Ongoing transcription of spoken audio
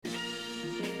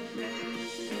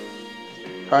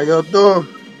How y'all doing?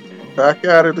 Back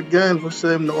at it again for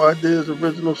Same No Ideas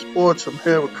Original Sports. I'm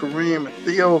here with Kareem and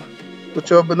Theo. What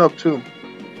y'all been up to?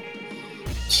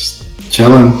 Just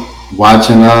chilling,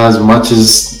 watching as much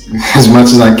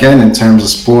as I can in terms of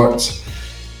sports.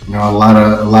 A lot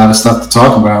of stuff to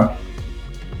talk about.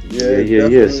 Yeah, Yeah.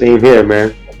 definitely. Same here,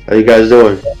 man. How you guys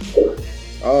doing?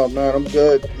 Oh man, I'm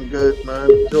good. I'm good, man.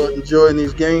 Enjoying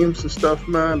these games and stuff,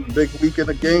 man. Big weekend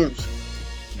of games.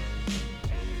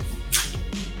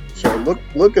 So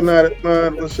looking at it,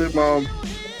 man. Listen,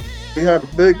 we had a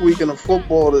big weekend of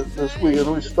football this week,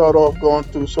 and we start off going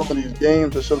through some of these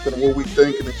games or something, what we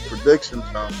think and these predictions.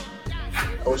 I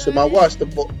would say I watched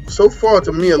so far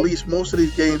to me at least most of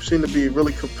these games seem to be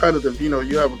really competitive.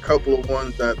 You have a couple of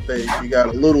ones that they you got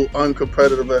a little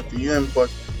uncompetitive at the end,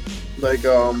 but like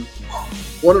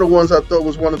one of the ones I thought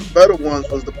was one of the better ones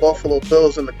was the Buffalo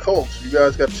Bills and the Colts. You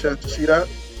guys got a chance to see that?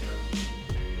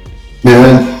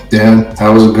 Yeah, that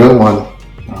was a good one.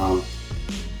 Um,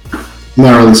 I'm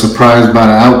not really surprised by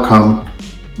the outcome.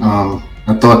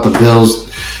 I thought the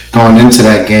Bills going into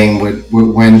that game would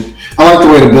win. I like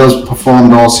the way the Bills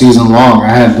performed all season long. I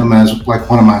had them as like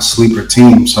one of my sleeper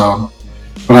teams.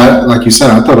 But like you said,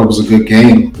 I thought it was a good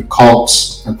game. The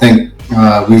Colts, I think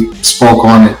we spoke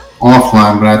on it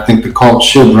offline, but I think the Colts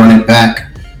should run it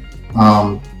back.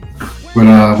 Um, with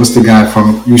what's the guy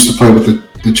from used to play with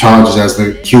the Chargers as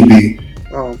the QB?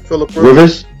 Philip Rivers.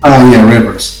 Rivers? Yeah,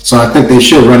 Rivers. So I think they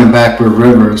should run it back with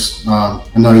Rivers. I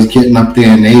know he's getting up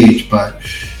there in age, but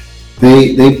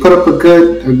they put up a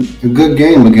good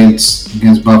game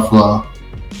against Buffalo.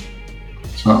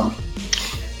 So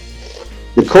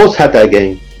The Colts had that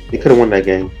game. They could have won that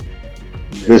game.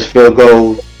 This field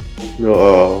goal,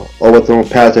 overthrown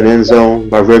pass in the end zone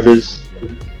by Rivers.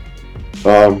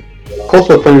 Um, Colts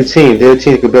were a friendly team. They're a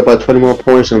team that could be up by 20 more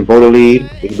points and blow the lead.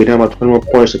 They could be down by 20 more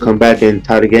points to come back and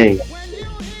tie the game.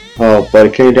 But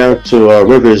it came down to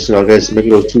Rivers, I guess,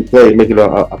 making those two plays, making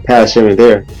a pass here and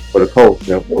there for the Colts.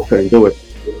 They couldn't do it.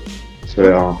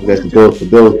 So I guess the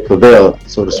Bills prevailed,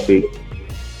 so to speak.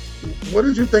 What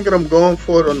did you think of them going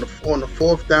for it on the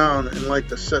fourth down and like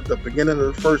the beginning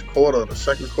of the first quarter, the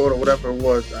second quarter, whatever it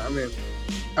was? I mean,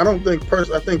 I don't think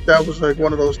I think that was like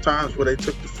one of those times where they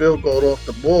took the field goal off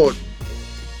the board.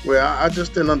 Where I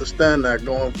just didn't understand that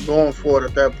going for it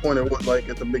at that point. It was like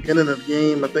at the beginning of the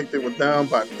game. I think they were down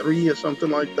by 3 or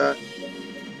something like that.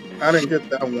 I didn't get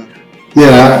that one.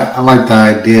 yeah, I like the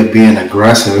idea of being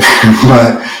aggressive,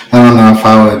 but I don't know if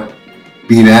I would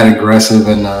be that aggressive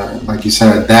and like you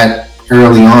said that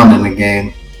early on in the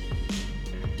game.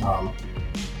 Um,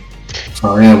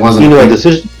 so yeah, it wasn't You a know, a big.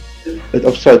 decision.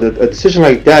 I'm sorry, a decision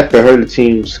like that could hurt the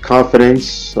team's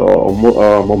confidence or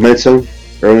momentum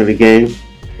early in the game.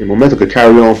 And momentum could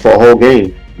carry on for a whole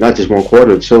game, not just one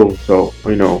quarter or two. So,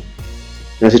 in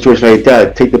a situation like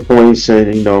that, take the points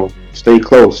and, stay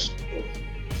close.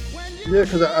 Yeah,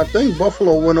 because I think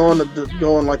Buffalo went on to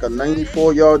go on like a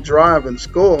 94-yard drive and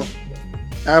score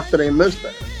after they missed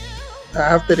that.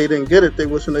 After they didn't get it, they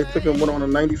took and went on a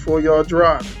 94-yard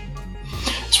drive.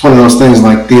 It's one of those things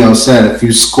like Theo said. If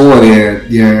you score there,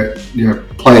 your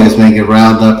players may get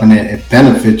riled up and it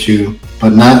benefits you.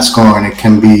 But not scoring it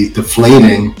can be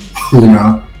deflating, you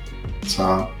know.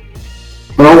 So,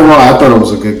 but overall, I thought it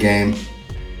was a good game.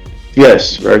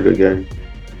 Yes, very good game.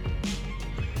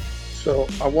 So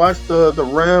I watched the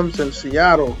Rams in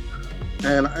Seattle,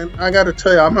 and I got to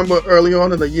tell you, I remember early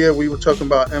on in the year we were talking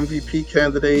about MVP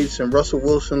candidates, and Russell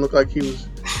Wilson looked like he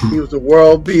was the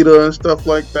world beater and stuff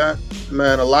like that.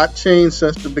 Man, a lot changed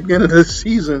since the beginning of the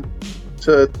season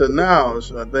to now.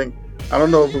 So I don't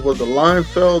know if it was the line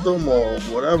failed him or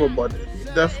whatever, but he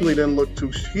definitely didn't look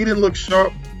he didn't look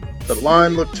sharp. The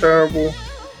line looked terrible.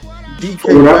 For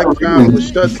DK whatever Metcalf reason, was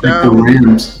shut it's like the down.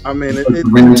 Rams. I mean, The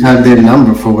Rams had their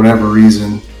number for whatever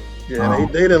reason. yeah, Um,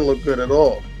 they didn't look good at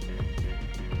all.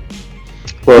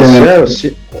 Well, yeah,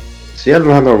 Seattle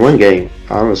don't have no run game,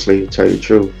 honestly, to tell you the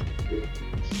truth.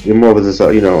 You're more of this,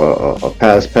 a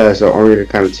pass oriented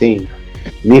kind of team.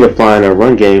 You need to find a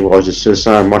run game or just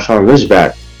sign Marshawn Lynch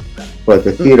back. But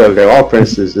the theater of their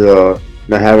offense is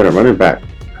not having a running back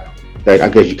that I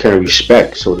guess you kind of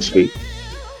respect, so to speak.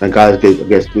 And guys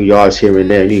get 3 yards here and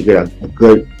there. You need to get a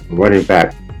good running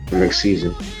back for next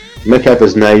season. Metcalf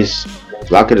is nice.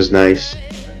 Lockett is nice.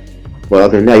 But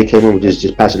other than that, he came in with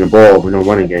just passing the ball with no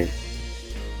running game.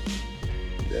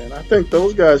 And I think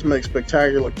those guys make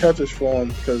spectacular catches for him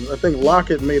because I think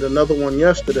Lockett made another one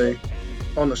yesterday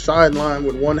on the sideline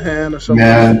with one hand or something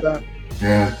yeah, like that.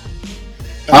 yeah.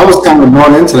 I Uh, was kind of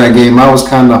going into that game. I was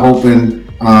kind of hoping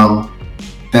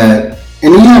that,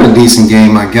 and he had a decent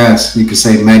game, I guess you could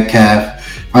say Metcalf.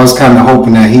 I was kind of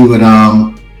hoping that he would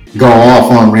go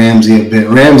off on Ramsey a bit.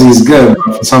 Ramsey's good,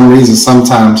 but for some reason,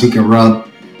 sometimes he can rub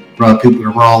people the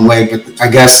wrong way. But I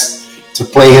guess to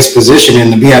play his position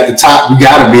and to be at the top, you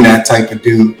got to be that type of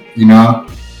dude. You know,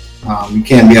 you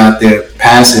can't be out there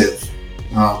passive.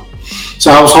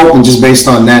 So I was hoping, just based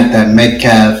on that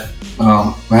Metcalf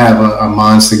will have a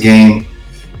monster game.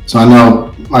 So I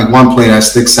know, like, one play that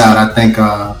sticks out, I think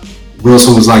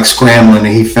Wilson was like scrambling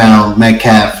and he found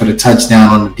Metcalf for the touchdown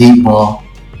on the deep ball.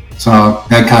 So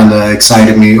that kind of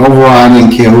excited me. Overall, I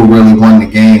didn't care who really won the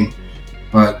game,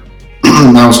 but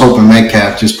I was hoping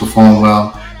Metcalf just performed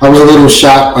well. I was a little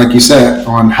shocked, like you said,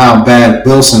 on how bad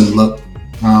Wilson looked.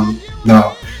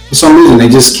 No, for some reason they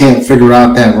just can't figure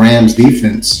out that Rams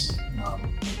defense.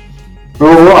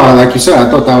 But overall, like you said, I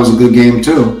thought that was a good game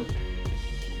too.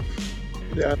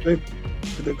 Yeah, I think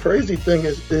the crazy thing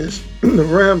is the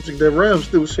Rams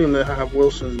do seem to have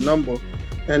Wilson's number.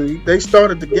 And they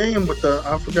started the game with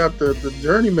the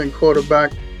journeyman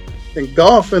quarterback, and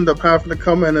Goff ended up having to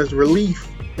come in as relief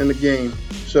in the game.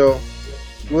 So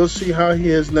we'll see how he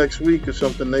is next week or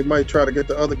something. They might try to get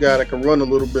the other guy that can run a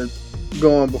little bit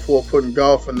going before putting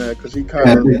Goff in there, because he kind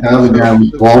of. The other guy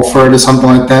was Walford or something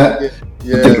like that.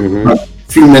 Yeah. A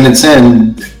few minutes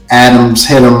in, Adams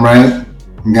hit him, right?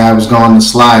 The guy was going to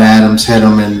slide. Adams hit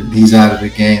him, and he's out of the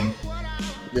game.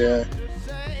 Yeah.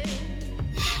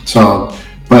 So.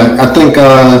 But I think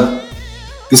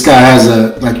this guy has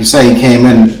like you say, he came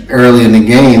in early in the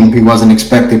game. He wasn't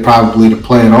expected probably to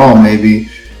play at all, maybe.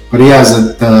 But he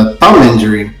has the thumb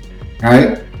injury,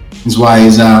 right? Is why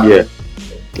he's out.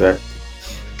 Yeah.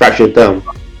 Fractured thumb.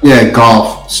 Yeah,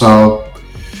 golf. So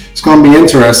it's going to be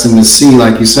interesting to see,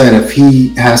 like you said, if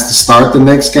he has to start the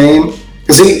next game.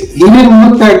 Because he didn't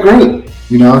look that great.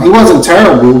 You know, he wasn't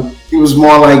terrible. He was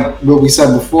more like what we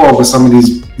said before with some of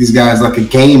these guys, like a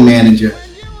game manager.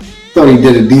 Thought he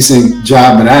did a decent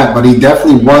job of that, but he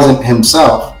definitely wasn't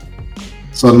himself.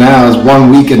 So now is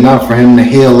 1 week enough for him to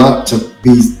heal up to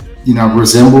be,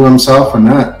 resemble himself or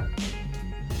not?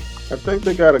 I think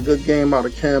they got a good game out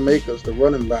of Cam Akers, the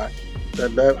running back.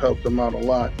 That helped them out a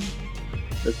lot.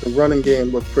 The running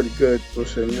game looked pretty good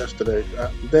yesterday.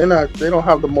 They don't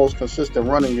have the most consistent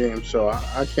running game, so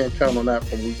I can't count on that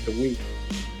from week to week.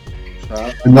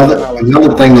 So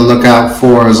another thing to look out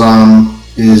for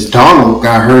is Donald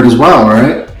got hurt as well,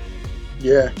 right?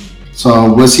 Yeah.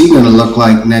 So what's he going to look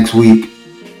like next week?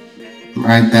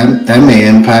 Right, that may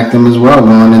impact him as well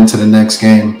going into the next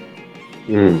game.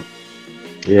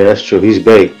 Yeah, that's true. He's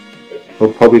big.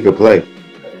 Hope he could play.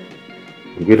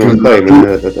 If he don't play,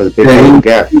 man, that's a big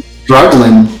gap. He was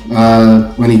struggling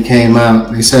when he came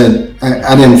out. They said,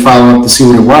 I didn't follow up to see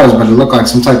what it was, but it looked like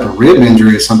some type of rib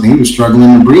injury or something. He was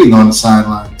struggling to breathe on the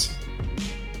sidelines.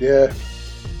 Yeah.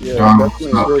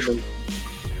 Definitely.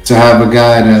 To have a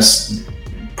guy that's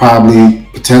probably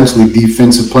potentially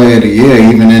defensive player of the year,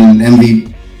 even in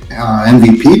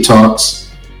MVP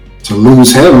talks, to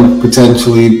lose him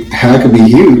potentially, that could be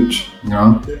huge.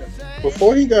 Yeah.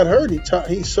 Before he got hurt,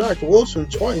 he sacked Wilson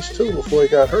twice too. Before he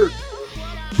got hurt.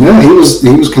 Yeah, he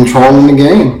was controlling the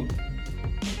game.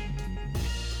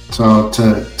 So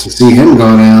to see him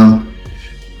go down.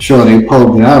 Sure, they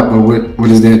pulled it out, but what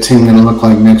is their team going to look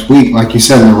like next week? Like you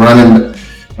said, the running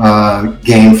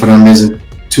game for them isn't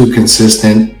too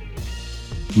consistent.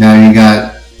 Now you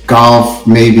got Goff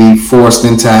maybe forced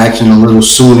into action a little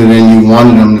sooner than you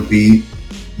wanted him to be.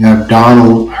 You have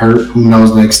Donald hurt. Who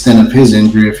knows the extent of his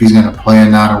injury, if he's going to play or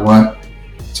not or what.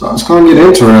 So it's going to get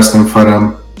interesting for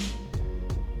them.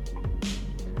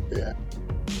 Yeah.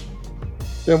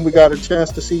 Then we got a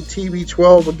chance to see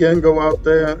TB12 again go out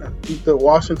there and beat the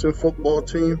Washington football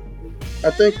team.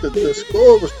 I think that the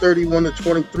score was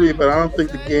 31-23, but I don't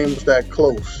think the game was that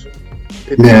close.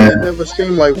 It never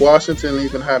seemed like Washington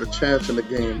even had a chance in the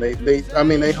game.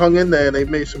 They hung in there and they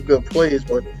made some good plays,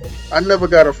 but I never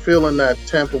got a feeling that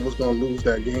Tampa was going to lose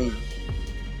that game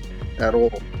at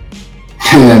all.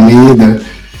 Yeah, me either.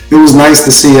 It was nice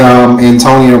to see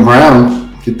Antonio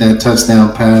Brown get that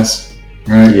touchdown pass,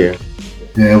 right? Yeah,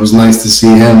 it was nice to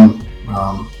see him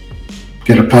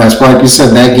get a pass. But like you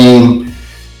said, that game,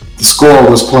 the score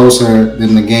was closer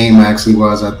than the game actually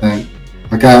was, I think.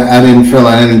 Like, I didn't feel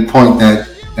at any point that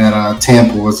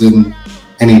Tampa was in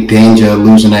any danger of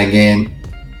losing that game.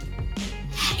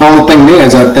 The only thing there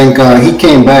is I think he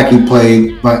came back, he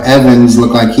played, but Evans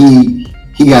looked like he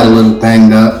got a little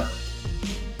banged up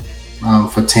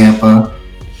for Tampa.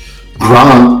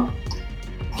 Gronk,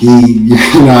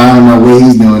 I don't know what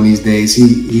he's doing these days.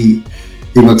 He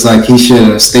looks like he should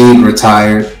have stayed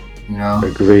retired.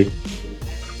 Agree.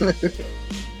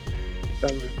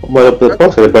 Well, the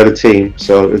Bucs are a better team,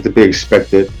 so it's to be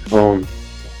expected.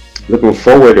 looking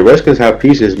forward, the Redskins have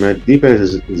pieces, man. Defense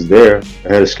is there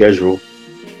ahead of schedule.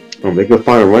 They can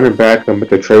find a running back and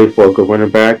make a trade for a good running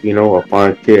back, or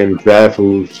find a kid in the draft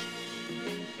who's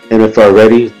NFL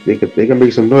ready. They can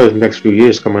make some noise in the next few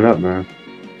years coming up, man.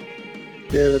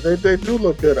 Yeah, they do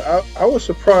look good. I was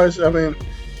surprised. I mean,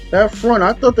 that front,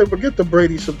 I thought they would get to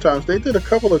Brady sometimes. They did a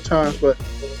couple of times, but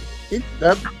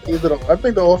I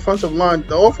think the offensive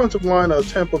line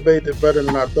of Tampa Bay did better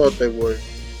than I thought they would.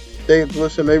 They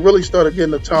really started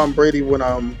getting to Tom Brady when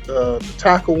the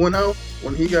tackle went out,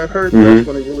 when he got hurt. Mm-hmm. That's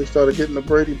when they really started getting to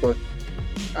Brady. But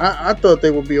I thought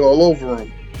they would be all over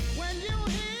him.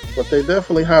 But they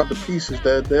definitely have the pieces.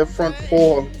 Their front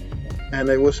four, and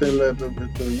they was in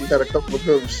you got a couple of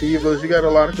good receivers. You got a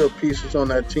lot of good pieces on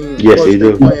that team. Yes, Plus, they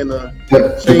do. Playing the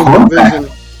same quarterback.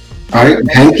 division. All right,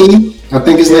 Henke, I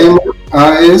think his name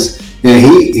is. Yeah,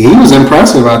 he was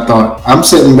impressive, I thought. I'm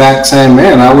sitting back saying,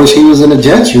 man, I wish he was in a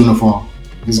Jets uniform.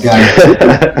 This guy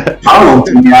followed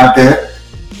me out there.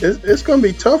 It's going to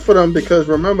be tough for them because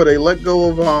remember they let go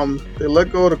of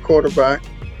the quarterback.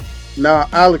 Now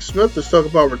Alex Smith is talking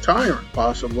about retiring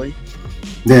possibly.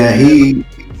 Yeah, he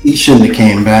shouldn't have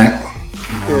came back.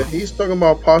 Yeah, he's talking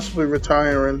about possibly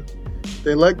retiring.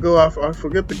 They let go. I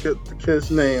forget the kid's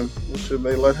name. Which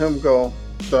they let him go.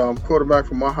 The quarterback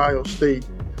from Ohio State.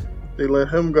 They let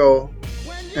him go,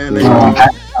 and they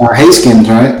Haskins,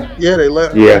 right? Yeah, they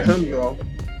let him go.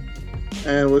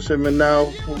 And now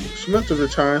Smith is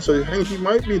retiring, so Henke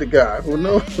might be the guy. Who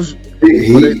knows?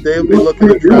 They'll be looking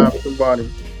to draft somebody.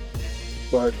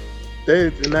 But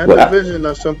in that division,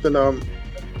 that's something.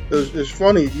 It's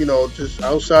funny, just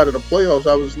outside of the playoffs.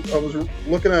 I was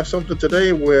looking at something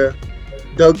today where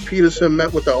Doug Peterson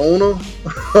met with the owner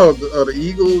of the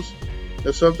Eagles.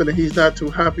 There's something that he's not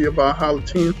too happy about how the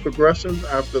team's progressing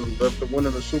after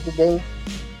winning the Super Bowl.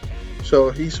 So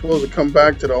he's supposed to come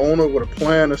back to the owner with a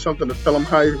plan or something to tell him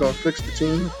how he's going to fix the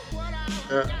team.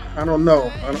 I don't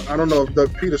know. I don't know if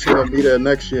Doug Peterson will be there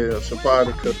next year or survive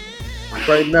it, because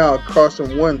right now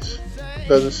Carson Wentz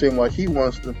doesn't seem like he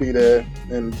wants to be there.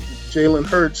 And Jalen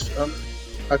Hurts,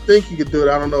 I think he could do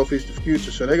it. I don't know if he's the future.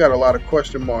 So they got a lot of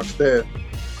question marks there.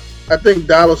 I think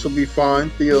Dallas will be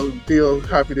fine. Theo,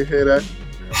 happy to hear that.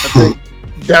 I think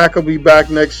Dak will be back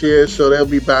next year, so they'll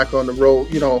be back on the road,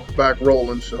 back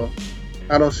rolling. So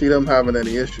I don't see them having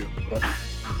any issue. But.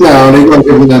 No, are they going to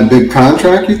give him that big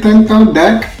contract, you think, though,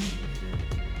 Dak? I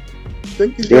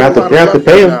think he's you have to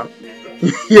pay him.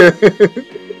 Yeah.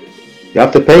 You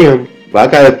have to pay him. But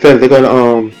I got a feeling they're going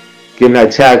to give him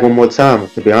that tag one more time,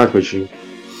 to be honest with you.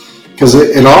 Because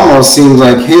it almost seems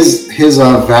like his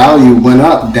value went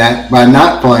up, Dak, by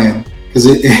not playing. Because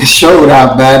it showed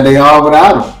how bad they are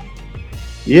without him.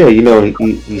 Yeah,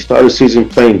 he started the season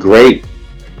playing great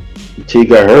until he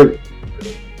got hurt.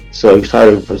 So he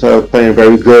started playing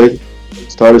very good.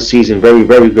 Started the season very,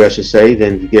 very good, I should say.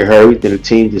 Then he get hurt. Then the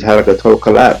team just had like a total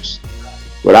collapse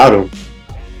without him.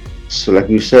 So like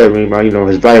you said,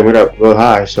 his value went up real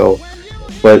high. So,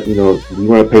 but you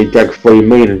want to pay Dak $40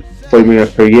 million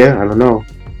per year? I don't know.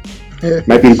 Yeah.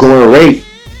 Might be the going rate.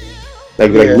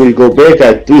 Like Rudy Gobert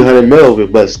got $300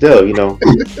 million, but still,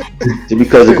 just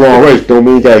because the going rate don't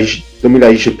mean that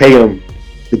you should pay him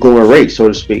the going rate, so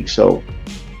to speak. So,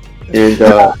 and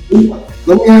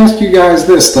let me ask you guys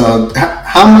this though: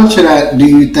 how much of that do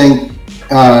you think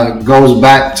goes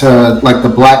back to like the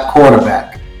black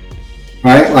quarterback?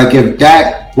 Right? Like if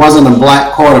Dak wasn't a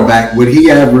black quarterback, would he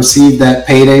have received that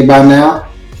payday by now?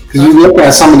 Because you look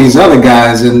at some of these other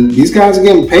guys, and these guys are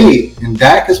getting paid, and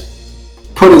Dak has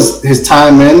put his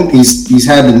time in. He's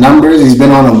had the numbers. He's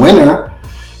been on a winner.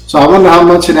 So I wonder how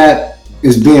much of that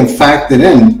is being factored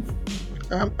in.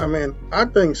 I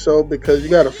think so, because you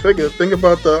got to think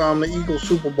about the Eagles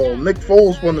Super Bowl. Nick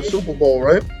Foles won the Super Bowl,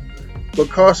 right? But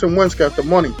Carson Wentz got the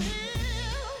money.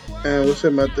 And with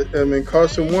him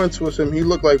Carson Wentz was him. He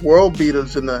looked like world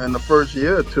beaters in the first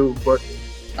year or two, but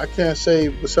I can't say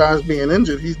besides being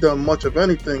injured, he's done much of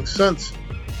anything since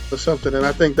or something. And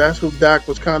I think that's who Dak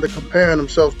was kind of comparing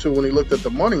himself to when he looked at the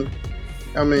money.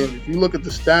 If you look at the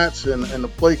stats and the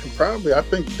play comparably, I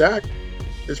think Dak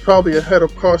is probably ahead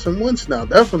of Carson Wentz now,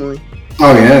 definitely.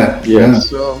 Oh, yeah. Yeah.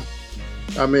 So,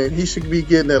 he should be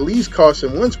getting at least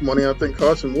Carson Wentz money. I think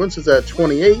Carson Wentz is at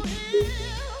 28.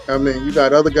 You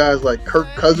got other guys like Kirk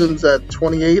Cousins at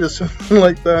 28 or something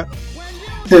like that.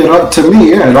 Yeah, to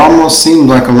me, it almost seems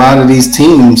like a lot of these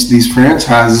teams, these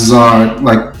franchises are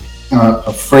like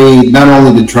afraid not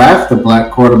only to draft the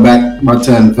black quarterback, but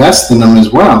to invest in them as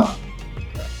well.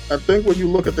 I think when you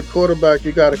look at the quarterback,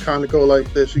 you got to kind of go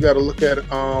like this. You got to look at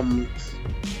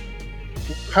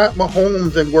Pat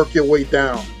Mahomes and work your way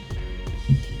down.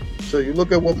 So you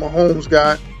look at what Mahomes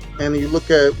got, and you look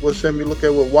at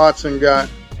what Watson got,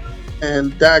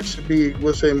 and Dak should be,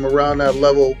 around that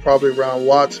level, probably around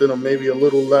Watson or maybe a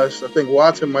little less. I think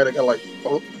Watson might have got like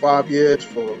 5 years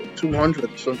for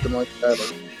 200, something like that.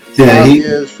 Or Yeah, 5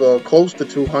 years for close to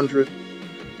 200.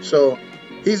 So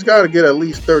he's got to get at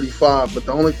least 35. But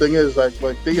the only thing is, like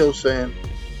Theo's saying,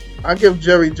 I give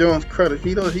Jerry Jones credit.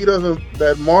 He doesn't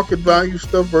that market value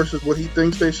stuff versus what he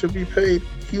thinks they should be paid.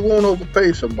 He won't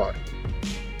overpay somebody.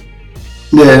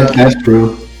 yeah, that's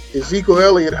true. Ezekiel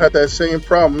Elliott had that same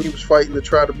problem. He was fighting to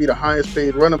try to be the highest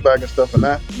paid running back and stuff, and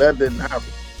that didn't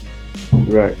happen.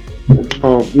 Right.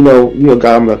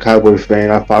 Guy, I'm a Cowboys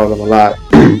fan. I follow them a lot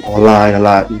online, a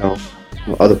lot, on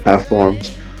other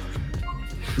platforms.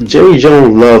 Jerry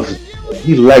Jones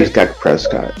likes Dak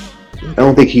Prescott. I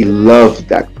don't think he loves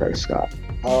Dak Prescott.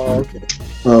 Oh, okay.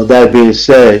 That being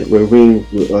said, what Reem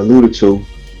alluded to,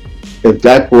 if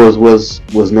Dak was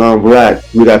non-black,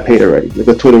 we got paid already. Look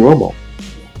at Tony Romo.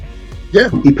 Yeah.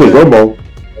 He paid Romo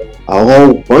a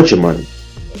whole bunch of money.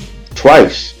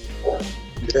 Twice.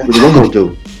 Yeah. What did Romo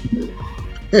do?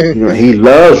 He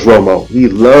loves Romo. He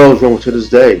loves Romo to this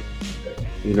day.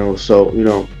 So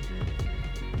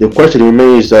the question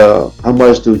remains: how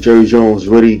much do Jerry Jones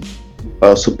really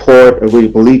support or really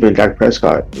believe in Dak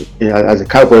Prescott? As a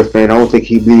Cowboy fan, I don't think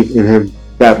he believes in him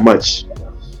that much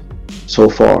so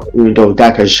far. Even though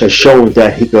Dak has shown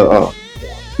that he could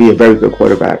be a very good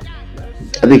quarterback.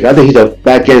 I think he's a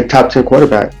back end top 10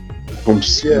 quarterback from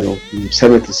 7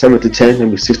 to 10,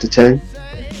 maybe 6 to 10,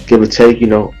 give or take.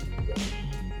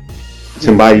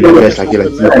 Somebody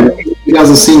he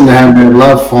doesn't seem to have that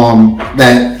love for him.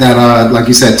 That like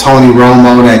you said, Tony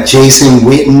Romo, that Jason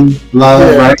Witten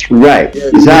love, right? Right. Yeah,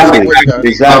 Exactly.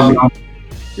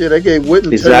 Yeah, they gave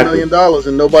Witten $10 million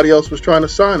and nobody else was trying to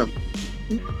sign him.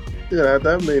 Yeah,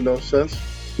 that made no sense.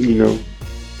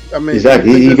 I mean,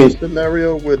 exactly. Is there's a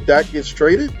scenario where Dak gets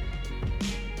traded?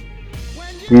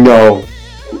 No.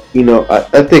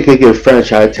 I think they get a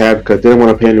franchise tag because they don't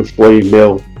want to pay him $40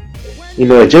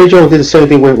 million. Jerry Jones did the same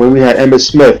thing when we had Emmitt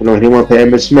Smith. He didn't want to pay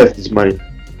Emmitt Smith his money.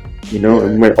 And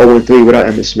we went 0-3 without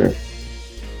Emmitt Smith.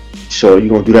 So you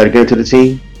gonna do that again to the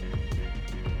team?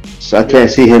 So I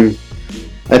can't see him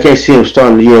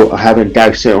starting the year having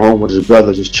Dak sitting home with his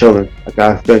brother just chilling. Like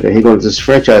I think that he's gonna just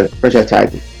franchise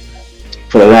tag him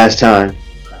for the last time.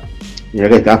 I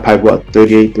guess I probably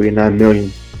 38, 39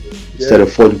 million instead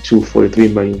of 42, 43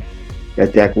 million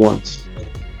that Dak wants.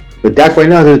 But Dak right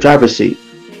now is in the driver's seat.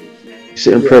 He's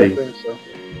sitting pretty. I think so.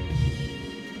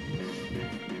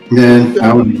 Yeah,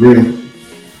 I would agree.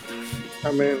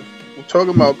 I mean, we're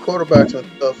talking about quarterbacks and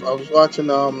stuff. I was watching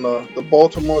the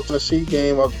Baltimore Tennessee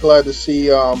game. I was glad to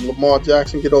see Lamar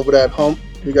Jackson get over that hump.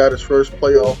 He got his first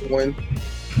playoff win.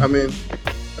 I mean,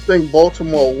 I think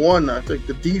Baltimore won. I think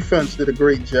the defense did a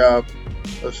great job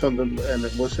or something, and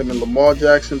it was him and Lamar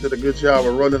Jackson did a good job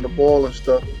of running the ball and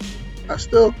stuff. I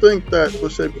still think that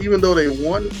even though they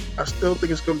won, I still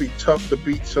think it's going to be tough to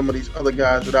beat some of these other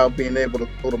guys without being able to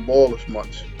throw the ball as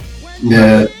much.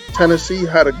 Yeah. Tennessee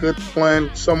had a good plan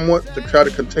somewhat to try to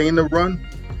contain the run.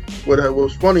 What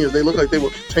was funny is they looked like they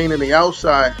were containing the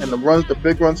outside, and the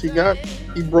big runs he got,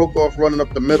 he broke off running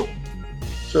up the middle.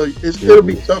 So it'll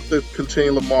be tough to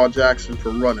contain Lamar Jackson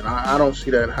from running. I don't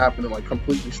see that happening, like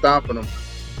completely stopping him.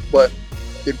 But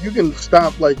if you can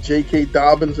stop like J.K.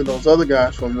 Dobbins and those other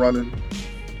guys from running,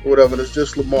 or whatever, it's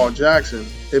just Lamar Jackson,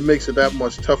 it makes it that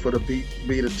much tougher to beat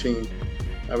a team.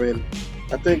 I mean,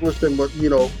 I think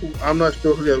I'm not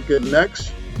sure who they'll get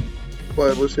next,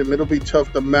 but it'll be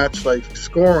tough to match like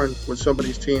scoring with some of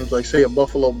these teams, like say a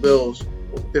Buffalo Bills,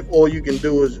 if all you can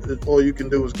do is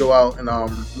go out and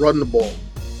run the ball.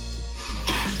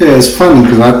 Yeah, it's funny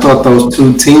because I thought those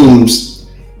two teams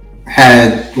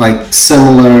had like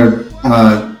similar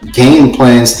game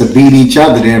plans to beat each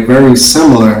other. They're very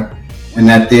similar in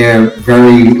that they're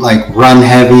very like run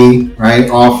heavy, right?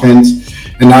 Offense.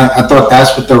 And I thought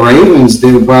that's what the Ravens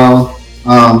did well.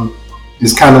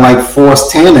 It's kind of like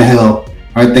forced Tannehill,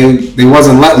 right? They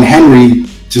wasn't letting Henry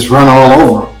just run all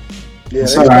over him. Yeah,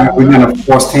 so we're going to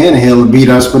force Tannehill to beat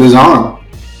us with his arm.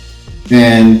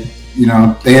 And,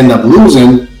 they end up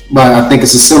losing. But I think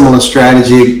it's a similar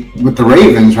strategy with the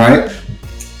Ravens, right?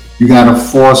 You got to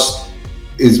force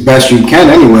as best you can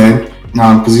anyway,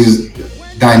 because he's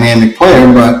a dynamic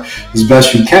player, but as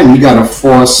best you can, you got to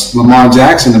force Lamar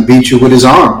Jackson to beat you with his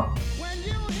arm.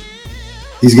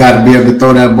 He's got to be able to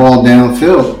throw that ball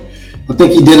downfield. I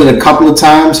think he did it a couple of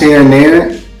times here and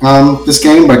there this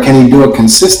game, but can he do it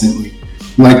consistently?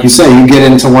 Like you say, you get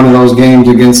into one of those games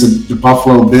against the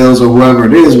Buffalo Bills or whoever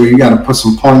it is where you got to put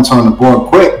some points on the board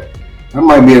quick. That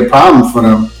might be a problem for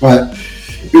them. But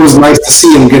it was nice to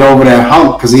see him get over that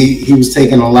hump because he was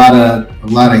taking a lot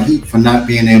of heat for not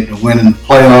being able to win in the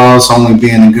playoffs, only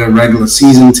being a good regular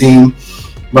season team.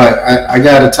 But I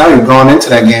got to tell you, going into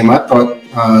that game, I thought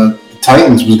the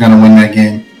Titans was going to win that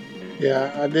game.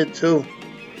 Yeah, I did too.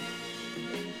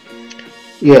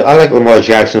 Yeah, I like Lamar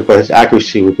Jackson, but his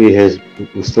accuracy would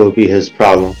still be his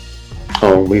problem.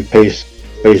 We face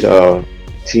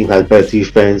team has better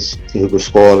defense, team who can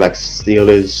score like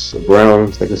Steelers,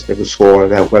 Browns, they can score,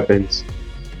 they have weapons,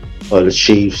 the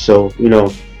Chiefs. So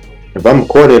if I'm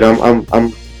coordinated, I'm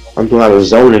doing a lot of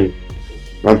zoning.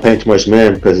 I'm paying too much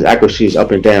man because his accuracy is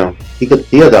up and down. He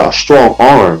has a strong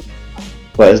arm,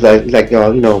 but it's like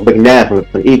McNabb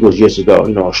from the Eagles years ago.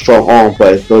 A strong arm,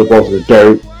 but throw the ball to the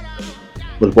dirt,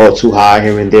 put the ball too high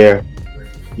here and there.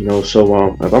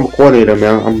 So if I'm a coordinator,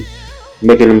 man, I'm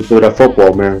making him throw that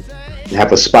football, man, and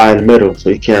have a spy in the middle so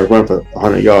he can't run for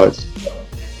 100 yards.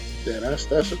 Yeah,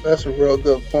 that's a real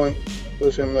good point.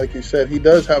 Listen, like you said, he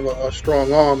does have a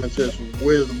strong arm. It's just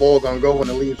where's the ball gonna go when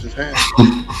it leaves his hand?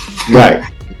 Right.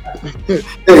 Yeah,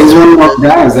 he's one of those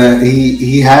guys that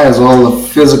he has all the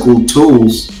physical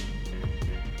tools,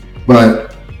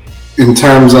 but in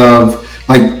terms of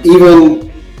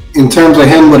even in terms of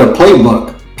him with a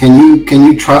playbook, can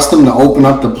you trust him to open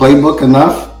up the playbook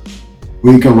enough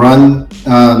where you can run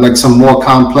some more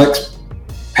complex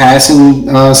passing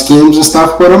schemes and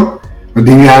stuff with him? Or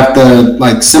do you have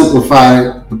to simplify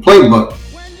the playbook?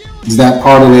 Is that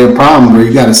part of their problem where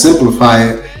you got to simplify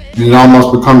it and it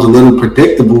almost becomes a little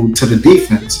predictable to the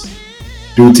defense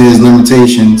due to his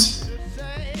limitations?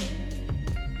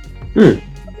 I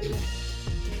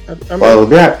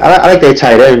like their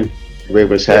tight end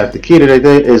Ravens have. The key to their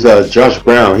thing is Josh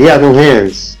Brown. He has no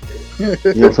hands.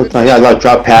 Sometimes he has a lot of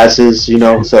drop passes.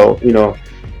 So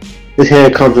his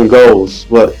hand comes and goes.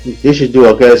 What they should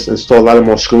do, I guess, install a lot of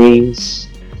more screens.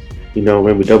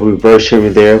 Maybe double reverse here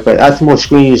and there, but add some more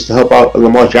screens to help out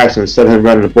Lamar Jackson instead of him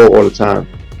running the ball all the time.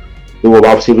 Do a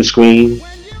wide receiver screen,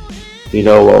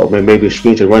 or maybe a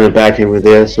screen to running back here and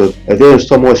there. So if they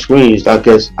install more screens, I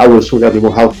guess I would assume that'd be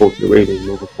more helpful to the Ravens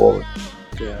moving forward.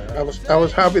 Yeah, I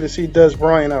was happy to see Des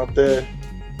Bryant out there,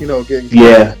 getting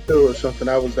two or something.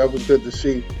 That was good to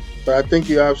see. But I think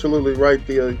you're absolutely right.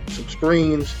 Some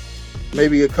screens,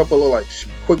 maybe a couple of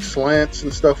quick slants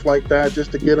and stuff like that,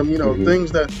 just to get him,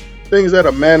 things that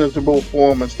are manageable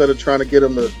for him instead of trying to get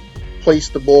him to place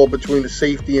the ball between the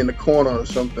safety and the corner or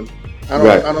something. I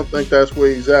don't think that's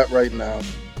where he's at right now.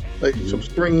 Some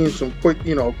screens, some quick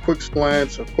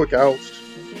slants or quick outs,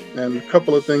 and a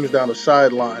couple of things down the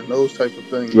sideline, those type of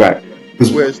things. Right.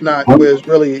 Where it's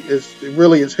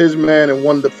really his man and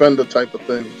one defender type of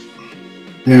things.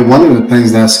 Yeah, one of the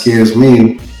things that scares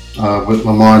me with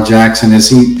Lamar Jackson is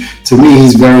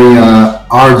he's very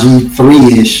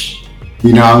RG3-ish,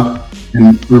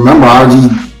 and remember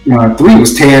RG3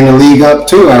 was tearing the league up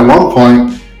too at one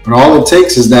point, but all it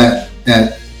takes is that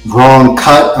wrong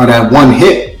cut or that one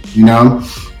hit, and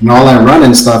all that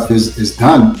running stuff is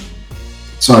done.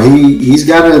 So he's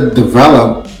got to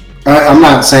develop. I'm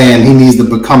not saying he needs to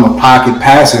become a pocket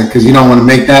passer because you don't want to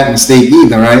make that mistake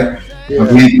either, right? Yeah.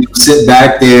 But maybe sit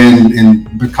back there and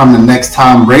become the next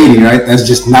Tom Brady, right? That's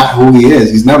just not who he is.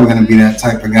 He's never going to be that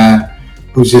type of guy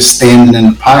who's just standing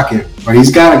in the pocket. But he's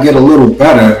got to get a little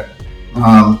better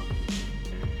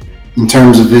in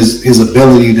terms of his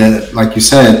ability to, like you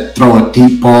said, throw a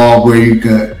deep ball where you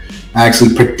could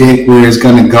actually predict where it's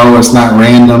going to go. It's not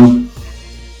random.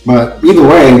 But either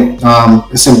way,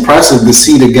 it's impressive to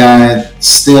see the guy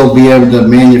still be able to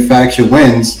manufacture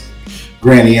wins.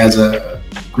 Granted, he has a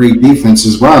great defense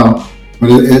as well, but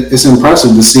it's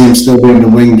impressive to see him still be able to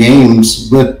win games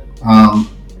with the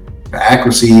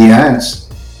accuracy he has,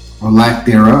 or lack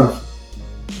thereof.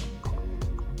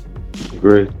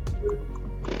 Agreed.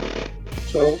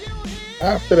 So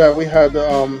after that, we had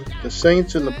the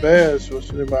Saints and the Bears.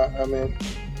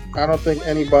 I don't think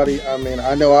anybody.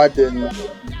 I know I didn't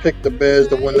pick the Bears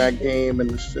to win that game, and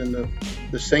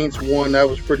the Saints won. That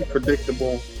was pretty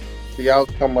predictable. The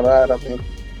outcome of that.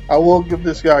 I will give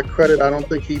this guy credit. I don't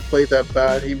think he played that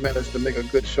bad. He managed to make a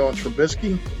good show on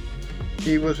Trubisky.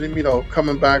 He was,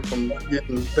 coming back from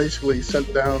getting basically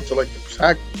sent down to the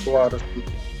sack squad or something.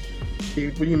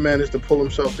 He managed to pull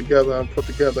himself together and put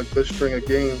together a good string of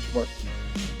games. But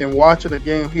in watching the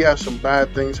game, he had some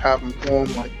bad things happen for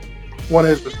him. One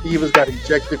of his receivers got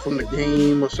ejected from the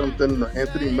game or something.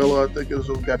 Anthony Miller, I think it was,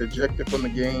 who got ejected from the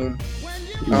game.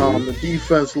 The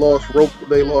defense lost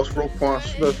Roquan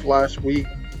Smith last week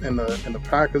in the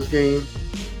Packers game,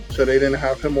 so they didn't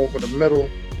have him over the middle.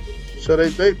 So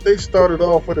they started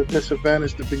off with a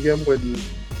disadvantage to begin with.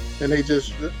 And and I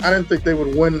didn't think they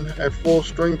would win at full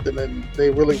strength, and then they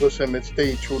really was him and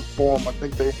stayed true to form. I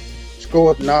think they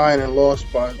scored 9 and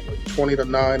lost by like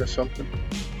 20-9 or something.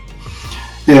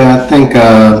 Yeah, I think,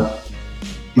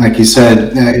 like you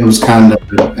said, it was kind of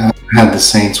had the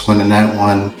Saints winning that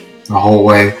one the whole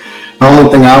way. The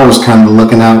only thing I was kind of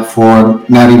looking out for,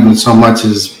 not even so much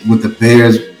as with the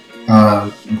Bears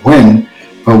win,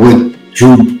 but with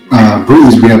Drew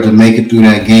Brees be able to make it through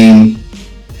that game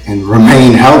and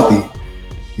remain healthy,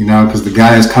 because the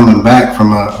guy is coming back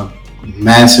from a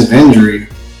massive injury.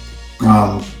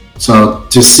 So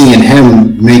just seeing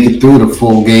him make it through the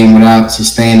full game without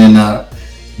sustaining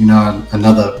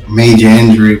another major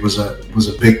injury was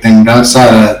a big thing. But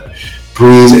outside of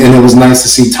Brees, and it was nice to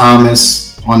see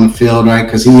Thomas on the field, right?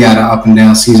 Because he had an up and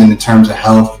down season in terms of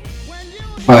health.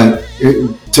 But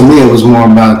to me, it was more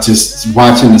about just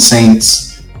watching the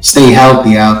Saints stay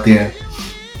healthy out there.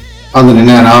 Other than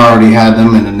that, I already had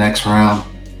them in the next round,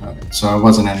 so it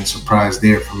wasn't any surprise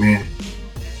there for me.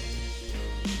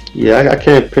 Yeah, I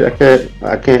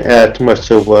can't add too much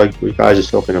to what you guys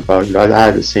are talking about. I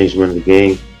had the Saints win the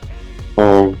game.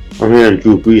 I'm hearing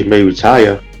Drew Brees may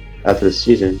retire after the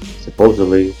season,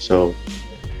 supposedly. So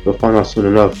we'll find out soon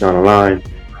enough down the line.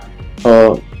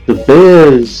 The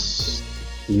Bears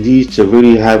need to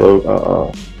really have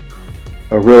a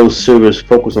real serious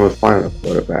focus on finding a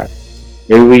quarterback.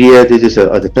 Every year they just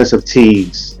a defensive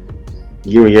tease,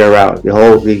 year in year out. They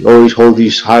always hold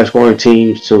these high scoring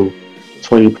teams to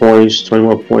 20 points,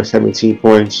 21 points, 17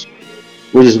 points,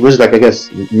 which is like, I guess,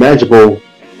 manageable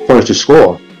points to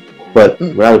score. But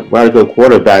without a good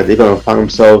quarterback, they're going to find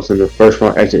themselves in the first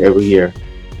round exit every year.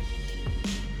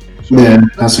 Yeah,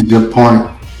 that's a good point.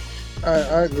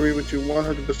 I agree with you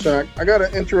 100%. I got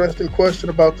an interesting question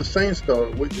about the Saints,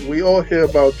 though. We all hear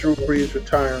about Drew Brees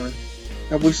retiring,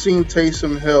 and we've seen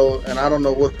Taysom Hill, and I don't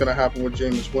know what's going to happen with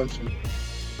Jameis Winston.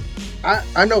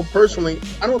 I know personally,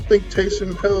 I don't think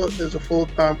Taysom Hill is a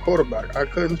full-time quarterback. I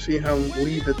couldn't see him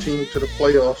lead the team to the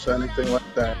playoffs or anything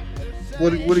like that.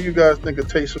 What do you guys think of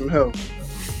Taysom Hill?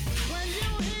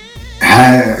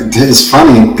 It's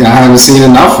funny. I haven't seen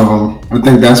enough of him. I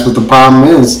think that's what the problem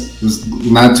is. There's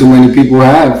not too many people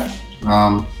have.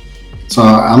 So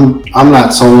I'm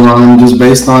not sold on him just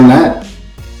based on that.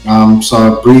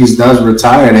 So if Brees does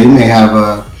retire, they may have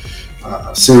a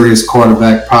serious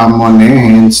quarterback problem on their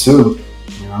hands too.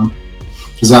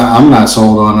 Because I'm not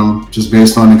sold on him just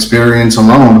based on experience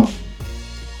alone.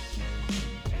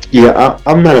 Yeah,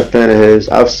 I'm not a fan of his.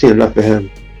 I've seen enough of him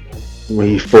when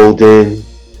he folded in,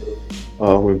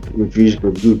 when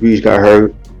Drew Brees got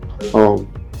hurt.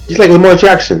 He's like Lamar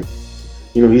Jackson.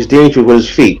 He's dangerous with his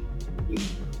feet.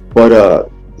 But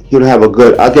he don't have a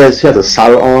good, I guess he has a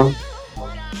solid arm.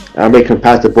 I make him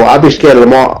pass the ball. I'd be scared of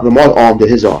Lamar's arm than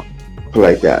his arm. Put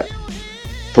like that.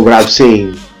 From what I've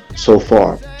seen so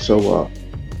far. So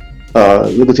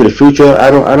looking to the future, I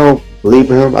don't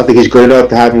believe in him. I think he's good enough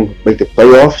to have him make the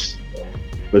playoffs.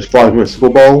 But as far as winning the Super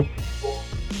Bowl,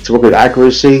 to work with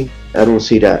accuracy, I don't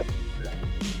see that.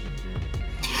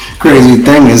 Crazy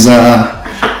thing is,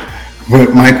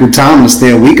 with Michael Thomas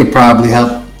there, we could probably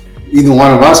help. Either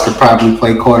one of us could probably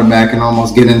play quarterback and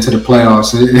almost get into the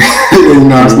playoffs.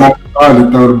 It's not hard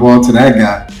to throw the ball to that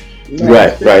guy. No,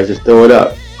 Right. Just throw it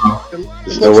up. It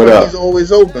looks like he's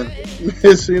always open.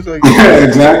 It seems like Yeah,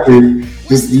 exactly.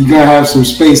 Just you gotta have some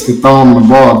space to throw him the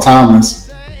ball,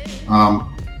 Thomas.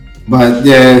 But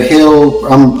yeah, Hill,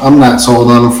 I'm not sold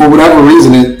on him for whatever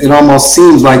reason. It almost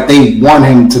seems like they want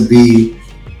him to be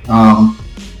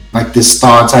like this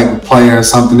star type of player or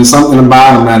something. There's something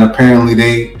about him that apparently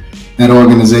that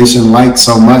organization likes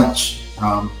so much.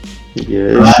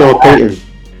 It's Sean Payton.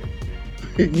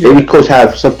 Every coach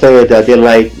have some player that they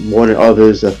like more than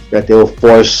others, that they will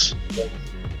force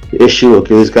the issue or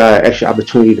give this guy extra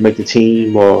opportunity to make the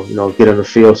team or get on the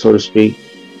field, so to speak.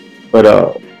 But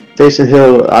Taysom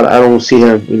Hill, I don't see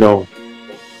him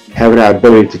having that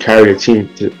ability to carry the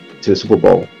team to the Super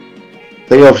Bowl.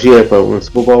 Playoffs, yeah, but when the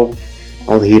Super Bowl, I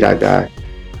don't think he's that guy.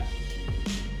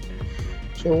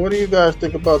 So what do you guys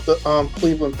think about the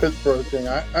Cleveland-Pittsburgh thing?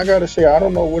 I gotta say, I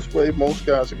don't know which way most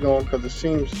guys are going because it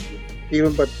seems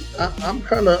even, but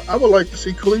I would like to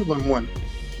see Cleveland win,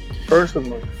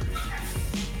 personally.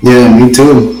 Yeah, me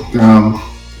too.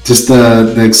 Just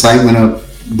the excitement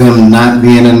of them not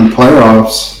being in the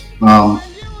playoffs,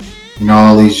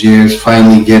 all these years,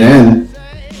 finally get in.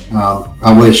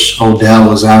 I wish Odell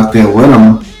was out there with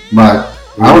them, but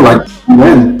I would like to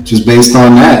win just based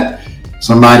on that.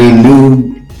 Somebody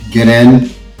new get in.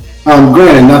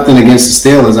 Granted, nothing against the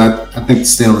Steelers. I think the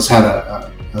Steelers had a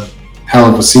hell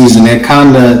of a season. They're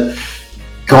kind of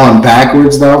going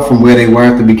backwards though from where they were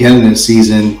at the beginning of the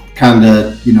season. kind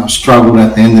of struggled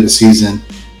at the end of the season.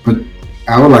 But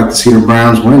I would like to see the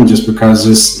Browns win just because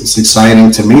it's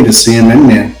exciting to me to see them in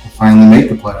there and finally make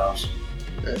the playoffs.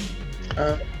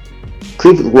 Uh,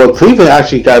 Cleveland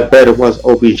actually got better once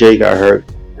OBJ got hurt.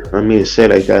 I mean to say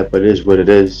like that, but it is what it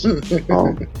is.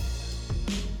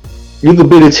 You could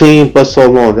beat a team for so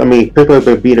long. I mean, Pittsburgh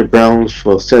been beating the Browns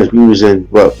since we was in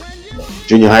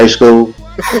junior high school.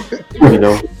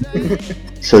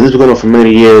 So this was going on for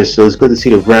many years. So it's good to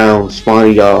see the Browns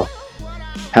finally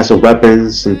have some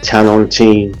weapons, some talent on the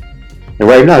team. And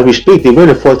right now, as we speak, they're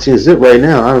winning 14-0 right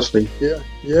now. Honestly.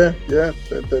 Yeah, they're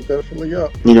definitely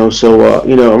up. So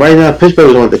right now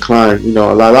Pittsburgh is on decline.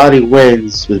 A lot of the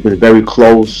wins has been very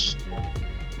close.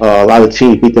 A lot of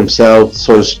teams beat themselves,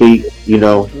 so to speak.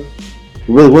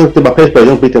 Really, one thing about Pittsburgh, they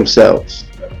don't beat themselves.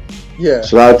 Yeah.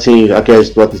 So a lot of teams, I guess,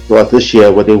 throughout this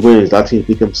year, what they win is a lot of teams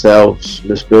beat themselves,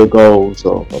 miss field goals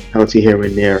or a penalty here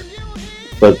and there.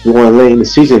 But during late in the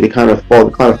season, they kind of throw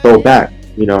back.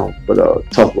 But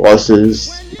tough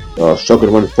losses, struggling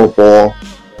to run the football.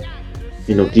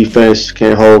 Defense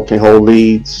can't hold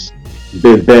leads.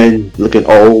 Big Ben looking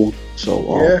old.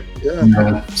 So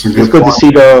it's good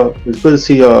to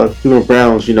see Cleveland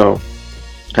Browns.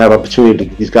 Have opportunity to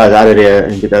get these guys out of there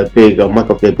and get that big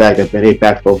month off their back. They've been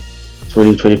back for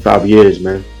 20-25 years,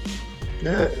 man.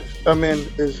 Yeah, I mean,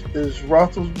 is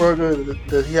Roethlisberger,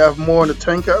 did he have more in the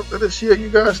tank after this year, you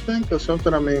guys think, or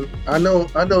something? I mean, I know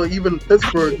even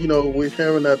Pittsburgh, we're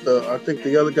hearing that I think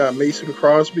the other guy, Mason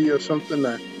Crosby or something,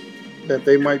 that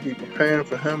they might be preparing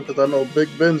for him, because I know Big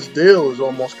Ben's deal is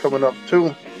almost coming up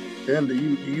too. And do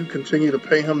you continue to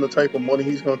pay him the type of money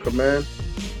he's going to command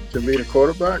to be the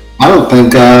quarterback? I don't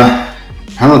think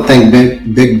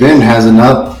Big Ben has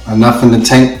enough in the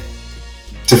tank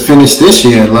to finish this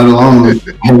year, let alone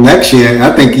next year.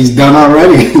 I think he's done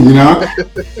already.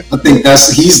 I think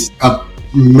he's a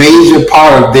major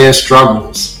part of their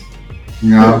struggles.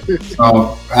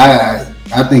 So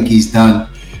I think he's done.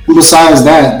 And besides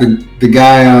that, the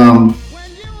guy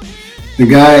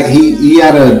he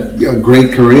had a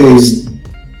great career. He's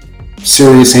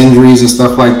serious injuries and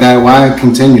stuff like that. Why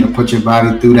continue to put your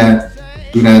body through that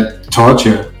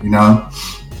torture?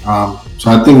 So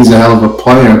I think he's a hell of a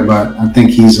player, but I think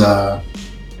he's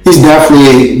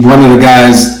definitely one of the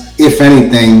guys. If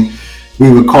anything,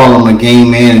 we would call him a game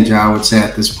manager. I would say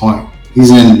at this point, he's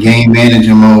in game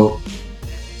manager mode.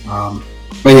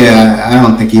 But yeah, I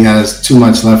don't think he has too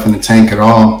much left in the tank at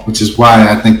all, which is why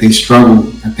I think they struggled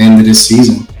at the end of this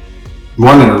season.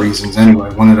 One of the reasons,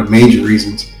 anyway. One of the major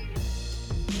reasons.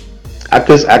 I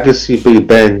could see Big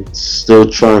Ben still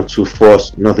trying to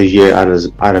force another year out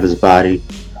of his body.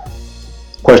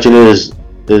 Question is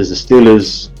the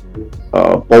Steelers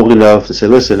bold enough to say,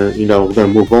 listen, we're going to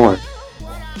move on.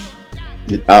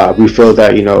 We feel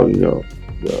that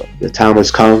the time has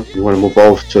come. We want to move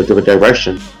off to a different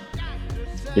direction.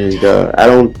 And I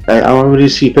don't really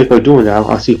see Pittsburgh doing that.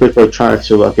 I see Pittsburgh trying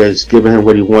to, I guess, giving him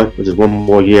what he wants, which is one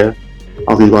more year. I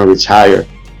don't think he's going to retire.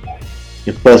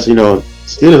 And plus,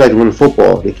 Steelers like to win the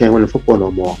football. They can't win the football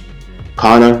no more.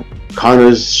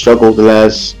 Connor's struggled the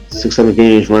last 6-7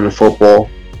 games running the football.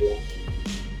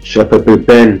 Should have put Big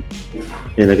Ben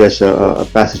in, I guess, a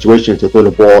bad situation to throw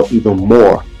the ball even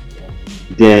more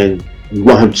than we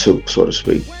want him to, so to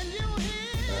speak.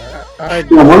 I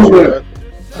agree with that.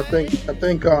 I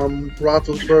think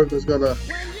Roethlisberger is gonna,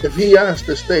 if he has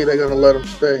to stay, they're gonna let him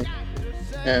stay,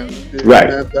 and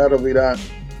that'll be that.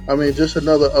 I mean, just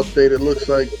another update. It looks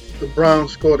like the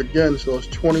Browns scored again, so it's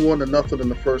 21-0 in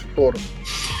the first quarter.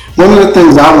 One of the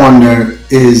things I wonder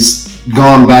is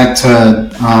going back to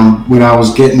what I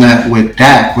was getting at with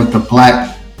Dak, with the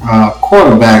black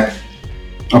quarterback,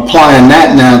 applying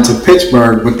that now to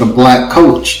Pittsburgh with the black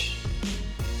coach.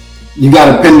 You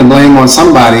got to pin the blame on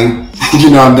somebody.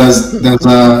 Does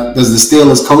the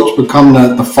Steelers coach become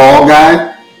the fall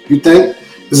guy, you think?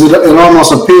 Because it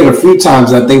almost appeared a few times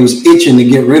that they was itching to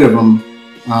get rid of him.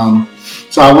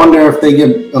 So I wonder if they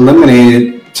get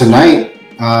eliminated tonight,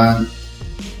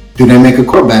 do they make a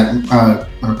quarterback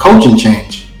a coaching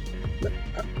change?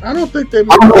 I don't think they. I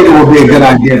don't think it would be a good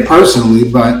idea personally,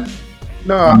 but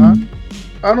no,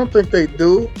 I don't think they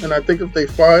do. And I think if they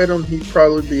fired him, he'd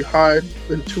probably be hired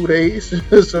in 2 days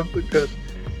or something. Because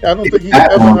I don't think he's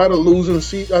ever had a losing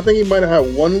season. I think he might have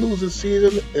had one losing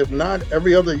season. If not,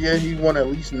 every other year he won at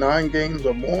least 9 games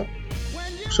or more.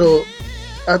 So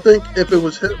I think if it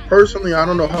was him personally, I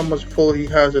don't know how much pull he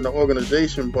has in the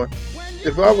organization, but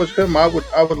if I was him, I would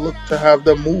look to have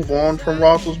them move on from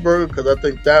Roethlisberger, because I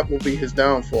think that will be his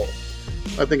downfall.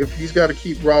 I think if he's got to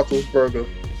keep Roethlisberger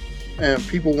and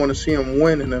people want to see him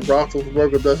win, and then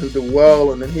Roethlisberger doesn't do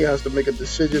well, and then he has to make a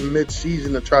decision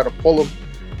mid-season to try to pull him.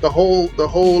 The whole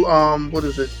what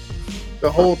is it?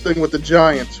 The whole thing with the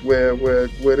Giants, where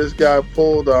this guy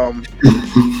pulled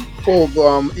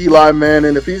Eli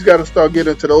Manning. If he's got to start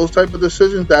getting into those type of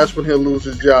decisions, that's when he'll lose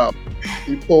his job.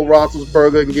 He pulled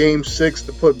Roethlisberger in Game 6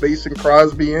 to put Mason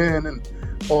Crosby in, and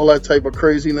all that type of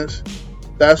craziness.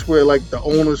 That's where like the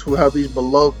owners who have these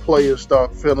beloved players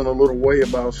start feeling a little way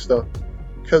about stuff.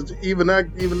 Because even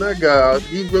that guy,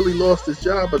 he really lost his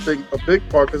job. I think a big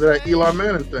part because of that Eli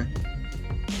Manning thing.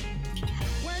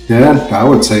 Yeah, I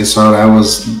would say so. That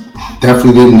was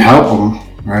definitely didn't help him,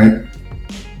 right?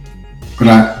 But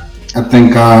I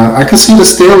think I could see the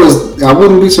Steelers. I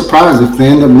wouldn't be surprised if they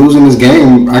end up losing this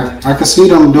game. I could see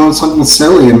them doing something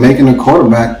silly and making a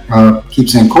quarterback. Keep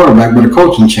saying quarterback, but a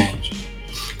coaching change.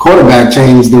 Quarterback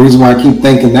change. The reason why I keep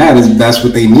thinking that is that's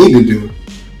what they need to do.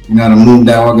 You know, to move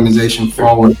that organization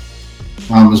forward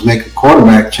is make a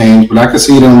quarterback change. But I could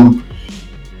see them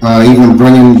even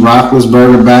bringing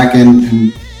Roethlisberger back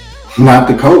and not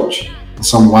the coach in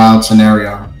some wild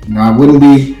scenario. You know, I wouldn't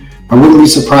be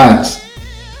surprised.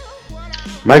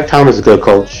 Mike Tomlin's a good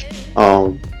coach.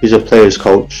 He's a player's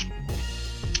coach.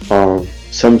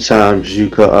 Sometimes you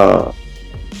could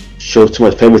show too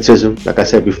much favoritism, like I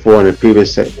said before in the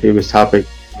previous topic,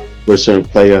 with a certain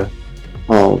player.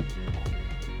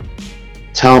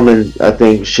 Tomlin, I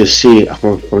think, should see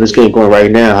from this game going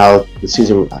right now how the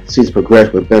season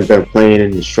progressed with Ben playing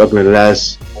and struggling the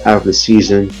last half of the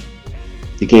season.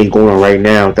 The game going on right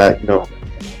now, that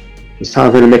it's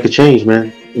time for him to make a change,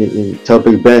 man. And tell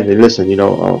Big Ben, hey, listen, you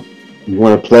want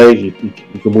to play, you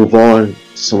can move on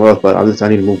to somewhere else, but I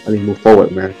need to move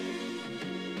forward, man.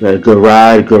 You had a good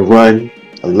ride, a good run.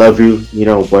 I love you,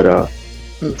 but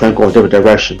trying to go in a different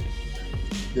direction.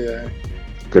 Yeah.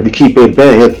 If you keep Big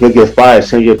Ben, he'll get fired.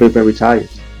 Same year Big Ben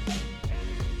retires.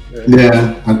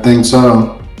 Yeah, I think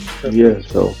so. Yeah,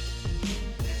 so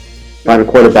find a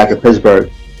quarterback at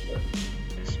Pittsburgh.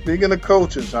 Speaking of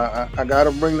coaches, I got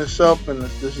to bring this up, and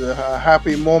this is a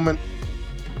happy moment.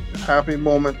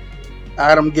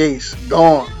 Adam Gase,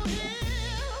 gone.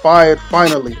 Fired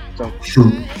finally. So,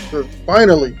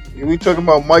 finally. We talking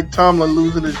about Mike Tomlin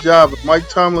losing his job. If Mike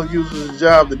Tomlin loses his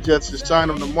job, the Jets just sign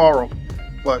him tomorrow.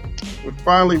 But we're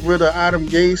finally rid of Adam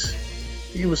Gase.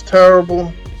 He was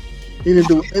terrible. He didn't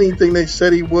do anything they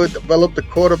said he would, develop the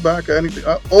quarterback or anything.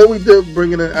 All we did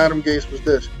bringing in Adam Gase was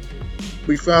this.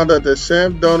 We found out that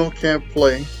Sam Darnold can't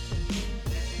play.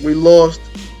 We lost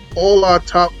all our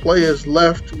top players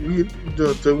left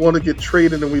to want to get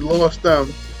traded, and we lost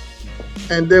them.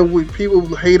 And then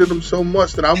people hated him so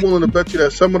much that I'm willing to bet you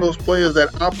that some of those players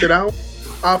that opted out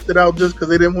just because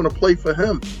they didn't want to play for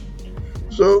him.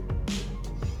 So,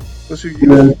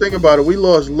 you think about it. We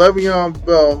lost Le'Veon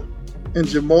Bell and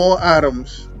Jamal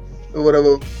Adams or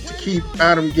whatever to keep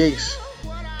Adam Gase.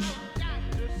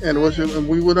 And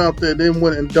we went out there, then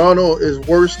went, and Darnold is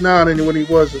worse now than when he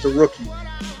was as a rookie.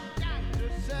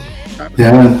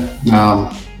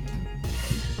 Yeah,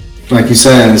 like you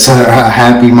said, it's a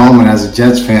happy moment as a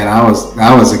Jets fan. I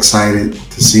was excited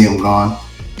to see him gone.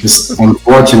 Just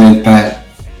unfortunate that,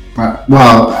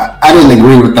 I didn't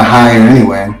agree with the hire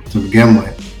anyway to begin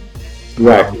with.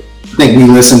 Right. I think we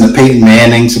listened to Peyton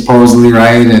Manning supposedly,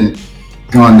 right, and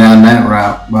going down that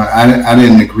route. But I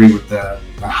didn't agree with the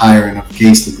hiring of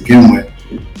Gase to begin with.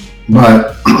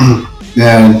 But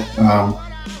then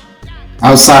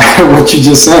outside of what you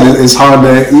just said, it's hard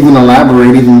to even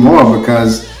elaborate even more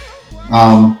because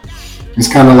it's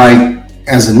kind of like,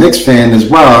 as a Knicks fan as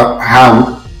well,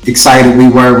 how excited we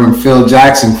were when Phil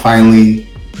Jackson finally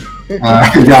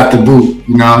got the boot.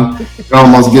 It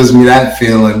almost gives me that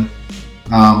feeling.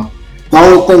 The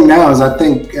only thing now is I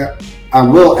think I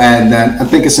will add that I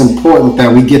think it's important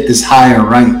that we get this hire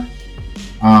right.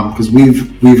 Because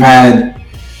we've had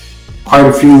quite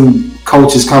a few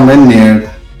coaches come in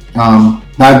there,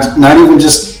 not even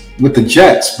just with the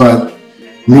Jets, but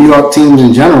New York teams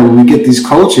in general. We get these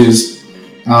coaches,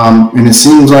 and it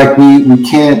seems like we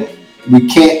can't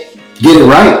get it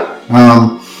right.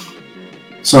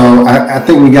 So I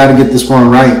think we got to get this one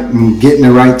right. And getting it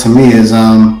right to me is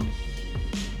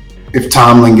if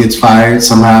Tomlin gets fired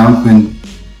somehow, then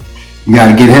you got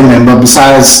to get him in. But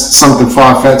besides something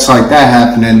far-fetched like that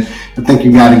happening, I think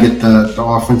you got to get the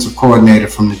offensive coordinator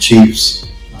from the Chiefs.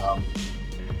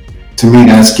 To me,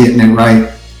 that's getting it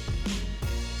right.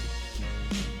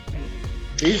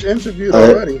 He's interviewed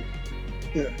already.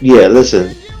 Yeah,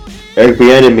 listen, Eric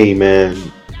Bieniemy, man,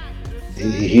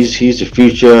 he's the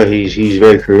future. He's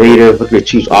very creative. Look at the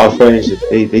Chiefs' offense;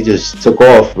 they just took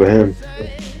off for him,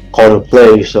 called a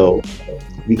play. So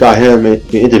you got him in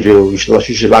the interview, you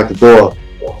should lock the door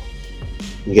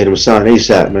and get him signed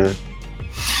ASAP, man.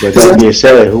 But that being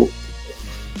said, who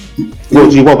do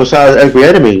you want besides every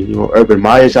enemy? You know, Urban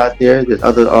Meyer's out there. There's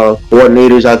other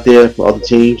coordinators out there for other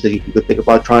teams that you could think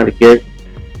about trying to get.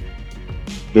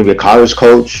 Maybe a college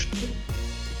coach.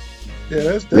 Yeah,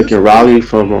 that's Lincoln Riley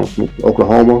from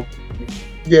Oklahoma.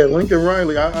 Yeah, Lincoln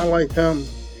Riley. I like him.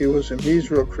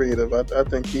 He's real creative. I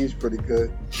think he's pretty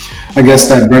good. I guess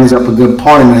that brings up a good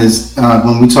point. Is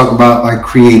when we talk about like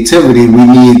creativity, we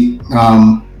need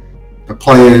the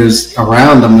players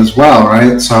around them as well,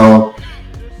 right? So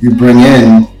you bring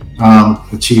in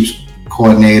the Chiefs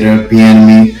coordinator,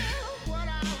 Bieniemy.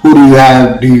 Who do you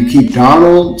have? Do you keep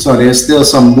Donald? So there's still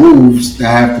some moves that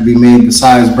have to be made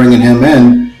besides bringing him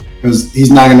in, because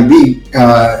he's not going to be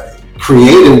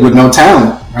creative with no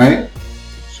talent, right?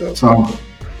 So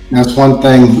that's one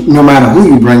thing. No matter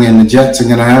who you bring in, the Jets are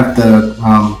going to have to.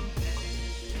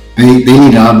 They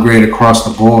need to upgrade across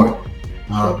the board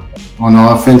on the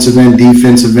offensive end,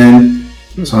 defensive end.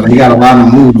 So they got a lot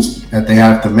of moves that they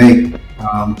have to make,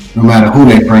 no matter who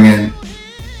they bring in.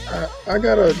 I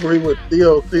gotta agree with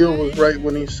Theo. Theo was right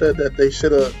when he said that they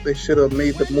should have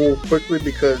made the move quickly,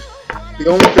 because the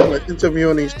only thing with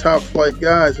interviewing these top flight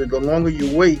guys is the longer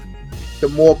you wait, the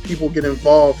more people get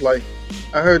involved. Like,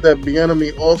 I heard that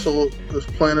Bieniemy also was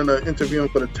planning on interviewing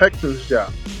for the Texans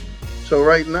job. So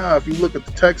right now, if you look at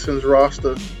the Texans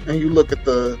roster and you look at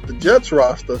the Jets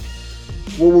roster,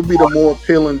 what would be the more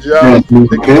appealing job?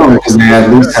 Because they at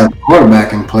least have a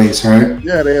quarterback in place, right?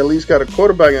 Yeah, they at least got a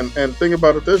quarterback. And think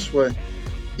about it this way.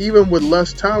 Even with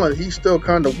less talent, he still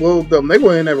kind of willed them. They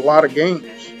were in a lot of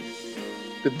games.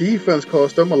 The defense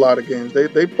cost them a lot of games.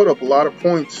 They put up a lot of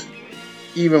points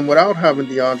even without having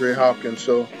DeAndre Hopkins.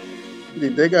 So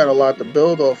they got a lot to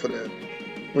build off of that.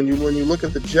 When you look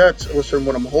at the Jets, what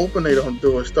I'm hoping they don't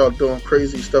do is start doing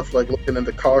crazy stuff like looking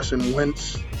into Carson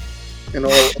Wentz and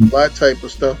all that type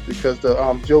of stuff, because the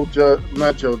Joe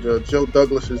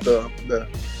Douglas is the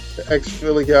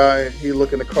ex-Philly guy. He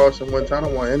looking at Carson Wentz. I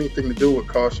don't want anything to do with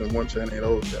Carson Wentz or any of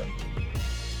those guys.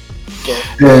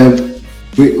 So.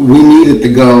 We needed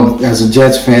to go, as a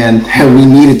Jets fan, we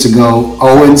needed to go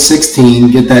 0-16,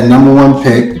 get that number one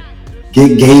pick,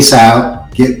 get Gase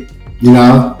out,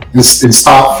 and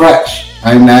start fresh.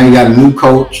 Right now you got a new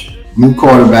coach, new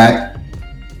quarterback,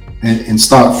 and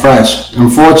start fresh.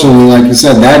 Unfortunately, like you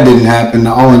said, that didn't happen. The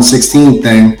 0-16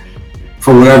 thing,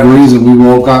 for whatever reason, we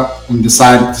woke up and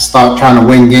decided to start trying to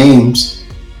win games.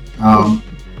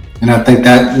 And I think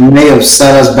that may have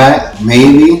set us back,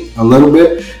 maybe a little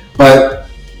bit. But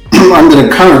under the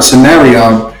current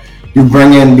scenario, you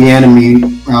bring in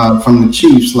Bieniemy from the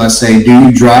Chiefs, let's say. Do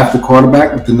you draft the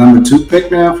quarterback with the number 2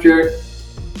 pick now if you're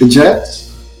the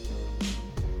Jets?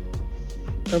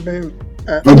 I mean,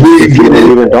 or do you get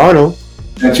it Darnold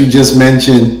that you just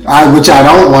mentioned, which I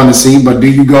don't want to see, but do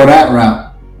you go that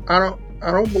route? I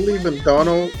don't believe in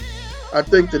Darnold. I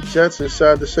think the Jets is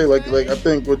sad to say, like I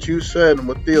think what you said and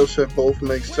what Theo said both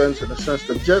make sense, in the sense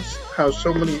the Jets have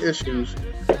so many issues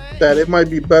that it might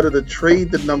be better to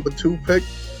trade the number 2 pick,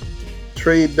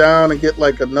 trade down and get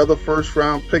like another first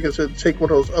round pick instead of take one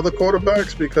of those other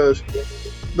quarterbacks. Because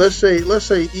let's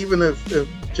say even if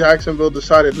Jacksonville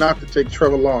decided not to take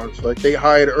Trevor Lawrence, like they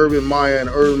hired Urban Meyer and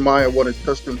Urban Meyer wanted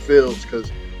Justin Fields because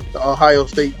the Ohio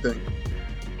State thing.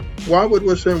 Why would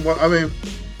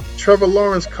Trevor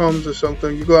Lawrence comes or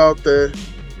something, you go out there,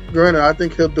 granted, I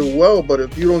think he'll do well, but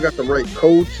if you don't got the right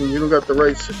coach and you don't got the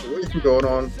right situation going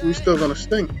on, we still gonna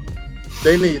stink.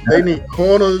 They need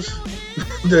corners.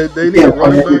 they need a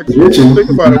running back. Think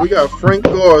about it. We got Frank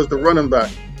Gore as the running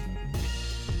back.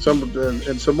 Some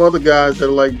other guys that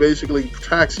are like basically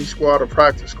taxi squad or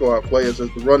practice squad players as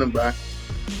the running back.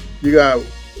 You got.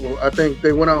 Well, I think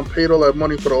they went out and paid all that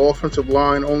money for the offensive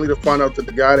line, only to find out that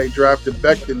the guy they drafted,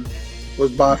 Becton, was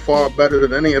by far better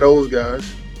than any of those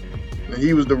guys. And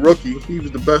he was the rookie. He was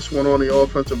the best one on the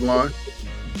offensive line.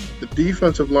 The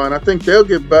defensive line, I think they'll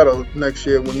get better next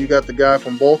year when you got the guy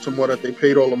from Baltimore that they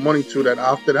paid all the money to that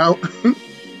opted out.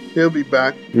 He'll be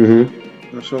back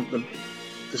or something.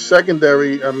 The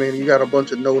secondary, you got a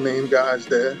bunch of no-name guys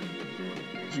there.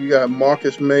 You got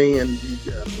Marcus May and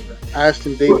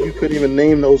Ashton Davis. You couldn't even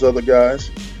name those other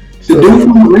guys. The dude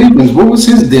from the Ravens, what was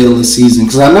his deal this season?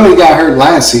 Because I know he got hurt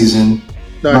last season.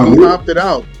 No, he opted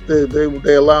out.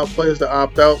 They allowed players to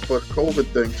opt out for the COVID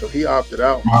thing, so he opted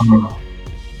out.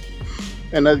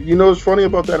 And what's funny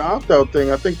about that opt-out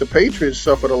thing? I think the Patriots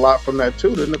suffered a lot from that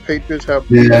too. Didn't the Patriots have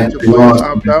players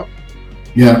opt out?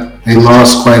 Yeah, they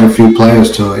lost quite a few players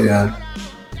to it, yeah.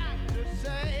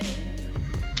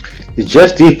 The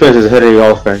Jets defense is ahead of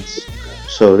the offense.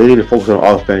 So they need to focus on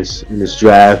offense in this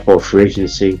draft or free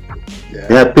agency. Yeah.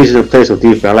 They have pieces in place of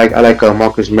defense. I like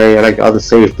Marcus May. I like the other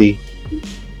safety.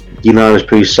 Geenon is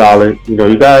pretty solid. You know,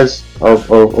 you guys are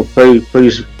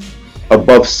pretty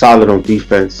above solid on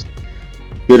defense.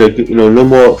 No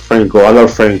more Frank Gore. I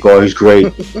love Frank Gore. He's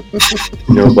great.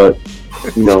 But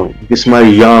get somebody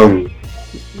young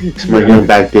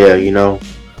back there.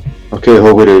 Okay,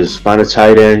 who it is? Find a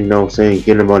tight end. Get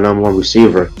him a number one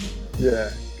receiver. Yeah.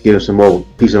 Get him some more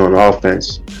pieces on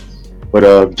offense.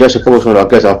 But just to focus on, I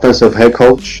guess, offensive head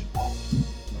coach,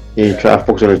 and try to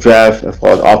focus on the draft as far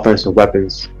as offensive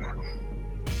weapons.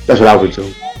 That's what I would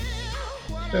do.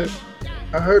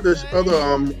 I heard this other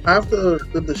after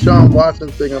the Deshaun Watson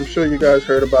thing. I'm sure you guys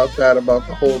heard about that, about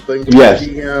the whole thing with Yes.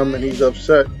 GM, and he's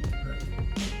upset.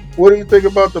 What do you think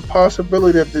about the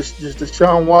possibility that this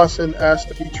Deshaun Watson asked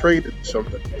to be traded or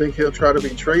something? Think he'll try to be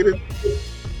traded?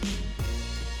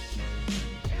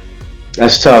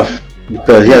 That's tough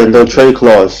because he has no trade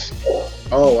clause,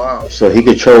 Oh wow! so he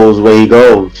controls where he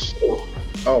goes.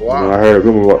 Oh wow! I heard a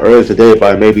rumor earlier today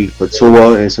about maybe for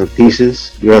Tua and some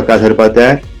pieces. You guys heard about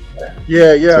that?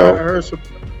 Yeah, So- I heard some.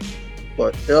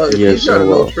 But if Yeah, he's got so,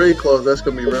 no trade clause, that's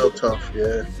gonna be real tough.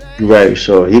 Yeah. Right.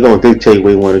 So he gonna dictate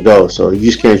where he want to go. So you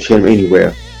just can't trade him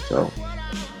anywhere. So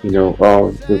if you're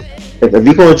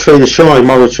gonna trade Deshaun, you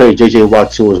might as well trade JJ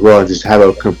Watt too as well, and just have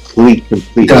a complete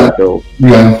Yeah. rebuild.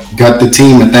 Yeah, got the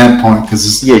team at that point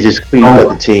because Yeah, just clean up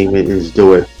the team and just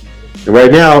do it. And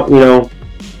right now,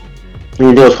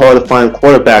 it's hard to find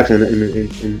quarterbacks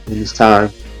in this time.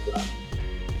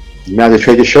 You might have to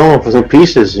trade Deshaun for some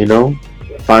pieces,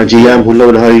 Find a GM who know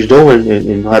what the hell he's doing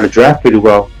and know how to draft pretty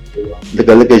well. Look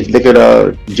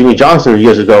at Jimmy Johnson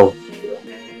years ago.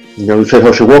 We traded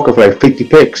Herschel Walker for like 50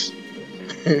 picks.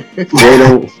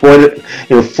 40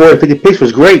 50 picks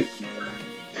was great.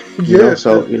 Yeah.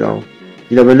 So you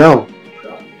never know.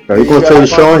 So you're gonna You trade gotta Deshaun,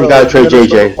 find you gotta those trade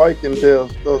Minnesota JJ. Viking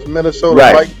deals, those Minnesota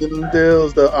Right. Viking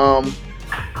deals,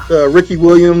 the Ricky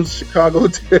Williams Chicago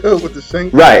deal with the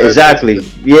Saints. Right, exactly.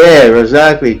 Yeah,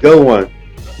 exactly. Good one.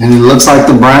 and it looks like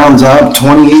the Browns are up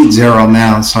 28-0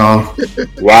 now. So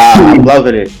Wow, I'm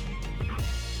loving it.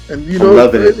 And I'm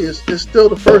loving it. it's still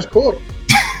the first quarter.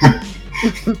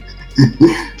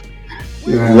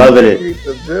 yeah. Loving it.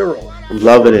 28-0. I'm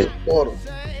loving it. Quarter.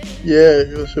 Yeah,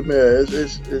 listen, man.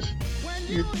 It's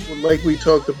like we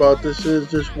talked about. This is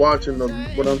just watching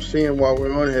what I'm seeing while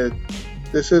we're on here.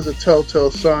 This is a telltale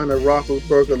sign that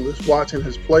Roethlisberger is watching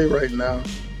his play right now.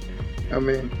 I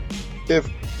mean,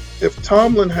 if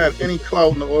Tomlin had any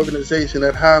clout in the organization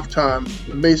at halftime,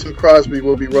 Mason Crosby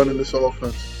will be running this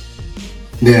offense.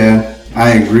 Yeah,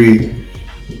 I agree.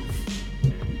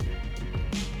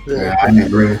 Yeah, I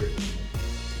agree.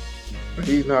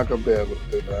 He's not going to be able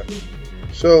to do that.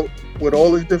 So, with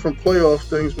all these different playoff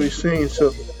things we've seen, so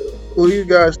who do you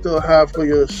guys still have for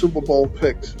your Super Bowl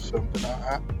picks or something?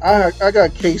 I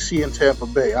got KC and Tampa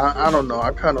Bay. I don't know.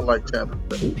 I kind of like Tampa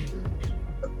Bay.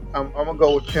 I'm going to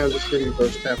go with Kansas City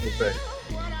versus Tampa Bay.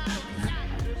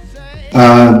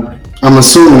 I'm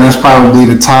assuming that's probably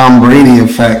the Tom Brady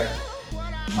effect.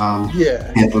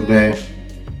 Yeah. Tampa Bay.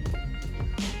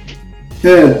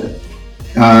 Yeah.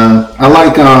 I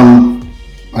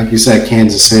like you said,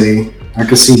 Kansas City. I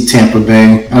could see Tampa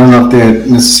Bay. I don't know if they're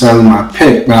necessarily my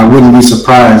pick, but I wouldn't be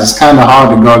surprised. It's kind of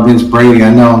hard to go against Brady.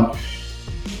 I know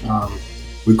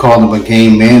we called him a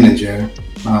game manager.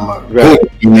 A good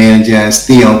game manager, as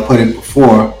Theo put it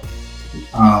before.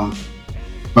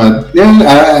 But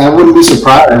yeah, I wouldn't be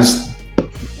surprised.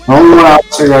 The only one I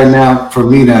would say right now for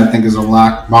me that I think is a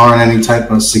lock, barring any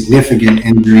type of significant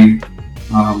injury,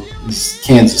 is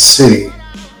Kansas City.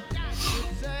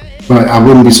 But I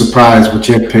wouldn't be surprised with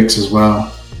your picks as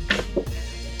well.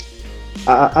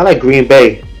 I like Green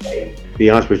Bay, to be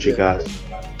honest with you guys.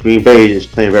 Green Bay is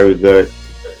playing very good.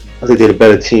 I think they're the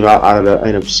better team out of the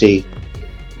NFC.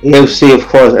 The NFC, of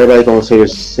course, everybody's going to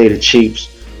say the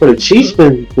Chiefs. But the Chiefs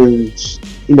been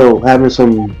having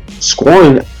some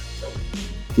scoring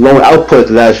low output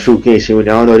the last few games. I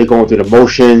don't know, they're going through the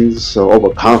motions, so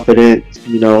overconfident,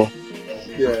 Yeah.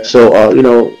 So,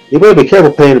 you better be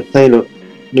careful playing the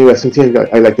New York team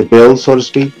like the Bills, so to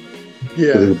speak.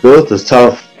 Yeah. The Bills is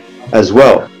tough as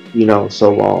well,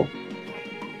 So,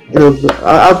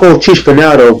 I'll go Chiefs for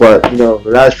now, though. But the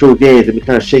last few games they've been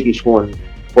kind of shaky, scoring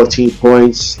 14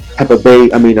 points. Tampa Bay,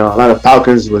 a lot of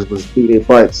Falcons was beating their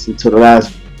butts until the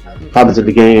last 5 minutes of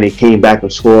the game, and they came back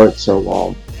and scored.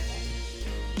 So,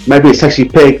 might be a sexy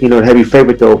pick, the heavy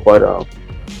favorite though. But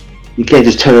you can't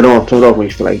just turn it off when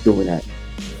you feel like doing that.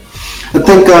 I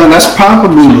think that's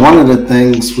probably one of the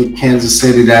things with Kansas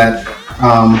City that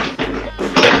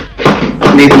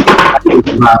maybe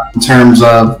about in terms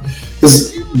of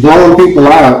because blowing people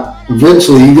out.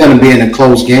 Eventually, you're going to be in a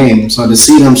close game. So to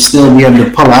see them still be able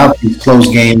to pull out these close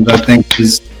games, I think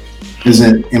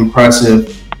isn't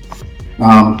impressive.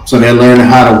 So they're learning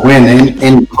how to win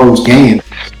in close games.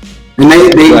 And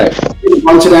they Right. did a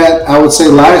bunch of that, I would say,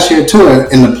 last year too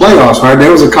in the playoffs, right?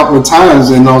 There was a couple of times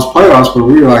in those playoffs where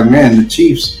we were like, man, the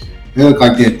Chiefs, they look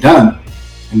like they're done.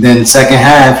 And then second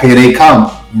half, here they come,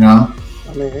 you know?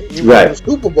 I mean, even Right. in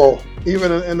the Super Bowl,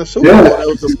 even in the Super Yeah, Bowl, there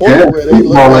was a point yeah. where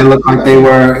they Looked like they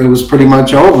were, it was pretty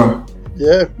much over.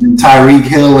 Yeah, And Tyreek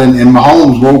Hill and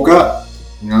Mahomes woke up,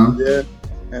 you know? yeah.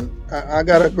 And I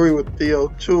gotta agree with Theo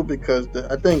too because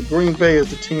I think Green Bay is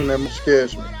the team that most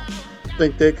scares me. I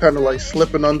think they're kind of like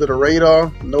slipping under the radar.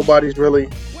 Nobody's really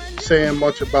saying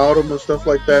much about them and stuff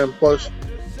like that. And plus,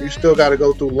 you still got to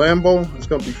go through Lambeau. It's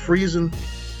gonna be freezing,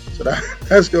 so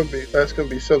that's gonna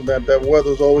be something that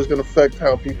weather's always gonna affect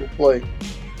how people play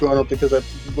growing up because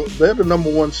they're the number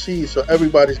one seed, so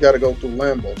everybody's got to go through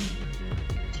Lambeau.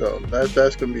 So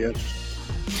that's gonna be interesting.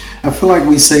 I feel like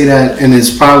we say that, and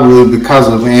it's probably because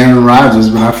of Aaron Rodgers,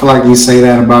 but I feel like we say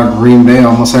that about Green Bay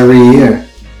almost every year.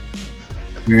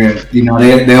 Where, you know,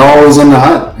 they're always in the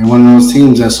hunt. They're one of those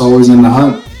teams that's always in the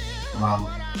hunt.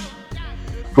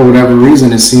 For whatever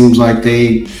reason, it seems like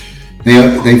they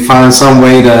find some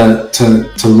way to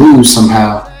lose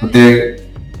somehow. But they're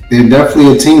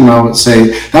definitely a team. I would say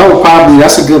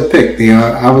that's a good pick.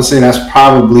 I would say that's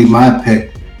probably my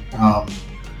pick.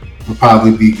 Would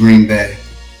probably be Green Bay.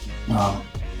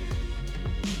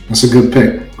 That's a good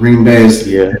pick. Green Bay is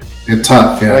they're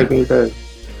tough. Yeah. I like Green Bay.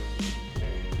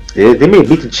 Yeah, they may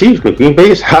beat the Chiefs, but Green Bay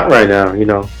is hot right now. You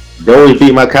know, they always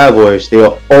beat my Cowboys.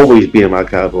 They'll always beat my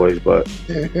Cowboys, but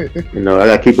you know, I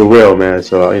gotta keep it real, man.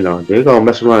 So you know, they're gonna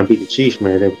mess around and beat the Chiefs,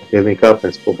 man. They link up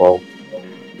in Super Bowl.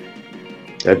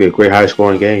 That'd be a great high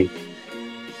scoring game.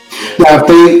 Now,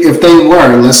 if they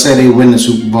were, let's say they win the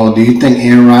Super Bowl, do you think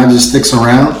Aaron Rodgers sticks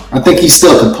around? I think he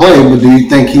still could play, but do you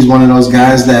think he's one of those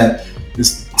guys that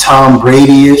is Tom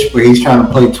Brady-ish, where he's trying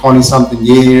to play 20-something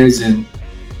years and?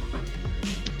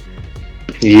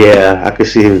 Yeah, I could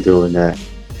see him doing that.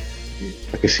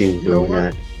 I could see him doing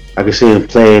that. I could see him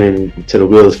playing until the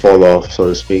wheels fall off, so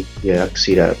to speak. Yeah, I could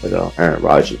see that with Aaron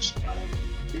Rodgers.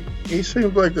 He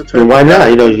seems like the type. And why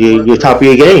not? You know, you're top of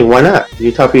your game. Why not?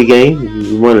 You're top of your game.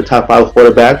 You're one of the top 5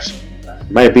 quarterbacks.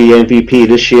 Might be MVP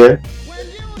this year.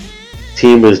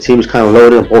 Team is kind of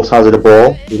loaded on both sides of the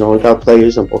ball. You know, we got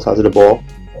players on both sides of the ball.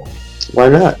 Why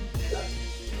not?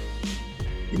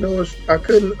 You know,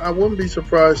 I wouldn't be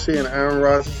surprised seeing Aaron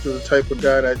Rodgers is the type of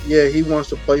guy that, yeah, he wants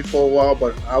to play for a while,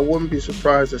 but I wouldn't be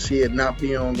surprised to see it not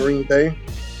be on Green Bay.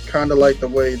 Kind of like the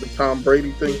way the Tom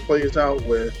Brady thing plays out,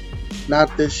 where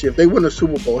not this year. If they win the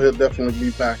Super Bowl, he'll definitely be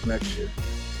back next year.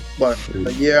 But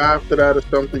a year after that or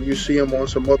something, you see him on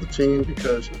some other team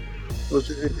because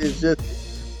it's just.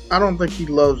 I don't think he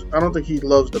loves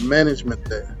the management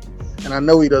there, and I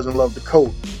know he doesn't love the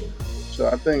coach. So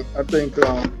I think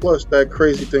plus that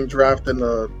crazy thing drafting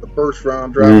the first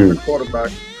round drafting the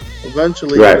quarterback.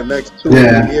 Eventually, in the next 2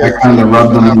 years, that kind of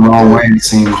rubbed them the wrong way. It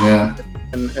seems, yeah.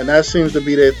 And that seems to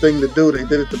be their thing to do. They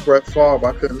did it to Brett Favre.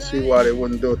 I couldn't see why they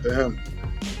wouldn't do it to him.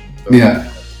 So.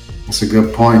 Yeah, that's a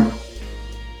good point.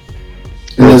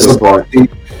 That's a good point.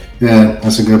 Yeah,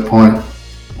 that's a good point.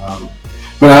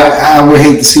 But I would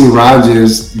hate to see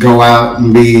Rodgers go out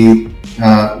and be.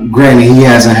 Granted, he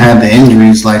hasn't had the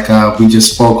injuries like we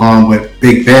just spoke on with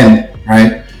Big Ben,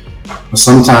 right? But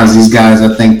sometimes these guys,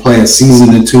 I think, play a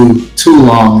season or two too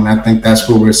long, and I think that's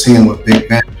what we're seeing with Big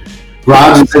Ben.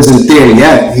 Rodgers isn't there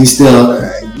yet. He's still.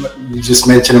 You just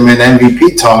mentioned him in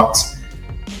MVP talks.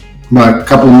 But a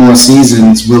couple more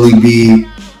seasons, will he be,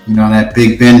 that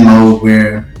Big Ben mode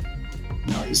where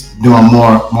he's doing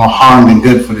more harm than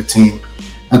good for the team?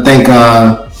 I think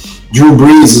Drew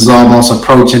Brees is almost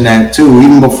approaching that too.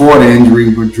 Even before the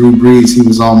injury with Drew Brees, he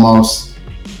was almost.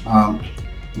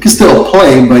 He can still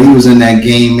play, but he was in that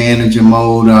game manager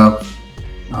mode of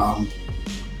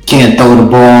can't throw the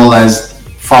ball as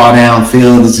far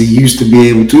downfield as he used to be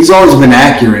able to. He's always been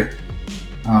accurate,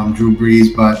 Drew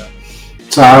Brees, but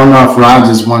so I don't know if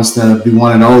Rodgers wants to be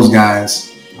one of those guys.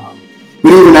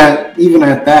 But even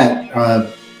at that,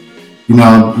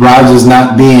 Rodgers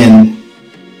not being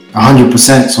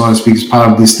 100%, so to speak, is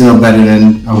probably still better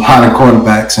than a lot of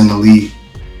quarterbacks in the league.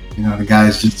 The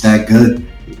guy's just that good.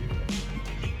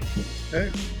 Hey,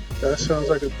 that sounds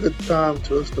like a good time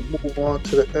to us to move on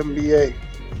to the NBA.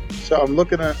 So I'm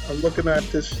looking at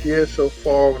this year so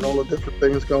far and all the different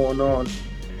things going on.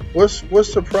 What's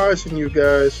surprising you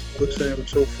guys? What's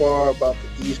so far about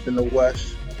the East and the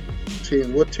West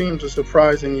team? What teams are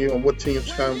surprising you, and what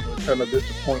teams kind of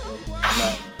disappointing you?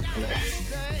 not.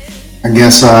 I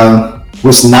guess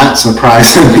what's not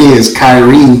surprising me is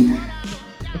Kyrie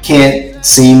can't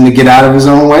seem to get out of his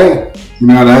own way. You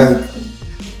know that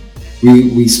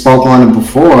we spoke on it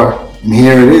before, and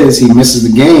here it is. He misses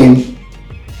the game,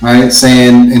 right?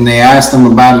 Saying, and they asked him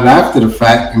about it after the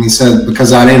fact, and he said,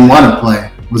 "Because I didn't want to play,"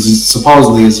 was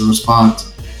supposedly his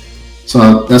response.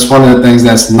 So that's one of the things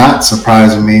that's not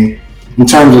surprising me in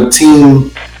terms of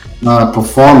team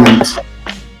performance.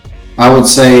 I would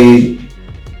say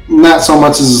not so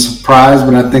much as a surprise,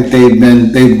 but I think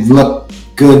they've looked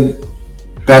good,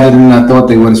 better than I thought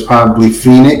they would. It's probably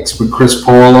Phoenix with Chris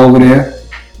Paul over there.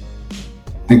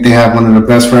 I think they have one of the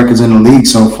best records in the league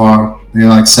so far. They're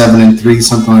like 7-3,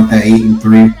 something like that,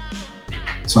 8-3.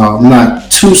 So I'm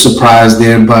not too surprised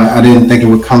there, but I didn't think it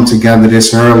would come together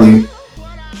this early.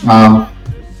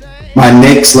 My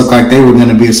Knicks look like they were going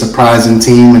to be a surprising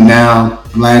team, and now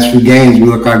the last few games we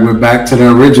look like we're back to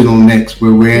the original Knicks,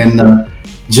 where we're in the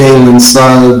Jalen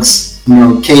Suggs,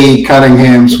 Cade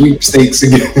Cunningham sweepstakes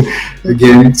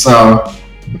again. So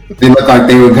they look like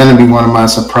they were going to be one of my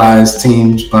surprise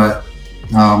teams, but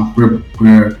we're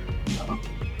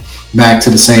back to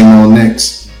the same old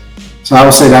Knicks. So I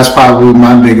would say that's probably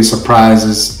my biggest surprise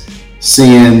is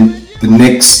seeing the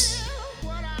Knicks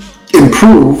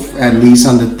improve, at least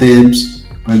under Thibs,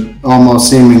 but almost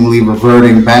seemingly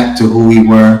reverting back to who we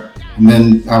were. And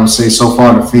then I would say so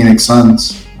far the Phoenix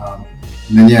Suns.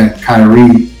 And then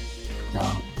Kyrie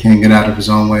can't get out of his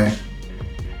own way.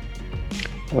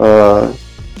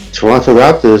 Toronto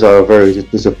Raptors are a very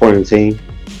disappointing team.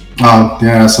 Oh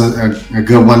yeah, that's a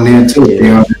good one there too.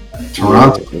 Yeah.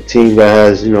 Toronto, a team that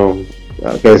has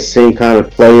I guess same kind of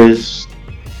players.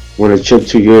 Won a chip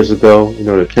 2 years ago.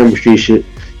 The chemistry should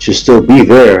still be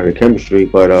there, the chemistry,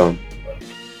 but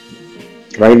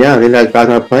right now they're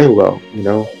not playing well.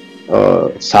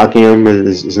 Siakam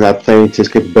is not playing to his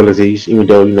capabilities, even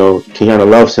though Keanu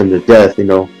loves him to death.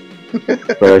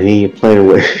 But he ain't playing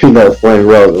playing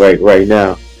well right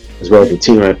now, as well as the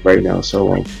team right now.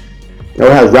 So I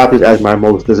would have Raptors as my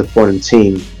most disappointing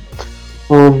team.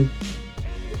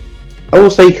 I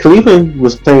would say Cleveland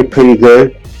was playing pretty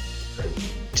good.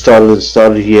 Started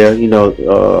the year,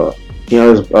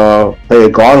 player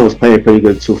Garden was playing pretty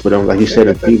good too for them, like you said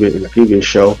in the previous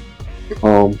show.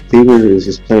 Cleveland is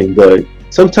just playing good.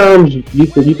 Sometimes you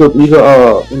could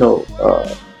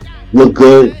look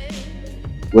good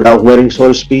without winning, so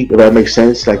to speak, if that makes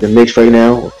sense. Like the Knicks right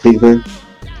now, Cleveland,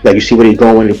 like you see where they're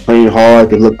going, they're playing hard,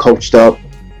 they look coached up,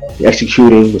 they're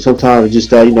executing. But sometimes it's just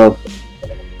that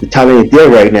the talent ain't there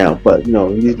right now. But at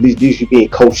least you're being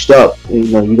coached up. And,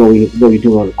 you know what you're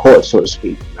doing on the court, so to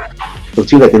speak. So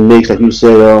teams like the Knicks, like you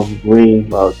said,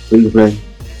 Cleveland,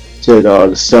 said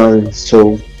the Suns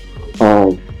too.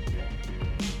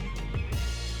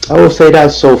 I would say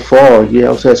that so far. Yeah,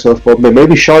 I would say so far. But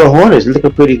maybe Charlotte Hornets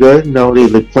looking pretty good.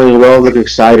 They're playing well, looking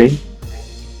exciting.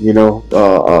 They're in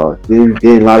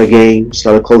a lot of games, a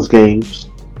lot of close games.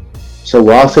 So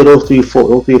I'll say those three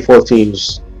or four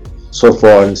teams so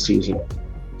far in the season.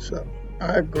 So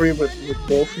I agree with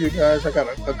both of you guys. I got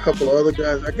a couple of other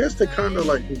guys. I guess they kind of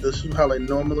like, this is how they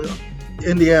normally are.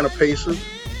 Indiana Pacers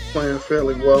playing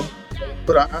fairly well.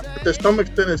 But to some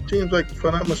extent, it seems like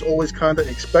for them it's always kind of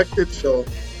expected. So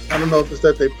I don't know if it's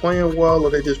that they're playing well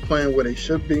or they're just playing where they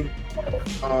should be.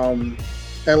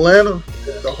 Atlanta,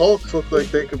 the Hawks look like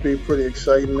they could be pretty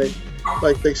exciting.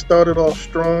 They started off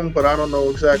strong, but I don't know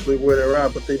exactly where they're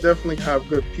at. But they definitely have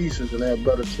good pieces and they're a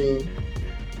better team.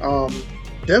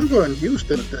 Denver and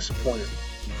Houston are disappointing.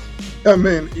 I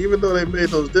mean, even though they made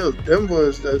those deals, Denver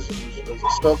is a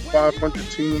sub 500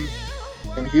 team.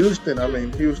 And Houston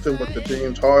with the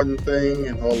James Harden thing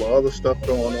and all the other stuff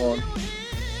going on.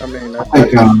 I mean,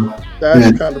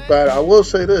 that's kind of bad. I will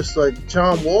say this, like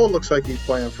John Wall looks like he's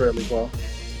playing fairly well.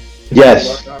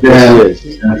 Yes,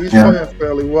 he's playing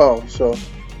fairly well. So,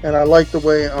 and I like the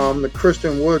way the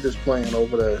Christian Wood is playing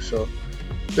over there. So,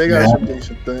 they got some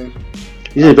decent things.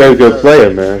 He's a very good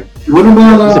player, man. What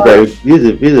about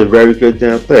he's a very good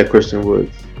damn player, Christian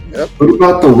Wood. Yep. What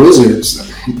about the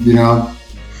Wizards?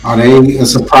 Are they a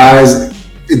surprise?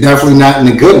 Definitely not in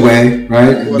a good way,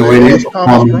 right? Well, the way they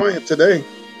Thomas Bryant today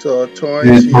to torn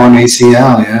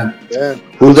ACL. Yeah.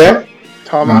 Who's that?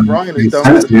 Thomas Bryant is done.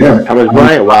 Thomas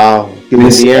Bryant. Wow.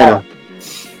 Indiana.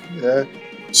 Yeah.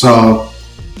 So,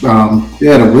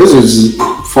 the Wizards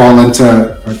fall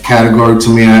into a category to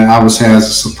me. I would say as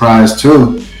a surprise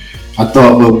too. I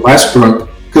thought with Westbrook,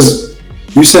 because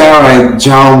you say, all right,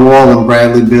 John Wall and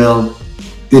Bradley Beal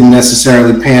didn't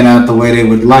necessarily pan out the way they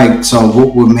would like. So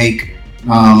what would make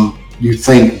you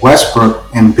think Westbrook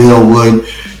and Bill would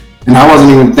And I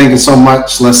wasn't even thinking so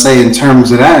much, let's say, in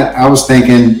terms of that. I was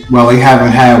thinking, well, they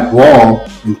haven't had Wall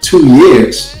in 2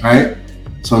 years, right?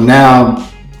 So now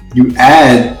you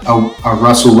add a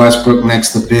Russell Westbrook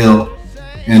next to Bill,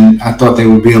 and I thought they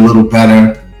would be a little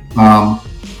better.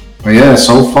 But yeah,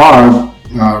 so far,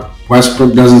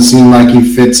 Westbrook doesn't seem like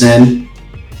he fits in.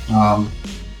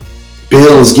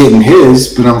 Bill's getting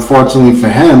his, but unfortunately for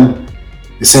him,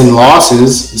 it's in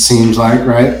losses, it seems like,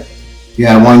 right? He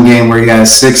had one game where he had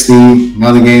 60,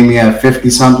 another game he had 50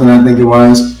 something, I think it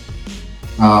was.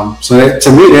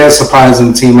 To me, they're a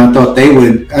surprising team. I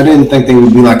didn't think they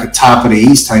would be like a top of the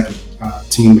East type of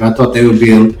team, but I thought they would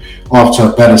be off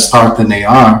to a better start than they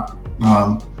are.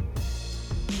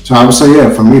 So I would say, yeah,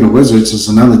 for me, the Wizards is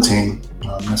another team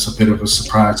that's a bit of a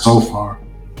surprise so far.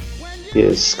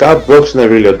 Yeah, Scott Brooks not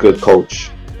really a good coach.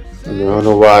 I don't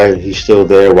know why he's still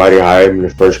there, why they hired him in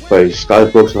the first place.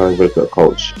 Scott Brooks not a very good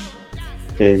coach.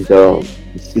 And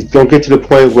it's going to get to the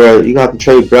point where you have to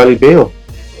trade Bradley Beal.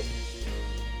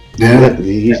 Yeah.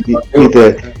 He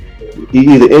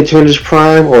either entering his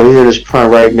prime or he's in his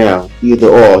prime right now. Either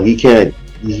or. He can't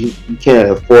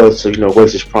afford to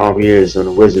waste his prime years on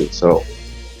the Wizards. So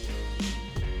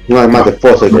he might have to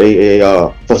force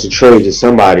a trade to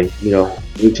somebody.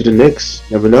 Maybe to the Knicks.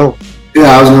 Never know.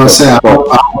 Yeah, I was gonna say. I hope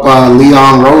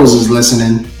Leon Rose is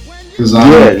listening because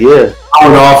I would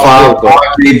offer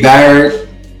R.J. Barrett,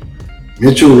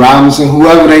 Mitchell Robinson,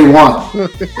 whoever they want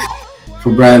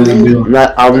for Bradley Beal.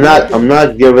 I'm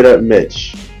not giving up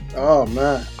Mitch. Oh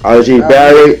man. R.J.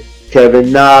 Barrett,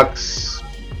 Kevin Knox,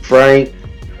 Frank,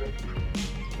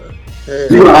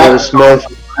 Kevin Smith.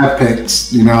 Picks,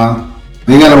 they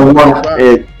gotta want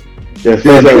it.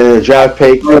 The draft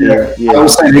pick. I would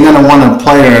say they're gonna want a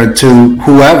player to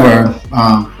whoever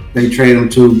they trade him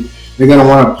to. They're gonna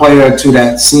want a player to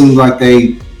that seems like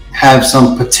they have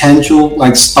some potential,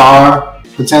 like star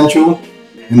potential,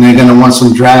 and they're gonna want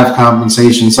some draft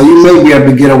compensation. So you may be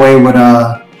able to get away with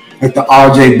like the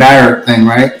R.J. Barrett thing,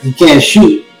 right? He can't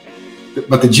shoot,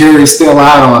 but the jury's still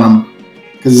out on him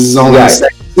because this is only the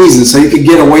second season. So you could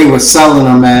get away with selling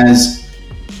him as,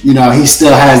 he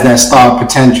still has that star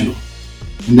potential.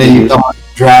 And then you don't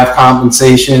draft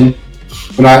compensation.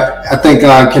 But I think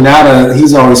Kanata,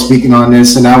 he's always speaking on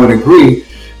this, and I would agree,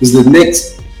 is the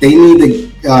Knicks, they need to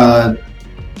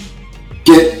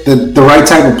get the right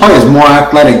type of players, more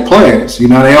athletic players.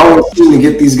 They always seem to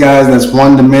get these guys that's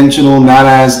one-dimensional, not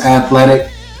as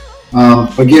athletic.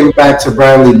 But getting back to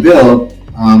Bradley Beal,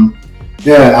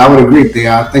 I would agree.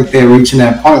 I think they're reaching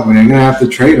that point where they're going to have to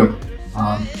trade him.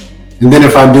 And then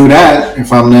if I do that,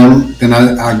 if I'm them, then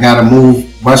I got to move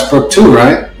Westbrook too,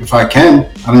 right? If I can.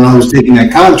 I don't know who's taking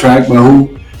that contract, but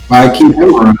why keep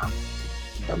him around?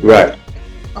 Right.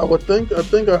 I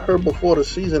think I heard before the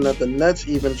season that the Nets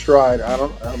even tried. I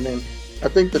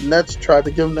think the Nets tried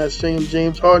to give him that same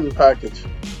James Harden package.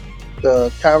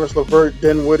 The Caris LeVert,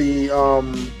 Dinwiddie,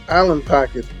 Allen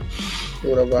package.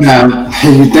 Whatever. Now,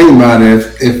 you think about it,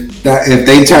 if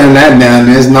they turn that down,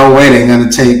 there's no way they're going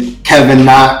to take Kevin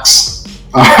Knox,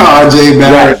 R.J.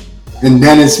 Barrett, and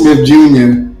Dennis Smith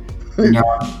Jr.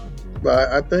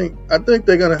 But I think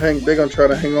they're gonna try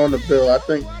to hang on to Bill. I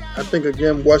think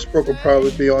again Westbrook will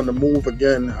probably be on the move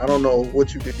again. I don't know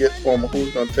what you could get for him or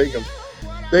who's gonna take him.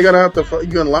 They're gonna have to.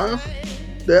 You gonna laugh?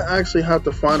 They actually have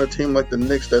to find a team like the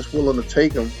Knicks that's willing to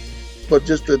take him, but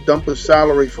just to dump his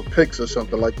salary for picks or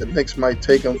something. Like the Knicks might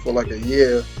take him for like a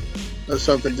year or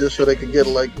something, just so they could get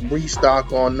like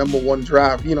restock on number one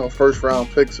draft, first round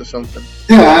picks or something.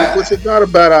 Yeah, which is not a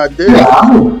bad idea.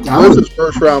 Yeah, Wizards'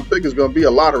 first round pick is going to be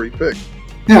a lottery pick.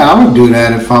 Yeah, I would do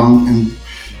that if I'm.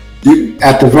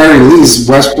 At the very least,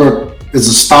 Westbrook is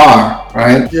a star,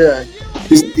 right? Yeah.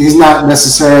 He's not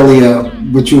necessarily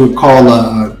what you would call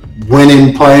a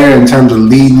winning player in terms of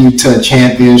leading you to a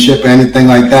championship or anything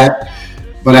like that.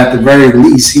 But at the very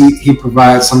least, he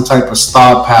provides some type of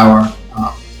star power.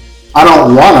 I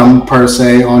don't want him per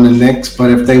se on the Knicks,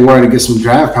 but if they were to get some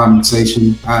draft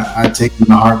compensation, I'd take him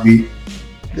in a heartbeat.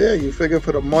 Yeah, you figure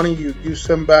for the money, you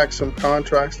send back some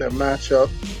contracts that match up.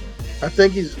 I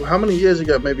think how many years he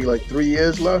got? Maybe like 3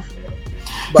 years left?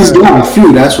 He's got a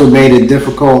few. That's what made it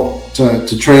difficult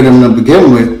to trade him to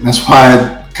begin with. That's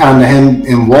why kind of him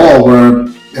and Wall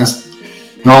that's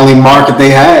the only market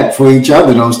they had for each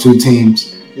other, those two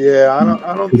teams. Yeah,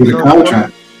 I don't think the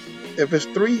contract. If it's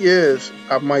 3 years,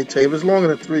 I might take. If it's longer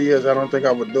than 3 years, I don't think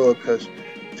I would do it because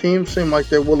teams seem like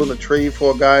they're willing to trade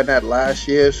for a guy in that last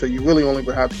year, so you really only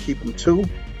would have to keep him 2.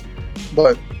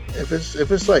 But if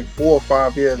it's like 4 or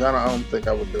 5 years, I don't think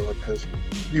I would do it because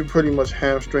you pretty much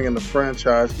hamstringing the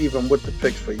franchise even with the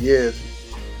picks for years.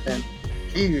 And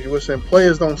he was saying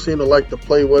players don't seem to like to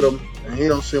play with him, and he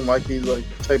don't seem like he's like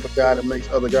the type of guy that makes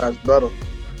other guys better.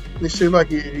 He seems like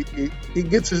he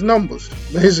gets his numbers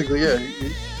basically. Yeah,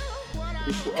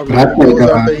 I mean, he goes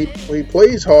out there, he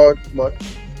plays hard, but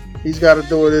he's got to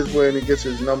do it his way, and he gets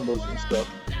his numbers and stuff.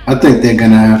 I think they're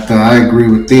gonna have to. I agree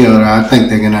with Theo. I think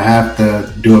they're gonna have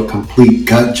to do a complete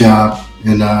gut job,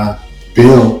 and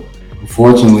Bill,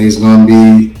 unfortunately, is going to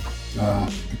be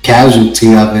a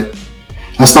casualty of it.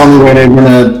 That's the only way they're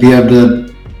gonna be able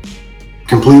to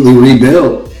completely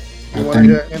rebuild. You want to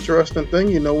hear an interesting thing?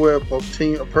 You know, we're a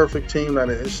perfect team that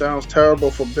it sounds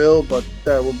terrible for Bill, but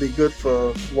that would be good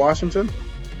for Washington.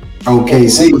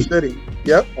 OKC. Oklahoma City.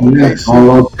 Yep. Yeah, all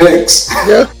those picks.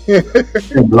 Yeah.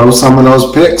 Blow some of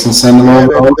those picks and send them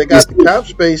over. They got the cap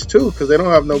space too, because they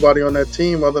don't have nobody on that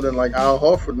team other than like Al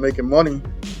Horford making money.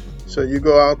 So you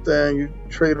go out there and you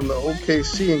trade them to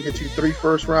OKC and get you 3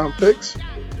 first-round picks,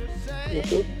 and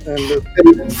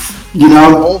you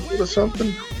know, Horford or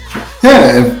something.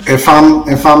 Yeah, if I'm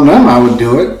them, I would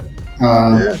do it.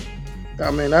 Yeah,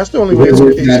 I mean that's the only way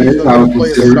OKC is going to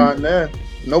play to sign there.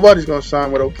 Nobody's going to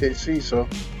sign with OKC, so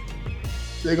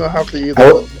they're going to have to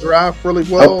either draft really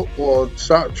well or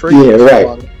trade. Yeah, right.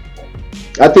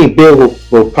 I think Bill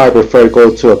will probably prefer to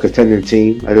go to a contending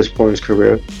team at this point in his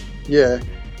career. Yeah.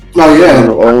 Oh yeah. I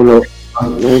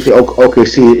don't think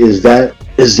OKC is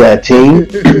that team,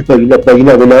 but you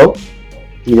never know.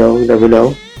 You never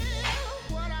know.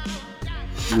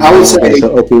 I would say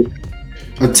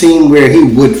a team where he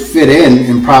would fit in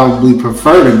and probably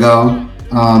prefer to go.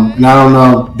 And I don't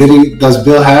know, does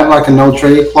Bill have like a no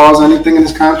trade clause or anything in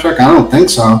his contract? I don't think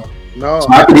so. No.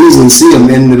 So I could easily see him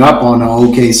ending up on the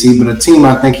OKC, but a team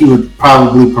I think he would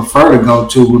probably prefer to go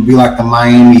to would be like the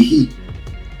Miami Heat.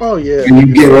 Oh yeah. And you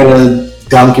get rid of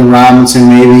Duncan Robinson,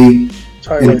 maybe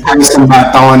entice him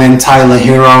by throwing in Tyler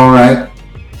Hero, right?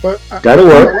 But that'll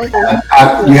work.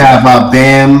 You have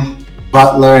Bam,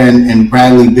 Butler, and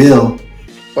Bradley Beal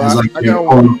as like your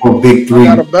quote-unquote big three.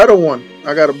 I got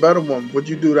a better one. Would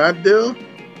you do that deal,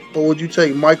 or would you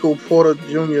take Michael Porter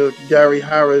Jr., Gary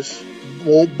Harris,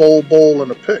 Bol,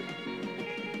 and a pick?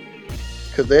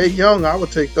 Because they're young, I would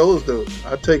take those dudes.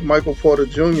 I'd take Michael Porter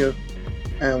Jr.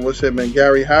 and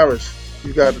Gary Harris.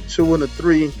 You got a 2 and a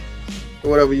 3, or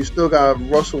whatever. You still got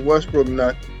Russell Westbrook,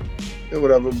 or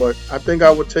whatever. But I think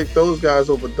I would take those guys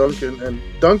over Duncan. And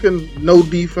Duncan, no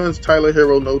defense. Tyler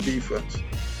Hero, no defense.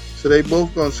 So they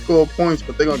both gonna score points,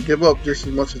 but they're gonna give up just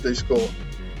as much as they score.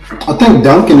 I think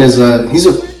Duncan is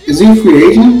he a free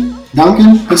agent?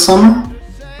 Duncan this summer?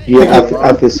 Yeah,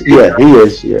 he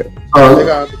is. Yeah.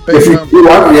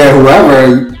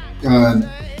 Whoever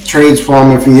trades for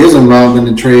him, if he is involved in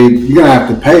the trade, you're gonna have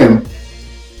to pay him.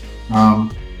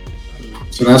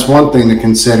 So that's one thing to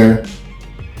consider.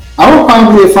 I would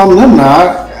probably, if I'm them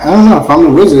now, I don't know, if I'm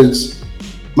the Wizards,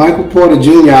 Michael Porter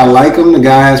Jr., I like him. The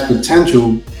guy has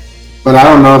potential, but I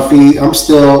don't know if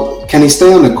can he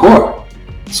stay on the court?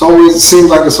 It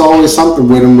seems like it's always something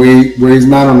with him where he's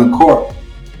not on the court.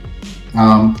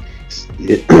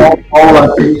 He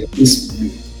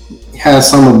has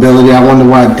some ability. I wonder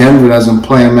why Denver doesn't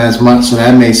play him as much, so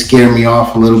that may scare me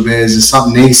off a little bit. Is it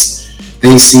something they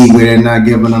see where they're not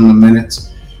giving him the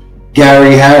minutes?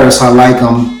 Gary Harris, I like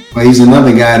him, but he's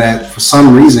another guy that for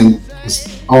some reason is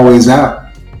always out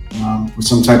with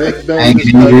some type of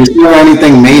injury. It's not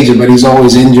anything major, but he's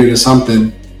always injured or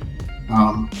something.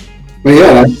 But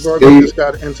yeah, they just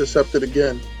got intercepted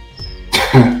again.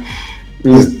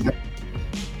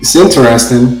 It's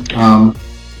interesting.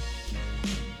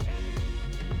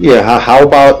 Yeah, how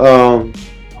about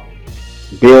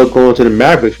Bill going to the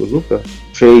Mavericks with Luka?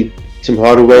 Trade Tim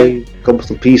Hardaway, couple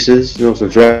some pieces, some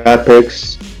draft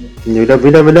picks. We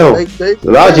never know. A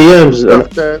lot of GMs.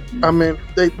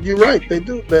 You're right. They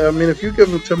do. If you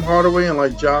give them Tim Hardaway and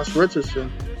like Josh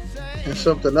Richardson and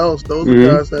something else, those are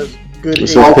guys that's good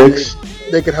picks.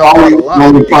 They could help out a lot. The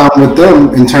only problem with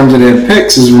them in terms of their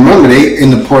picks is, remember, they in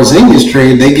the Porzingis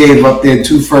trade, they gave up their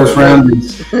 2 first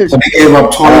rounders. So they gave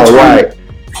up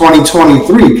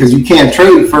 2023 because you can't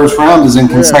trade first rounders in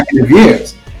consecutive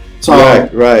years. So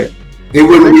right. They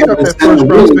wouldn't be able to send the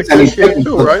Wizards any picks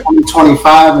until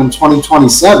 2025 and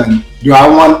 2027. Do I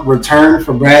want return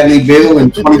for Bradley Beal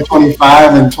in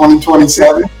 2025 and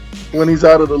 2027? When he's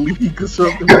out of the league or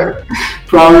something?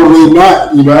 Probably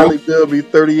not. Bradley Beal be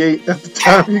 38 at the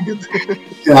time he gets there.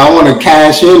 Yeah, I want to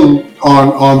cash in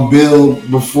on Bill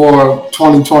before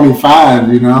 2025.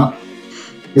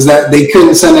 Because that they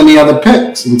couldn't send any other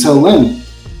picks until then.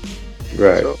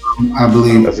 Right. So, I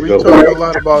believe. We talked a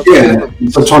lot about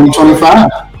for 2025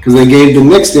 because they gave the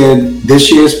Knicks this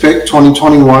year's pick,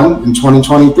 2021 and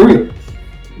 2023.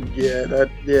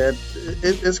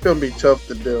 it's gonna be tough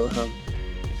to deal with him.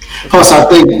 Plus, I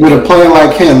think with a player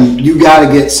like him, you got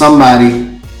to get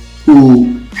somebody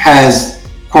who has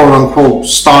quote unquote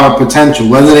star potential.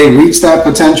 Whether they reach that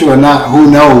potential or not,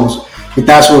 who knows? But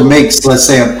that's what makes, let's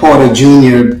say, a Porter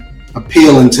Jr.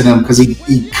 appealing to them because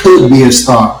he could be a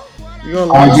star.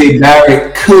 RJ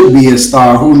Barrett could be a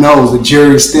star. Who knows? The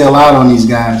jury's still out on these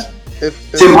guys.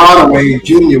 Tim Hardaway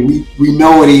Jr., we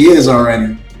know what he is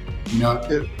already. You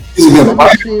know, he's a good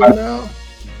player.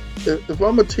 If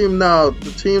I'm a team now,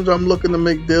 the teams I'm looking to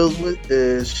make deals with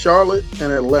is Charlotte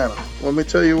and Atlanta. Let me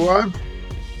tell you why.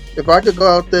 If I could go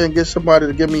out there and get somebody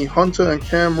to give me Hunter and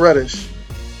Cam Reddish,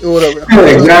 or whatever. Yeah,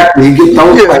 exactly. You get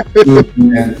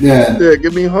those. Yeah,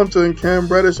 give me Hunter and Cam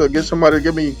Reddish, or get somebody to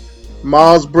give me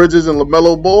Miles Bridges and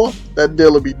LaMelo Ball. That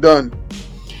deal will be done.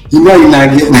 You know you're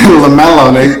not getting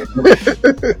LaMelo,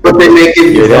 but they may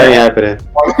give you. Yeah, that ain't happening.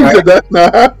 Right? That's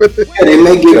not happening. Yeah, they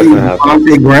may give you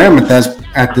Devontae Graham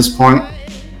at this point.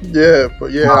 Yeah,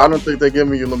 but I don't think they're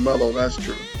giving you LaMelo. That's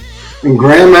true. And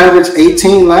Graham averaged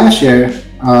 18 last year.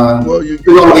 Well, you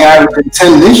only averaged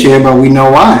 10 this year, but we know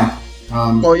why.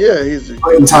 He's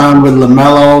putting time with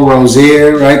LaMelo,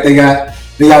 Rozier, right? They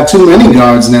got too many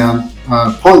guards now,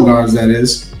 point guards, that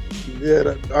is. Yeah,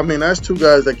 that's two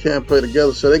guys that can't play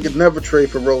together, so they could never trade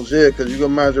for Rozier because you can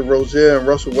imagine Rozier and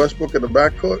Russell Westbrook in the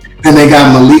backcourt. And they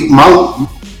got Malik Monk,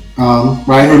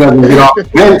 right, who doesn't get off the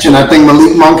bench, and I think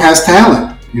Malik Monk has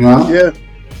talent, you know? Yeah.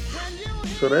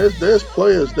 So there's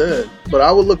players there, but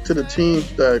I would look to the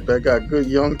teams that got good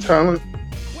young talent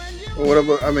or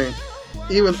whatever. I'm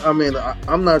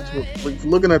not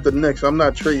looking at the Knicks. I'm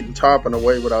not trading Toppin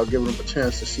away without giving him a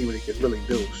chance to see what he could really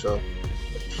do. So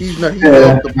he's off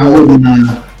the board.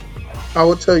 I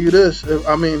would tell you this.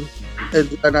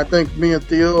 And I think me and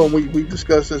Theo, and we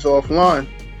discussed this offline.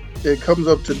 It comes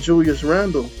up to Julius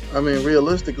Randle.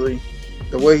 Realistically,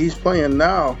 the way he's playing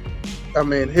now.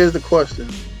 Here's the question.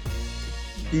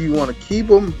 Do you want to keep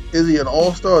him? Is he an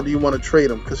all-star, or do you want to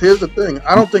trade him? Because here's the thing.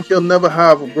 I don't think he'll never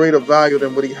have a greater value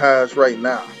than what he has right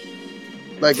now.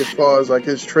 Like, as far as, like,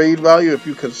 his trade value, if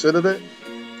you consider it,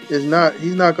 he's not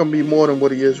going to be more than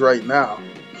what he is right now.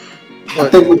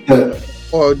 But,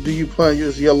 or do you plan,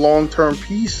 is he a long-term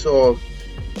piece, or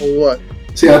what?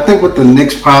 See, I think what the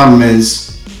Knicks' problem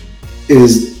is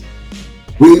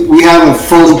we haven't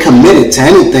fully committed to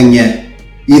anything yet.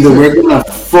 Either we're going to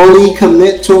fully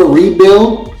commit to a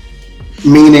rebuild,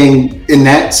 meaning in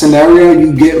that scenario,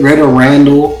 you get rid of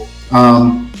Randle,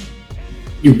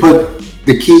 you put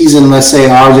the keys in, let's say,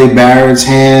 RJ Barrett's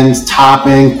hands,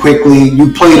 Toppin, quickly,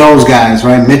 you play those guys,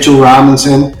 right? Mitchell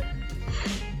Robinson.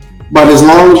 But as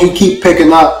long as you keep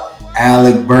picking up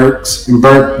Alec Burks, and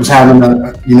Burke was having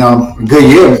a good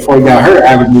year before he got hurt,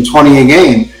 averaging 20 a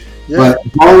game. Yeah. But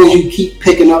as long as you keep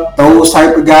picking up those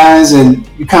type of guys and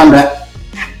you kind of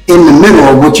in the middle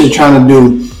of what you're trying to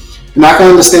do. And I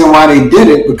can understand why they did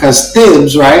it, because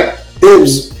Thibs, right?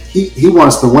 Thibs, he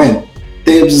wants to win.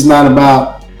 Thibs is not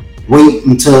about wait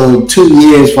until 2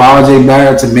 years for RJ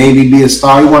Barrett to maybe be a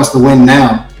star. He wants to win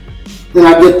now. Then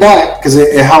I get that, because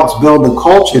it helps build the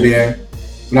culture there.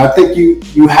 But I think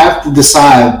you have to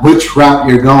decide which route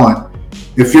you're going.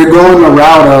 If you're going the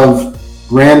route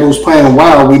of Randall's playing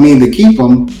well, we need to keep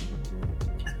him.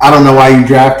 I don't know why you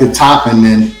drafted Toppin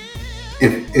then.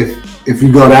 If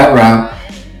you go that route,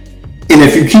 and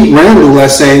if you keep Randle,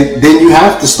 let's say, then you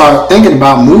have to start thinking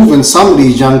about moving some of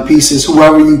these young pieces,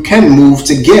 whoever you can move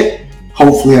to get,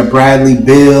 hopefully a Bradley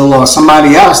Beal or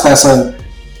somebody else that's a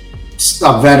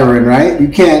veteran, right? You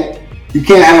can't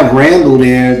have Randle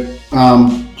there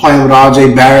playing with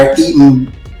RJ Barrett,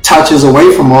 eating touches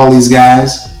away from all these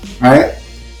guys, right?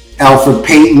 Elfrid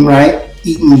Payton, right?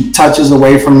 Eating touches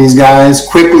away from these guys.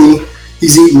 Quickly,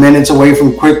 he's eating minutes away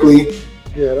from Quickly.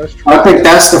 Yeah, that's true. I think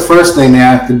that's the first thing they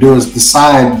have to do, is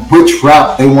decide which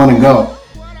route they want to go.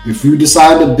 If you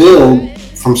decide to build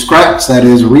from scratch, that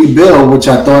is, rebuild, which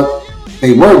I thought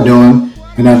they were doing,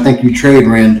 then I think you trade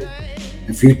Randle.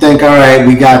 If you think, all right,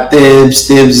 we got Thibs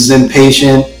is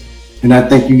impatient, then I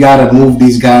think you got to move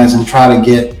these guys and try to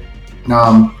get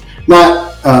not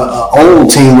an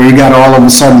old team where you got to all of a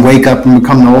sudden wake up and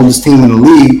become the oldest team in the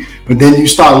league, but then you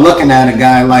start looking at a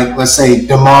guy like, let's say,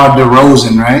 DeMar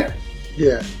DeRozan, right?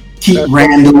 Yeah. Keep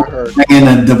Randle, bringing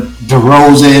a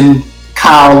DeRozan,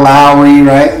 Kyle Lowry,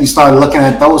 right? You start looking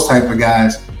at those type of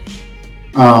guys.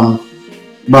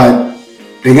 But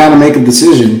they got to make a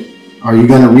decision. Are you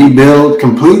going to rebuild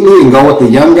completely and go with the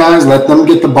young guys, let them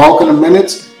get the bulk of the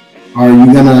minutes? Or are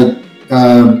you going to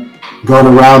go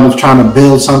the route of trying to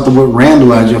build something with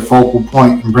Randle as your focal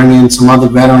point and bring in some other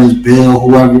veterans, Bill,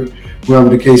 whoever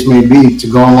the case may be, to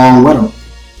go along with them?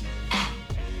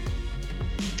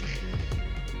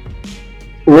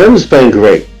 Randall's playing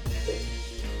great.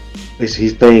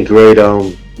 He's playing great.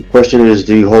 The question is,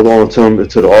 do you hold on to him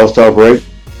until the All-Star break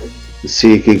to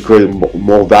see if he can create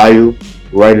more value?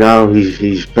 Right now,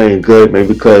 he's playing good,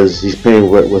 maybe because he's playing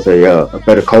with a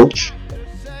better coach.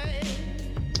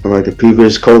 Unlike the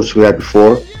previous coach we had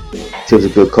before, he was a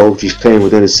good coach. He's playing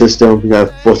within the system. He's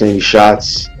not forcing any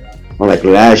shots. Unlike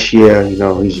last year,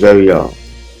 he's very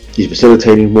he's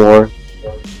facilitating more.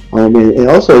 And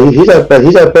also he's our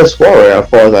best scorer as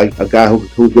far as like a guy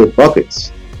who get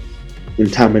buckets in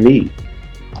time of need.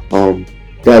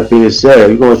 That being said, if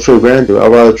you're going to trade Randall,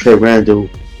 I'd rather trade Randall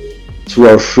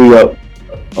to free up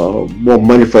more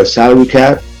money for a salary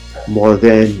cap, more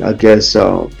than I guess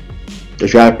the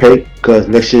draft pick, because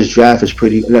next year's draft is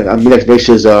pretty. Next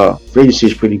year's free agency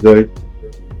is pretty good.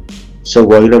 So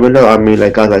you never know. I mean,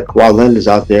 like guys like Kawhi Leonard is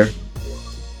out there.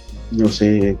 You know what I'm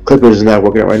saying? Clippers is not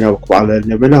working out right now with Kawhi Leonard.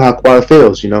 Never know how Kawhi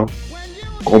feels.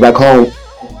 Going back home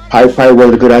probably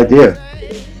wasn't a good idea.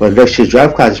 But next year's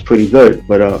draft class is pretty good.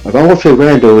 But if I'm going to trade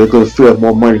Randall, we're going to free up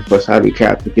more money for a salary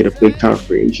cap to get a big time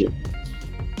free agent.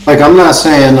 Like, I'm not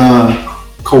saying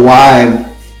Kawhi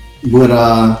would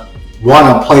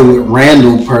want to play with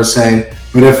Randall per se,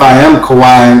 but if I am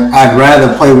Kawhi, I'd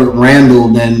rather play with Randall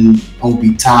than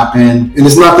Obi Toppin. And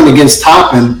there's nothing against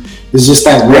Toppin. It's just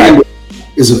that Randall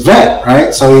is a vet,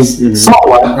 right? So he's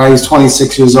somewhat, right? He's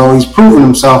 26 years old. He's proven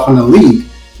himself in the league.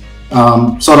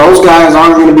 So those guys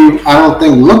aren't going to be, I don't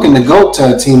think, looking to go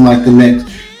to a team like the Knicks.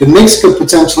 The Knicks could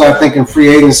potentially, I think, in free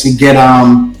agency get,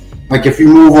 like if you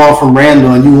move on from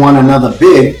Randall and you want another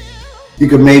big, you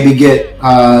could maybe get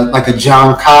like a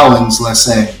John Collins, let's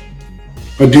say.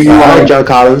 Or do you want John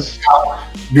Collins?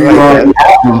 Do you want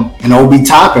an Obi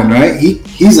Toppin, right?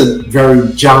 He's a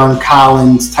very John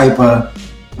Collins type of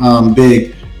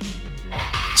big.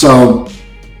 So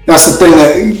that's the thing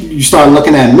that you start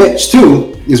looking at Mitch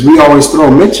too, is we always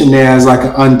throw Mitch in there as like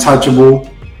an untouchable.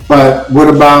 But what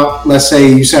about, let's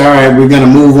say you say, all right, we're going to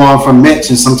move on from Mitch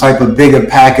and some type of bigger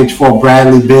package for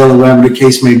Bradley Beal or whatever the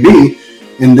case may be.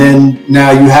 And then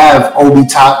now you have Obi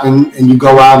Toppin and you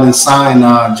go out and sign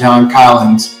John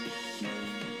Collins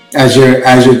as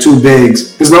your two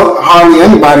bigs. Because hardly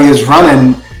anybody is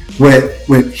running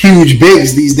with huge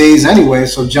bigs these days anyway.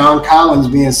 So John Collins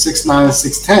being 6'9",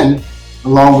 6'10",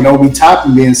 along with Obi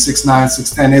Toppin being 6'9",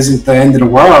 6'10", isn't the end of the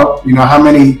world. How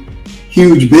many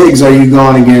huge bigs are you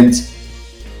going against?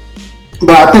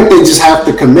 But I think they just have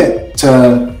to commit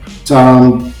to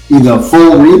either a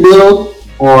full rebuild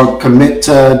or commit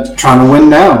to trying to win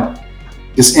now.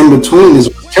 This in between is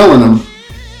what's killing them.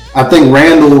 I think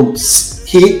Randall,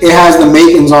 it has the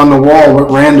makings on the wall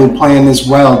with Randall playing this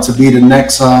well to be the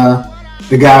next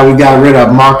the guy we got rid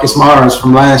of, Marcus Morris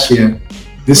from last year.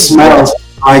 This smells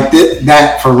like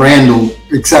that for Randall,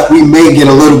 except we may get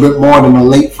a little bit more than a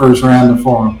late first rounder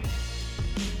for him.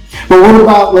 But what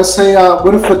about, let's say,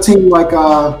 what if a team like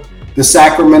the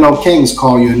Sacramento Kings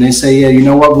call you and they say, yeah, you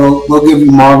know what, we'll give you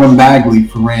Marvin Bagley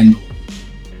for Randall.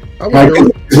 Right?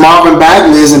 Because Marvin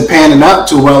Bagley isn't panning out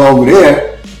too well over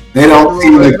there. They don't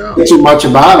seem to care too much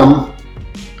about him.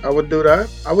 I would do that.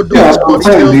 I would do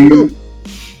that.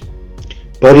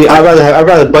 Buddy, I'd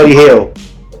rather Buddy Hield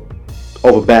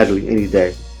over Bagley any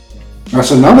day. That's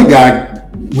another guy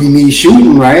we need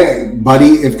shooting, right?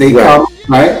 Buddy, if they come,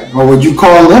 right? Or would you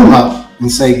call them up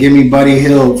and say, give me Buddy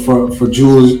Hield for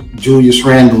Julius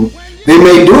Randle? They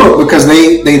may do it because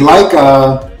they like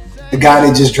the guy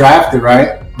they just drafted,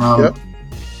 right? Yep.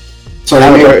 So they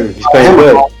may he's playing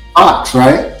good. Fox,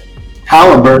 right?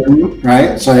 Halliburton,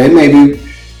 right? So they may be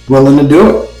willing to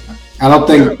do it. I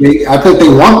think they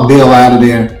want Bill out of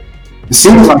there. It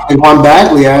seems like they want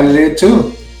Bagley out of there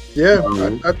too. Yeah,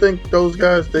 I think those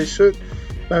guys, they should.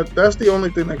 That's the only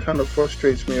thing that kind of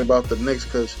frustrates me about the Knicks,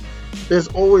 because there's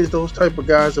always those type of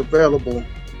guys available,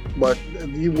 but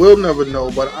you will never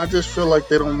know. But I just feel like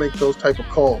they don't make those type of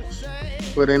calls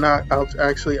where they're not out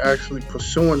actually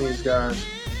pursuing these guys.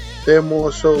 They're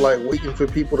more so like waiting for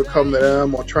people to come to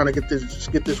them or trying to get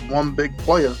this one big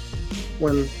player,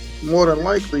 when more than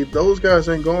likely those guys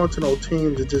ain't going to no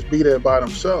team to just be there by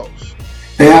themselves.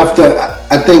 They have to.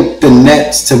 I think the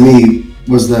Nets, to me,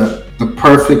 was the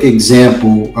perfect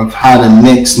example of how the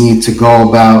Knicks need to go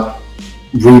about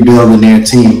rebuilding their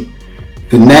team.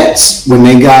 The Nets, when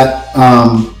they got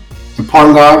the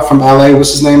point guard from LA,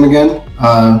 what's his name again?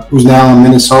 Who's now in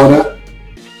Minnesota?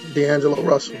 D'Angelo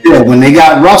Russell. Yeah, when they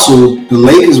got Russell, the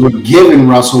Lakers were giving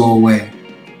Russell away,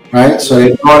 right? So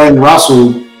they brought in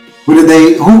Russell. Who did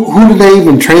they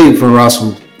even trade for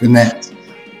Russell? The Nets.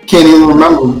 Can't even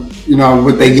remember.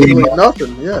 What they gave up.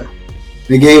 Nothing. Yeah.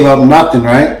 They gave up nothing,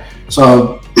 right?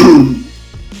 So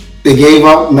they gave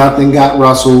up nothing, got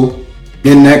Russell.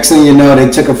 Then next thing you know, they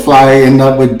took a flyer, ended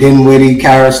up with Dinwiddie,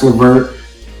 Karis LeVert,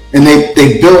 and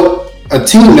they built a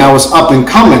team that was up and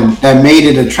coming that made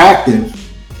it attractive.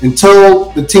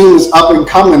 Until the team is up and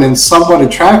coming and somewhat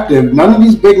attractive, none of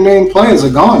these big name players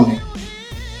are gone there.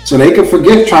 So they can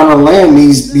forget trying to land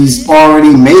these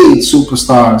already made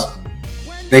superstars.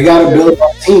 They got to build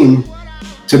a team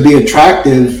to be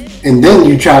attractive, and then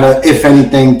you try to, if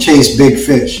anything, chase big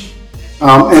fish.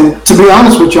 And to be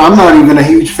honest with you, I'm not even a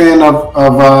huge fan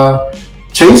of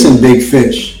chasing big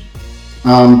fish.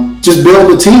 Just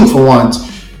build a team for once.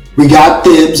 We got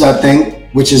Thibs, I think,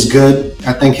 which is good.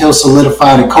 I think he'll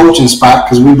solidify the coaching spot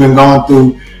because we've been going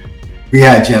through. We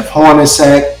had Jeff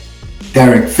Hornacek,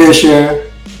 Derek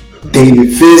Fisher, David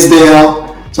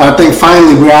Fizdale. So I think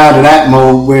finally we're out of that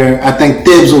mode where I think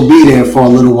Thibs will be there for a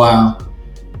little while.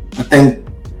 I think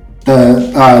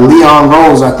the Leon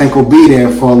Rose, I think, will be there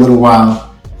for a little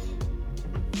while.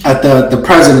 At the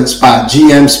president spot,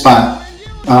 GM spot,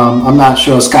 I'm not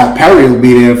sure Scott Perry will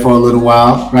be there for a little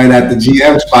while. Right at the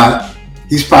GM spot,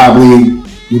 he's probably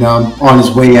on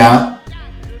his way out.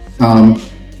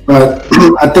 But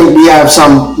I think we have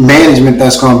some management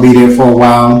that's going to be there for a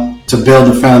while to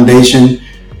build a foundation.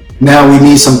 Now we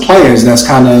need some players that's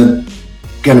kind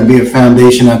of going to be a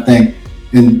foundation, I think.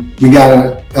 And we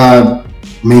got to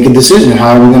make a decision.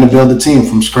 How are we going to build a team,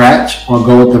 from scratch or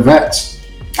go with the vets?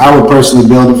 I would personally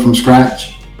build it from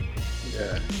scratch.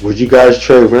 Yeah. Would you guys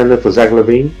trade Randall for Zach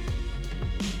LaVine?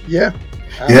 Yeah.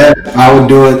 I would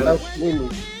do it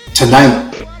Absolutely. Tonight.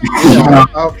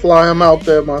 I'll fly him out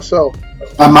there myself.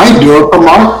 I might do it for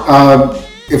Mark.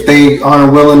 If they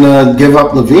aren't willing to give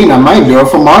up LaVine, I might do it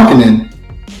for Markkanen.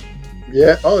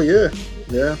 Yeah. Oh, yeah.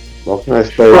 Yeah. Well, nice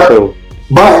player too.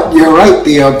 But you're right,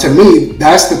 Theo. To me,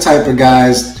 that's the type of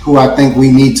guys who I think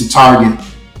we need to target.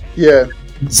 Yeah.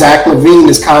 Zach LaVine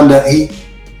is kind of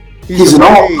he's an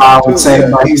all, I would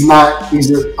say, but he's not. He's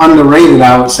underrated,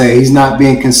 I would say. He's not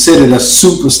being considered a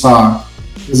superstar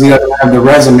because he doesn't have the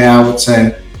resume, I would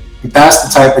say. But that's the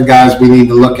type of guys we need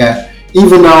to look at.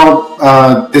 Even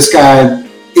though this guy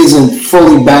isn't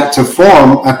fully back to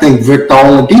form, I think Victor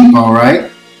Oladipo, right?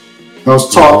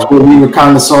 Those talks where we were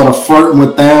kind of sort of flirting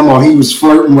with them, or he was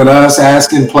flirting with us,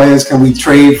 asking players, can we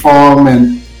trade for him?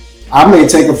 And I may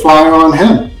take a flyer on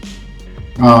him.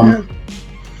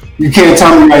 You can't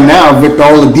tell me right now Victor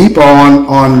Oladipo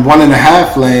on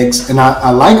 1.5 legs, and I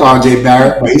like RJ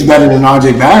Barrett, but he's better than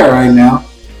RJ Barrett right now.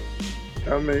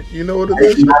 I mean, you know what it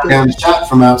is? He knocked down the shot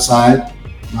from outside.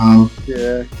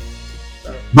 Yeah.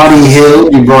 Buddy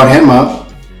Hield, you brought him up.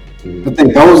 I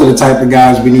think those are the type of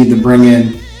guys we need to bring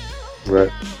in.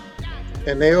 Right.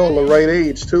 And they all the right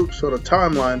age too, so the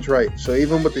timeline's right. So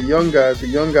even with the young guys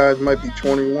might be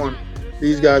 21.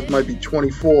 These guys might be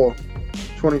 24,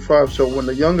 25. So when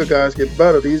the younger guys get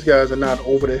better, these guys are not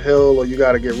over the hill or you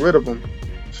got to get rid of them.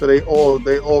 So they all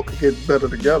could get better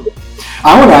together.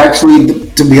 I would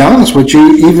actually, to be honest with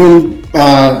you, even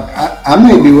I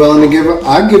may be willing to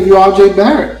I'd give you RJ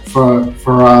Barrett for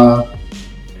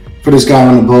this guy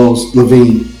on the Bulls,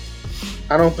 LaVine.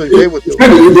 I don't think they would do it.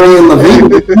 You bring in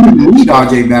LaVine, you need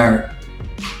RJ Barrett.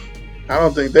 I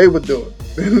don't think they would do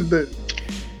it.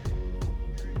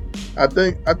 I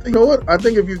think you know what? I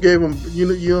think if you gave him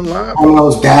you in line on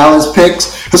those Dallas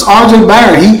picks, because RJ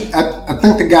Barrett, I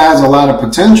think the guy has a lot of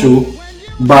potential,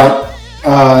 but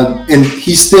and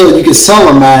he's still, you can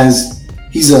sell him as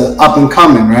he's a up and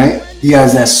coming, right? He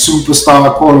has that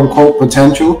superstar quote unquote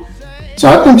potential. So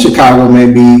I think Chicago may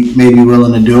be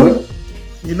willing to do it.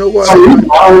 You know what?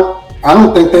 I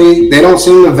don't think they don't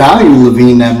seem to value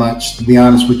LaVine that much, to be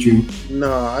honest with you.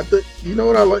 No, I think you know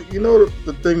what I like. You know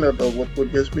the thing that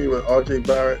what gets me with RJ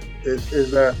Barrett is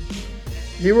that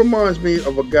he reminds me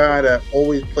of a guy that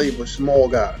always played with small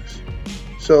guys.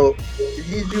 So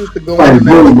he's used to going in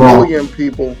there and bullying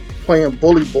people, playing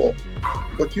bully ball.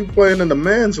 But you playing in the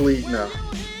man's league now.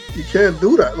 You can't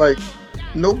do that. Like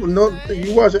no.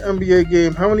 You watch an NBA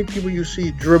game. How many people you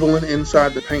see dribbling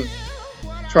inside the paint,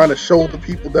 trying to shoulder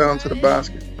people down to the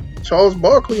basket? Charles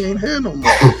Barkley ain't here no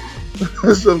more.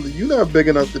 So you're not big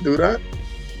enough to do that.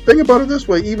 Think about it this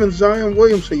way. Even Zion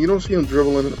Williamson, you don't see him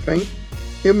dribbling in the paint.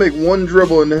 He'll make one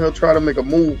dribble and then he'll try to make a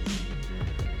move.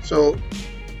 So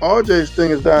RJ's thing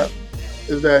is that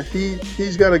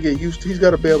he's got to get used to, he's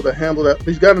got to be able to handle that.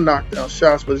 He's got to knock down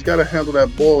shots, but he's got to handle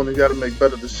that ball and he's got to make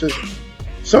better decisions.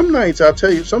 Some nights, I'll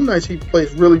tell you, he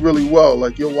plays really, really well.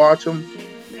 Like you'll watch him,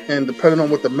 and depending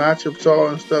on what the matchups are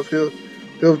and stuff, he'll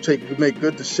make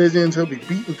good decisions. He'll be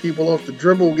beating people off the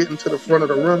dribble, getting to the front of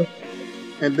the rim.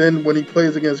 And then when he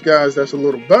plays against guys that's a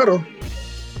little better,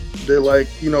 they're like,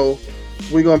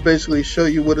 we're going to basically show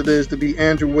you what it is to be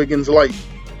Andrew Wiggins light.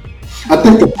 I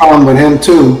think the problem with him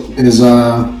too is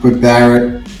with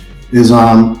Barrett is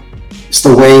it's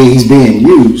the way he's being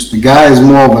used. The guy is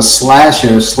more of a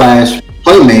slasher slash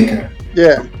playmaker.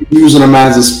 Yeah. Using him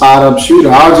as a spot up shooter.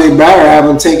 RJ Barrett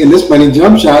haven't taken this many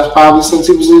jump shots probably since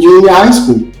he was in junior high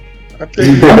school. I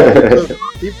think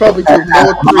he probably took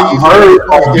more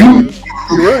threes.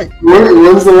 You're right.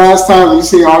 When's the last time you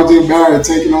see RJ Barrett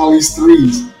taking all these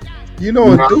threes? You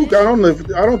know, at Duke, I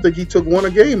don't think he took one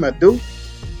a game at Duke.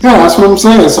 Yeah, that's what I'm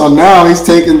saying. So now he's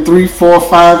taking 3, 4,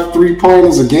 5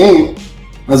 3-pointers a game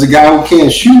as a guy who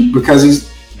can't shoot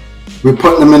because we're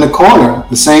putting him in the corner.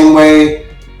 The same way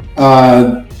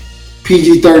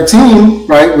PG-13,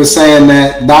 right, was saying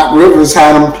that Doc Rivers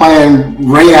had him playing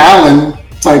Ray Allen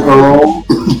type of role.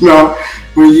 You know,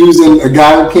 we're using a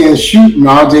guy who can't shoot and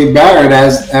RJ Barrett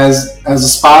as a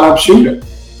spot up shooter.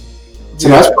 So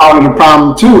that's part of the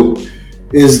problem too.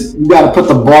 Is you got to put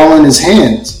the ball in his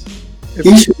hands.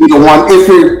 He should be the one. If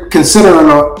you're considering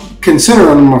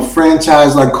him a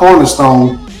franchise like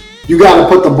Cornerstone, you got to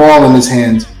put the ball in his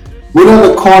hands. What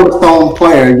other Cornerstone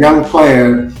player, young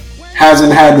player,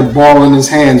 hasn't had the ball in his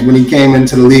hands when he came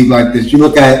into the league like this? You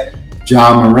look at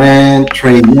Ja Morant,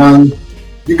 Trae Young.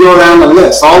 You go down the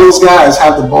list. All these guys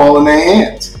have the ball in their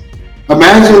hands.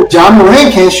 Imagine Ja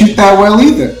Morant can't shoot that well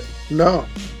either. No.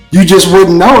 You just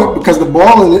wouldn't know it because the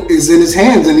ball is in his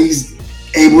hands and he's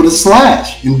able to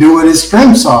slash and do what his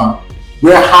strengths are.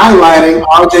 We're highlighting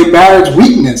RJ Barrett's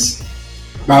weakness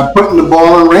by putting the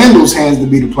ball in Randall's hands to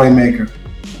be the playmaker.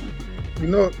 You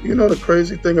know the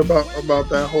crazy thing about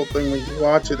that whole thing when you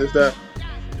watch it is that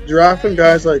drafting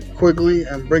guys like Quigley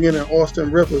and bringing in Austin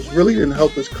Rivers really didn't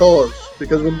help his cause,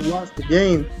 because when you watch the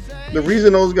game, the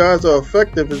reason those guys are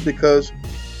effective is because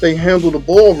they handle the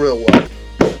ball real well.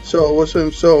 So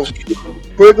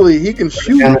Quigley, he can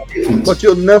shoot, but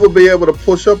you'll never be able to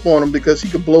push up on him because he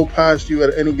can blow past you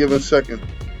at any given second.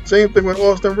 Same thing with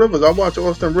Austin Rivers. I watch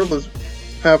Austin Rivers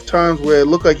have times where it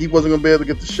looked like he wasn't going to be able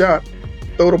to get the shot,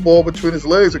 throw the ball between his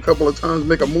legs a couple of times,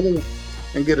 make a move,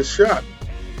 and get a shot.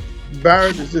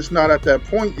 Barrett is just not at that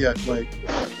point yet. Like,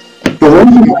 he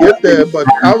can get there, but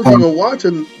I was even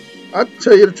watching. I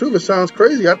tell you the truth, it sounds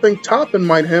crazy. I think Toppin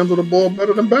might handle the ball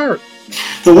better than Barrett.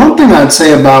 The one thing I'd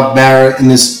say about Barrett in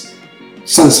this,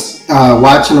 since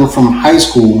watching him from high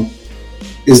school,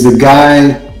 is the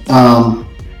guy.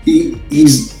 He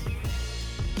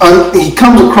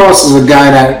comes across as a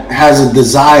guy that has a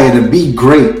desire to be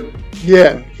great.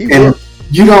 Yeah, he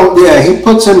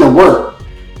puts in the work,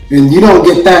 and you don't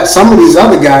get that. Some of these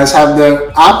other guys have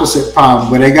the opposite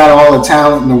problem, where they got all the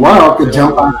talent in the world, could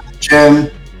jump out of the gym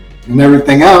and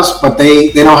everything else, but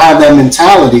they don't have that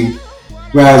mentality.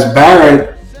 Whereas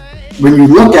Barrett, when you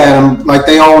look at him, like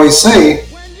they always say,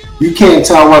 you can't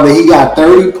tell whether he got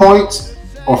 30 points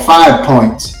or 5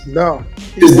 points. No.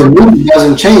 Because the movie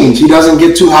doesn't change. He doesn't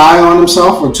get too high on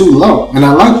himself or too low. And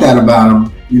I like that about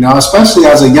him. You know, especially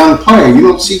as a young player. You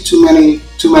don't see too many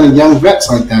young vets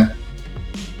like that.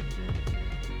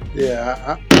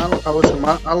 Yeah,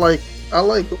 I like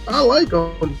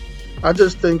him. I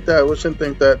just think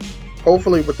that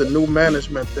hopefully with the new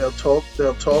management they'll talk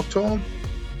to him,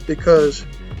 because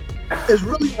it's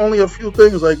really only a few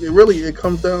things. Like it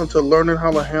comes down to learning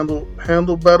how to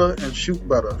handle better and shoot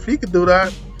better. If he could do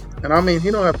that, and I mean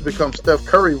he don't have to become Steph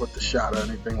Curry with the shot or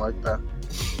anything like that.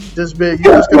 You just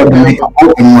gotta be able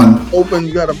to open.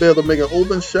 You gotta be able to make an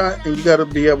open shot, and you gotta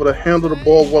be able to handle the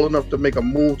ball well enough to make a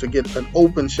move to get an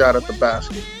open shot at the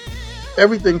basket.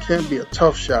 Everything can't be a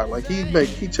tough shot. Like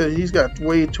he's got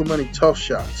way too many tough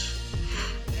shots.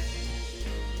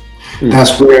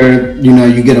 That's where,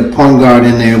 you get a point guard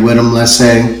in there with him, let's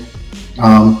say,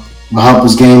 will help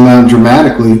his game out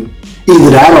dramatically. Either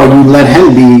that or you let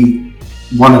him be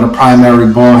one of the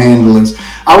primary ball handlers.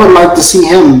 I would like to see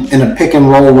him in a pick and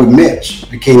roll with Mitch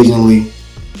occasionally.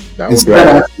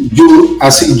 Instead, I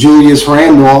see Julius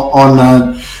Randle on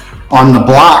the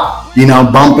block,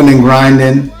 bumping and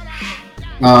grinding.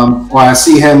 Or I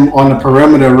see him on the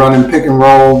perimeter running pick and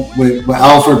roll with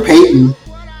Alfred Payton.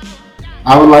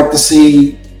 I would like to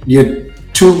see your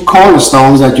two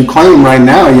cornerstones that you claim right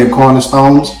now, your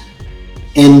cornerstones,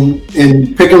 in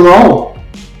pick and roll.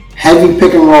 Heavy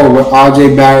pick and roll with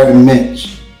RJ Barrett and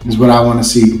Mitch is what I want to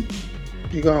see.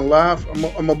 You're going to laugh? I'm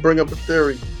going to bring up a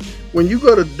theory. When you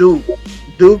go to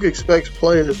Duke expects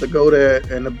players to go there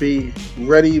and to be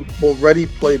ready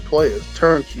play players,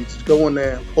 turnkeys, to go in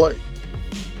there and play.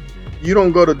 You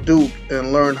don't go to Duke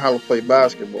and learn how to play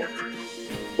basketball.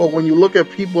 But when you look at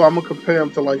people, I'm going to compare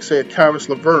them to, like, say, a Karis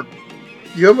LeVert.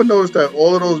 You ever notice that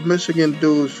all of those Michigan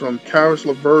dudes, from Karis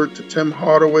LeVert to Tim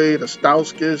Hardaway to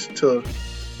Stauskas to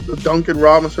Duncan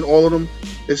Robinson, all of them,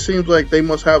 it seems like they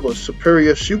must have a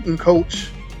superior shooting coach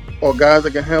or guys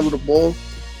that can handle the ball.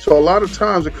 So a lot of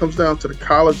times it comes down to the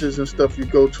colleges and stuff you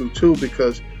go to too,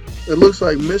 because it looks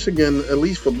like Michigan, at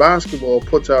least for basketball,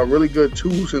 puts out really good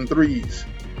 2s and 3s.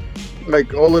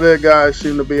 Like all of their guys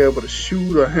seem to be able to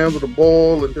shoot or handle the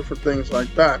ball and different things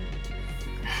like that.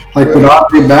 Like with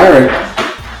R.J. Barrett,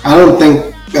 I don't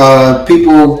think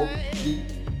people.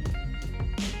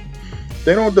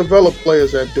 They don't develop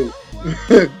players that do.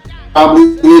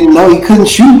 Probably didn't know he couldn't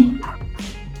shoot.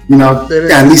 You know,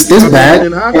 at least this bad.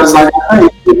 It was like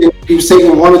he was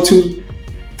taking 1 or 2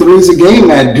 threes a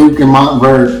game at Duke and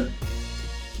Montverde.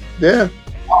 Yeah.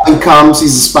 He comes,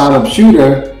 he's a spot-up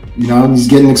shooter. You know, he's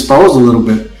getting exposed a little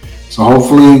bit. So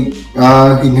hopefully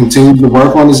he continues to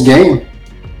work on his game.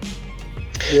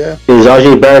 Yeah. Is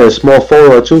RJ Barrett a small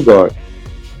forward or 2 guard?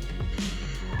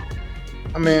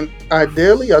 I mean,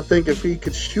 ideally, I think if he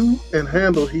could shoot and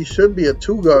handle, he should be a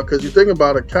 2 guard. Because you think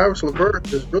about it, Caris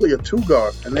LeVert is really a 2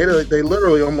 guard, and they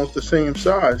literally almost the same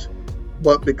size.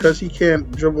 But because he can't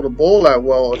dribble the ball that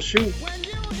well or shoot,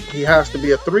 he has to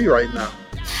be a 3 right now.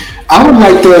 I would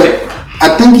like to.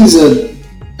 I think he's a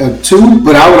 2,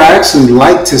 but I would actually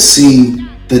like to see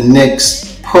the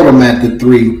Knicks put him at the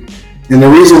 3. And the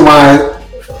reason why,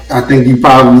 I think you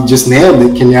probably just nailed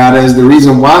it, Kenyatta, is the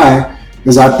reason why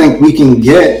is I think we can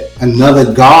get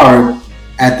another guard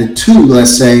at the 2, let's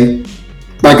say.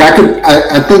 Like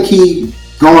I think he,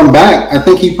 going back, I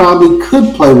think he probably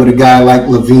could play with a guy like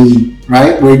Levine,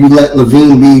 right? Where you let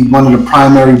Levine be one of the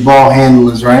primary ball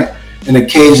handlers, right? And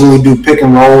occasionally do pick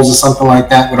and rolls or something like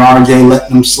that with RJ,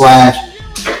 letting him slash.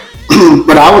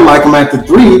 But I would like him at the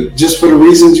 3 just for the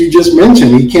reasons you just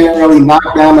mentioned. He can't really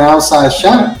knock down the outside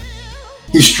shot.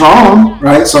 He's strong,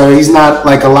 right? So he's not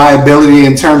like a liability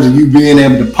in terms of you being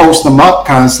able to post him up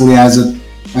constantly as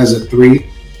a 3.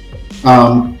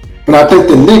 But I think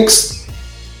the Knicks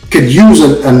could use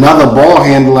another ball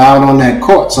handler out on that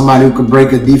court, somebody who could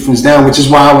break a defense down, which is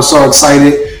why I was so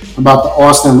excited about the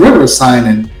Austin Rivers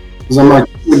signing. Because I'm like,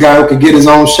 the guy who could get his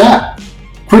own shot.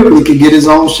 Quickly could get his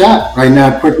own shot. Right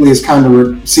now, Quickly is kind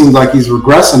of seems like he's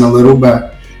regressing a little,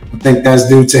 but I think that's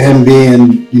due to him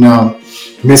being, you know,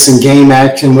 missing game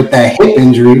action with that hip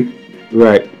injury.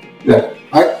 Right. Yeah.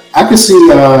 I could see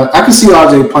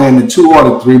RJ playing the 2 or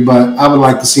the 3, but I would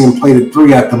like to see him play the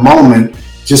 3 at the moment,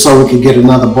 just so we could get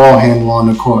another ball handler on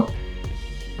the court.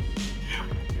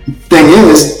 Thing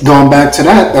is, going back to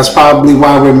that, that's probably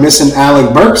why we're missing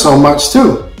Alec Burks so much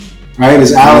too. Right?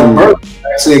 Is Alec Burks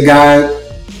actually a guy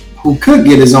who could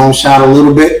get his own shot a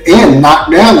little bit and knock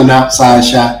down an outside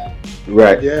shot?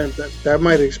 Right. Yeah, that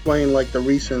might explain like the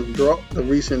recent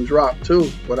drop too,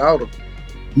 without him.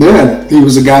 Yeah, he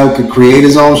was a guy who could create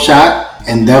his own shot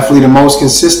and definitely the most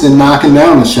consistent knocking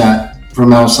down the shot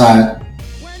from outside.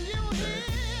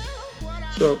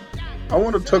 So I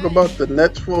want to talk about the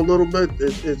Nets for a little bit.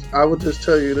 I would just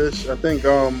tell you this. I think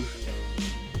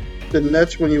the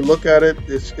Nets, when you look at it,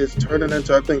 it's turning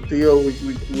into, I think, Theo,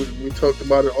 we talked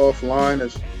about it offline,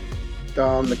 as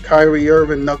the Kyrie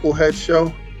Irving knucklehead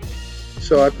show.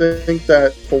 So I think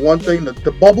that, for one thing,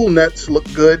 the bubble Nets look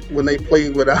good when they play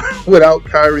without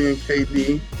Kyrie and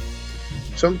KD.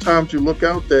 Sometimes you look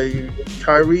out there,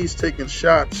 Kyrie's taking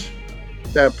shots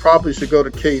that probably should go to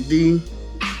KD,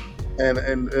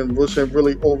 and wasn't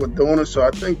really overdoing it. So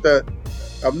I think that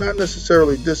I'm not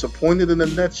necessarily disappointed in the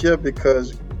Nets yet,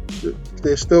 because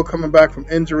they're still coming back from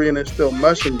injury and they're still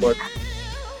meshing, but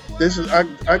this is I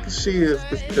can see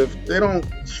if they don't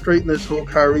straighten this whole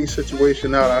Kyrie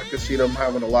situation out, I can see them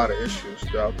having a lot of issues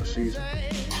throughout the season.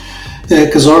 Yeah,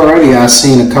 because already I've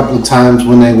seen a couple of times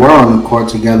when they were on the court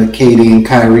together, KD and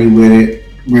Kyrie,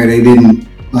 where they didn't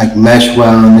like mesh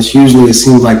well, and it's usually, it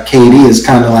seems like KD is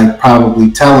kind of like probably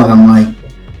telling them like,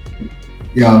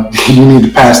 you know, you need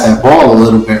to pass that ball a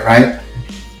little bit, right?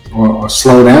 Or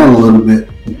slow down a little bit.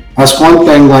 That's one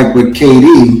thing, like with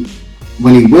KD,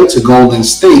 when he went to Golden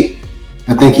State,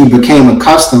 I think he became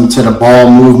accustomed to the ball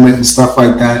movement and stuff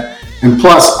like that. And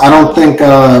plus, I don't think,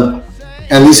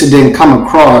 at least it didn't come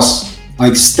across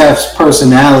like Steph's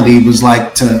personality was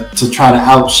like to try to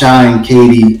outshine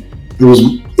KD.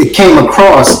 It came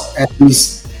across, at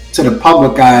least to the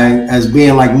public eye, as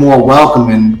being like more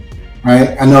welcoming,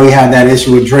 right? I know he had that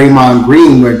issue with Draymond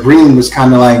Green, where Green was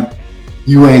kind of like,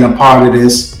 you ain't a part of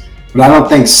this. But I don't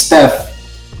think Steph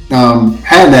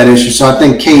had that issue. So I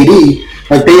think KD,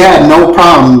 like, they had no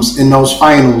problems in those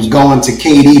finals going to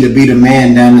KD to be the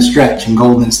man down the stretch in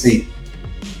Golden State.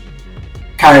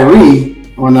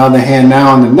 Kyrie, on the other hand,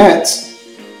 now on the Nets,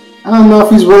 I don't know if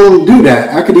he's willing to do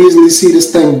that. I could easily see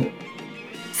this thing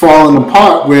falling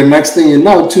apart, where next thing you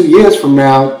know, 2 years from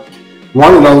now,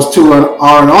 one of those two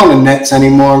aren't on the Nets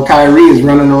anymore, and Kyrie is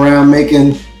running around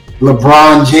making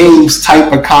LeBron James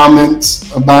type of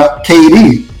comments about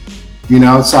KD.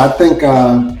 So I think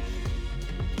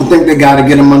they got to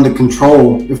get him under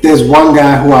control. If there's one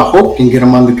guy who I hope can get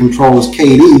him under control, is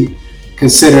KD,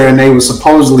 considering they were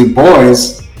supposedly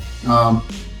boys.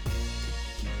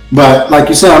 But like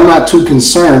you said, I'm not too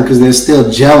concerned because they're still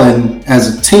gelling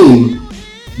as a team.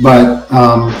 But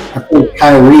I think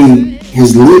Kyrie,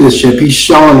 his leadership, he's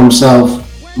showing himself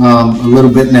a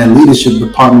little bit in that leadership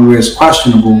department where it's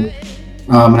questionable.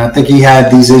 And I think he had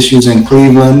these issues in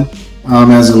Cleveland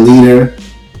as a leader,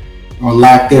 or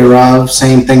lack thereof.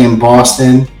 Same thing in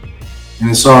Boston. And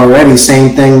it's already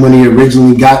same thing when he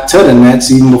originally got to the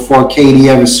Nets, even before KD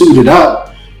ever suited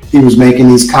up. He was making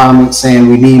these comments saying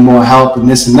we need more help and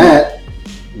this and that.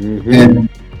 Mm-hmm. And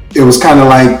it was kind of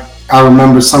like, I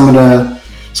remember some of the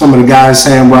guys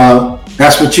saying, well,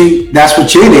 that's what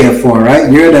you're there for,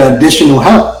 right? You're the additional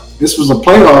help. This was a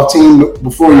playoff team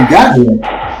before you got here.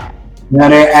 Now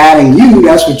they're adding you.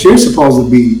 That's what you're supposed to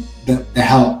be, the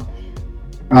help.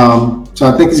 So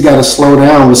I think he's got to slow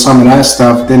down with some of that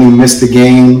stuff. Then he missed the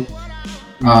game,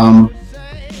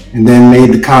 and then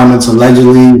made the comments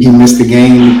allegedly he missed the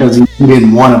game because he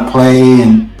didn't want to play,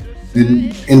 and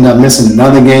then ended up missing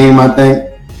another game, I think.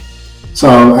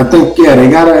 So I think they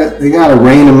gotta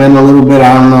rein him in a little bit.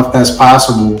 I don't know if that's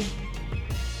possible,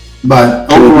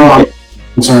 but overall, I'm not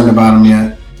concerned about him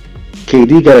yet.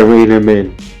 KD gotta rein him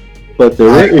in. But the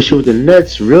real issue with the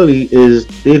Nets really is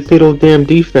they don't damn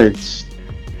defense.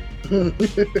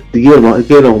 They get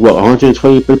them what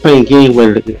 120. They're playing a game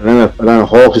when Atlanta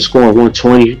Hawks is scoring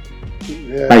 120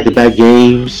 back-to-back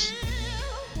games.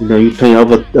 You playing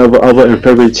other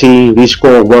inferior team. They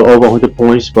score well over 100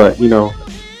 points, but they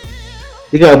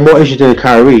got more issues than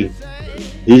Kyrie.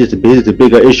 He's just a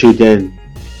bigger issue than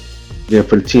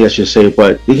for the team, I should say.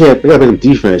 But they got some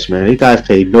defense, man. These guys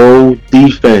play no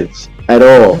defense at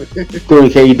all,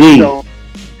 including KD.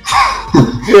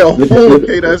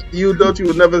 Okay, that's you. Don't you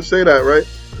would never say that, right?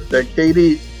 That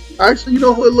KD. Actually, you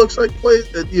know who it looks like played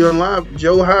live?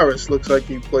 Joe Harris looks like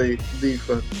he played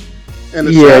defense. And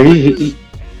he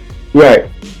right.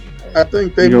 I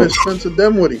think they missed Spencer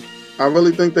Dinwiddie. I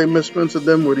really think they missed Spencer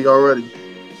Dinwiddie already.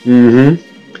 Mm-hmm.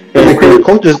 And the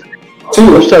coaches.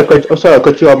 I'm sorry to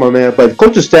cut you off, my man. But the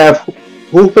coaching staff,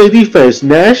 who played defense?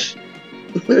 Nash.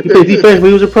 He played defense when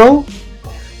he was a pro.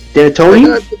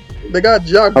 D'Antoni. They got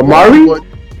Jock Amari? But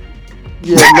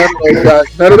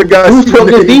none of the guys. Who's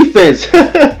playing defense?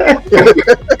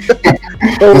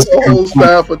 The whole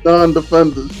staff of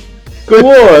non-defenders. Come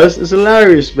on, it's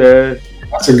hilarious, man.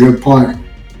 That's a good point.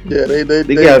 Yeah, they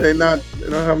don't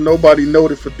have nobody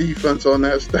noted for defense on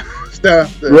that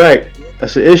staff. There. Right,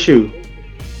 that's an issue.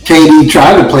 KD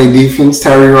tried to play defense.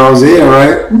 Terry Rozier,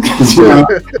 right?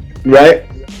 Right.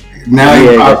 Now he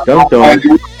dunked on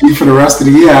for the rest of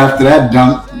the year after that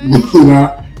dunk.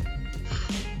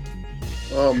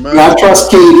 Oh man! I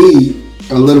trust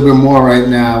KD a little bit more right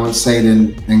now, I would say,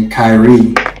 than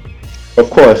Kyrie. Of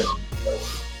course.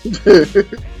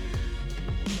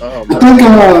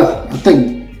 I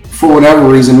think for whatever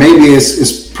reason, maybe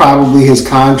it's probably his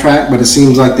contract, but it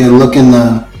seems like they're looking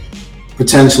to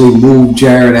potentially move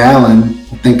Jared Allen.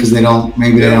 I think because they don't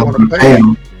want to pay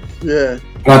him. Yeah.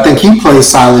 But I think he plays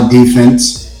solid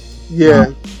defense.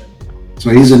 Yeah.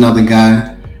 So he's another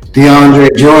guy.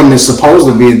 DeAndre Jordan is supposed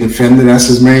to be a defender. That's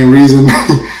his main reason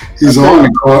he's on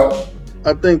the court.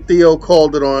 I think Theo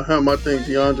called it on him. I think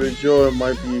DeAndre Jordan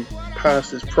might be past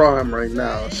his prime right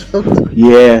now.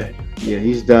 Yeah,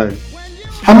 he's done.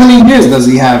 How many years does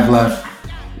he have left?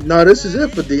 No, this is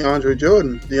it for DeAndre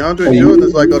Jordan. DeAndre Jordan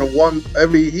is like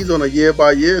he's on a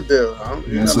year-by-year deal.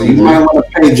 So you might want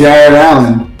to pay Jared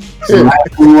Allen. So the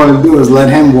last thing you want to do is let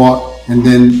him walk, and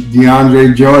then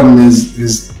DeAndre Jordan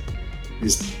is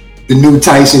the new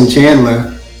Tyson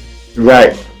Chandler.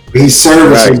 Right. He's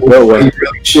serviceable. Right. He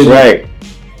really shouldn't. Right.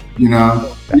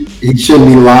 He shouldn't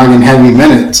be logging heavy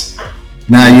minutes.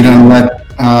 Now you don't let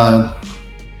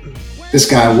this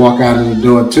guy walk out of the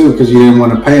door too because you didn't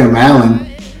want to pay him, Allen.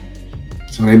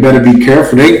 So they better be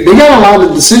careful. They got a lot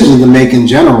of decisions to make in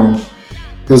general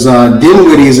because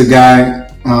Dinwiddie is a guy.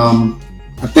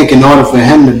 I think in order for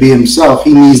him to be himself,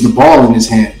 he needs the ball in his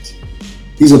hands.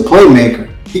 He's a playmaker.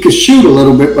 He can shoot a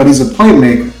little bit, but he's a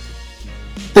playmaker.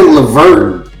 I think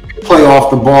LeVert can play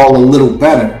off the ball a little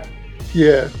better.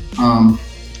 Yeah.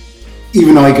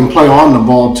 Even though he can play on the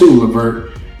ball too,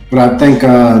 LeVert. But I think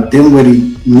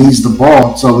Dinwiddie needs the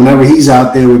ball. So whenever he's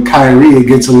out there with Kyrie, it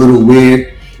gets a little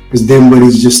weird because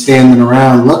Dinwiddie's just standing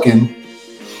around looking.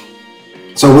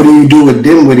 So what do you do with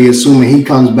Dinwiddie, assuming he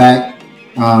comes back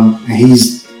and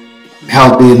he's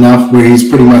healthy enough where he's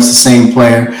pretty much the same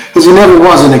player because he never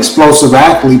was an explosive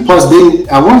athlete. Plus,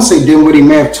 I want to say Dinwiddie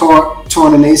may have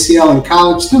torn an ACL in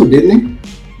college too, didn't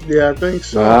he? Yeah, I think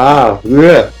so. Wow,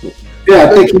 yeah. Yeah,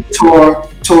 I think he tore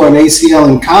an ACL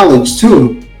in college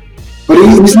too. But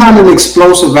he's not an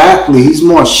explosive athlete. He's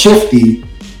more shifty.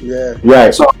 Yeah.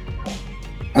 Right. So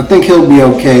I think he'll be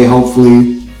okay,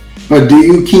 hopefully. But do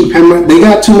you keep him? They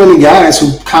got too many guys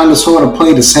who kind of sort of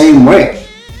play the same way.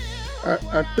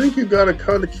 I think you got to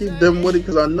kind of keep Dinwiddie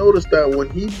because I noticed that when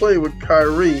he played with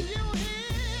Kyrie,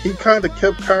 he kind of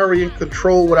kept Kyrie in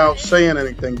control without saying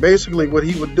anything. Basically, what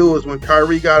he would do is when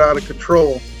Kyrie got out of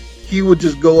control, he would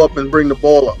just go up and bring the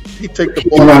ball up. He'd take the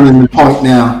ball. I'm running the point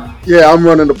now. Yeah, I'm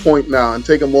running the point now and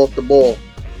take him off the ball.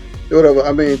 Whatever.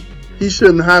 I mean, he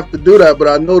shouldn't have to do that, but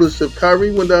I noticed if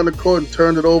Kyrie went down the court and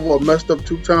turned it over or messed up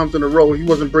 2 times in a row, he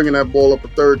wasn't bringing that ball up a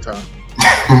 3rd time.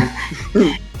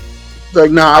 It's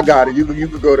like, nah, I got it. You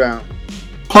could go down.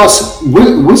 Plus,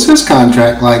 what's his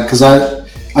contract like? Because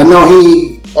I know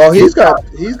he. Oh, he's got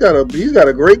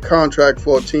a great contract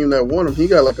for a team that won him. He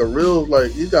got like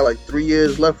he's got like 3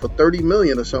 years left for $30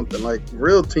 million or something, like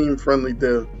real team friendly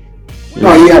deal.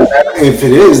 No, yeah. If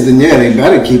it is, then yeah, they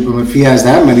better keep him if he has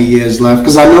that many years left.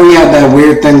 Because I know he had that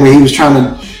weird thing where he was trying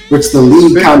to, which the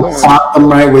league Bitcoin. kind of stopped him,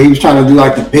 right? Where he was trying to do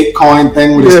like the Bitcoin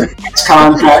thing with his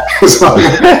contract or something.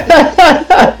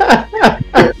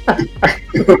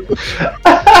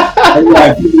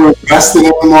 Yeah, people were investing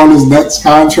in him on his Nets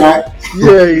contract.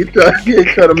 Yeah, he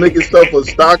tried to make himself a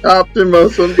stock option or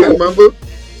something. Remember?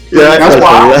 Yeah, that's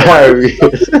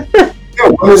hilarious.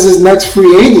 When is his next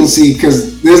free agency?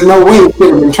 Because there's no way he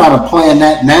could have been trying to plan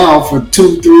that now for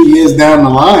 2-3 years down the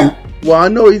line. Well, I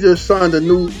know he just signed a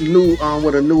new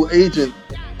with a new agent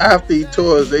after he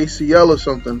tore his ACL or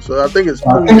something. So I think it's 2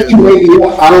 I think years. he may be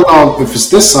up. I don't know if it's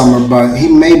this summer, but he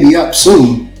may be up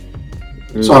soon.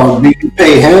 So do you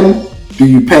pay him? Do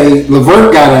you pay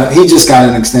LeVert? He just got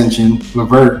an extension.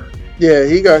 LeVert. Yeah,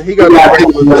 he got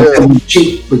him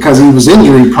cheap because he was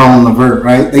injury prone. LeVert,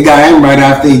 right? They got him right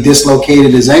after he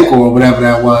dislocated his ankle or whatever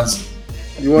that was.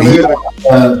 You want to hear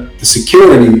the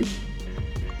security?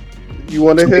 You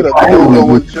want to hear the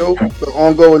ongoing joke? The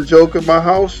ongoing joke in my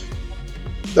house.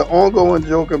 The ongoing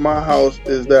joke in my house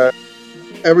is that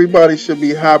everybody should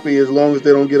be happy as long as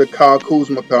they don't get a Kyle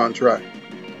Kuzma contract.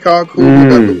 Kyle Kuzma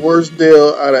got the worst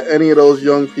deal out of any of those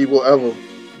young people ever.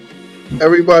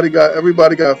 Everybody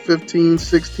got 15,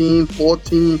 16,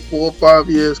 14, 4 or 5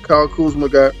 years. Kyle Kuzma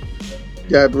got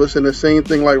listen, the same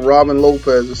thing like Robin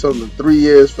Lopez or something. 3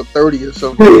 years for 30 or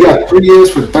something. Yeah, he got 3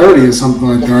 years for 30 or something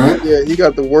like that, right? Yeah, he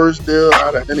got the worst deal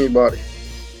out of anybody.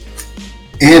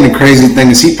 And the crazy thing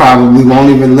is he probably won't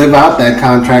even live out that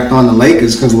contract on the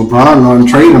Lakers because LeBron going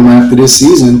to trade him after this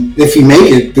season. If he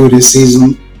make it through this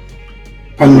season,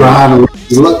 depending on how the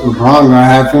Lakers look, LeBron going to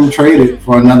have him traded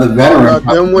for another veteran.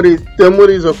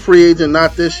 Dinwiddie's a free agent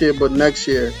not this year but next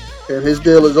year. And his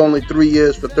deal is only 3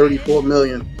 years for $34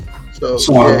 million. So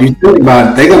if you think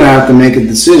about it, they're going to have to make a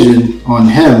decision on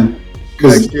him.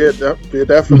 Next year,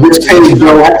 definitely. You just paid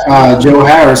Joe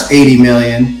Harris $80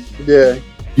 million. Yeah.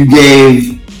 You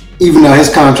gave, even though his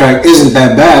contract isn't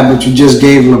that bad, but you just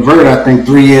gave LeVert, I think,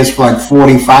 3 years for like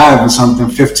 45 or something,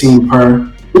 15 per,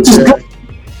 which is good.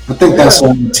 I think that's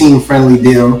a team-friendly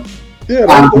deal.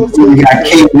 Yeah.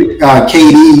 You got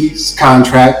KD's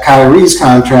contract, Kyrie's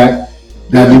contract.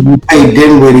 Now, you pay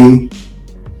Dinwiddie.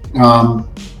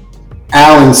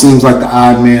 Allen seems like the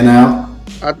odd man out.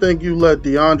 I think you let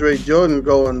DeAndre Jordan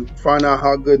go and find out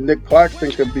how good Nick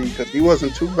Claxton could be because he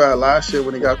wasn't too bad last year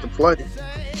when he got to play.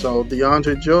 So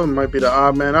DeAndre Jordan might be the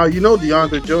odd man out. You know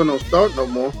DeAndre Jordan don't start no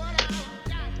more.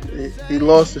 He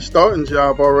lost his starting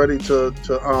job already to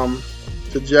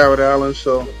Jared Allen.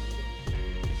 So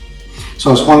it's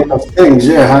one of those things,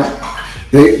 yeah.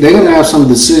 They're going to have some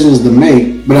decisions to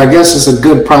make, but I guess it's a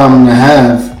good problem to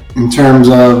have in terms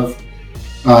of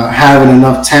having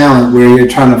enough talent where you're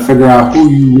trying to figure out who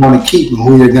you want to keep and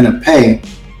who you're going to pay.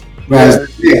 Whereas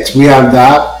the Knicks, we have the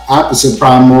opposite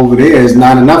problem over there is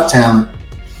not enough talent.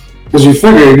 Because you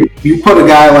figure you put a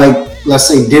guy like, let's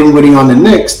say, Dinwiddie on the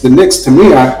Knicks to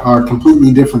me are a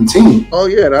completely different team. Oh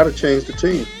yeah, that'll change the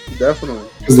team, definitely.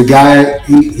 Because the guy,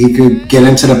 he could get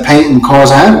into the paint and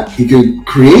cause havoc. He could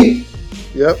create.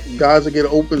 Yep, guys will get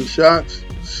open shots.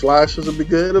 Slashes will be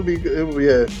good. It'll be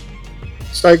yeah.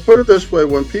 It's like, put it this way,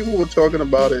 when people were talking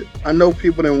about it, I know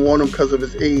people didn't want him because of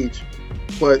his age,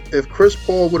 but if Chris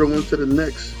Paul would have went to the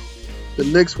Knicks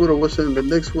would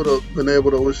have been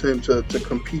able to listen him to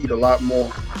compete a lot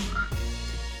more.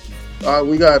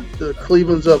 We got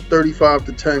Cleveland's up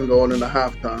 35-10 going into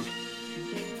halftime.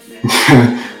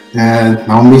 Yeah,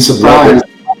 don't be surprised.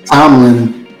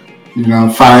 Tomlin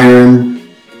fire him.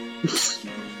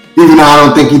 Even though I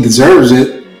don't think he deserves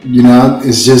it,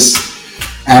 it's just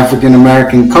African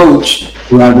American coach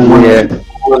who hasn't won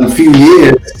in a few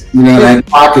years. That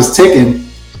clock is ticking.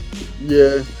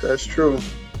 Yeah, that's true.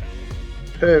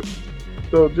 Hey,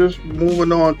 so just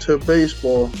moving on to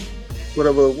baseball,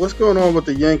 what's going on with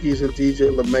the Yankees and DJ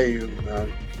LeMahieu,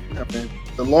 man? I mean,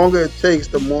 the longer it takes,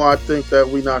 the more I think that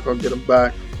we're not going to get him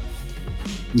back.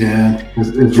 Yeah,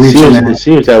 it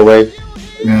seems that way.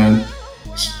 Yeah,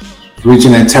 it's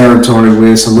reaching that territory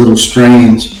where it's a little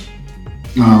strange.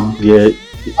 I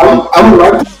would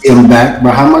like to see him back,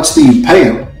 but how much do you pay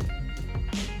him?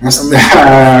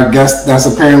 I guess that's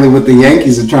apparently what the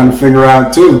Yankees are trying to figure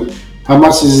out too. How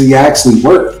much is he actually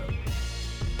worth?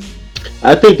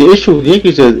 I think the issue with the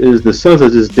Yankees is the Sons are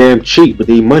just damn cheap with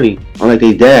their money. Unlike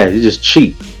their dad, they're just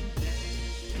cheap.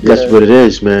 That's what it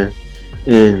is, man.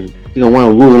 And you don't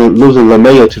want to losing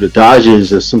LeMahieu to the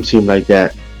Dodgers or some team like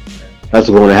that. That's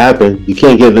what's going to happen. You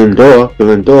can't get Lindor.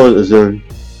 Lindor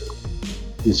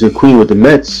is a queen with the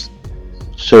Mets.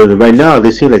 So right now they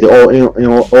seem like they're all in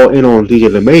on DJ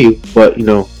LeMahieu. But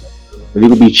if you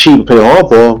can be cheap and play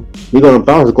hardball, you're going to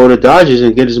bounce and go to the Dodgers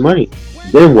and get his money.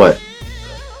 Then what?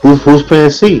 Who's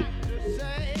plan C?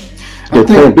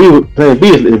 Plan B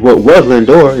is what was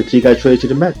Lindor until he got traded to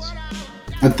the Mets.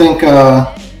 I think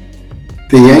the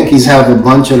Yankees have a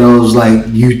bunch of those like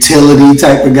utility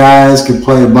type of guys, can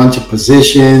play a bunch of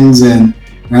positions, and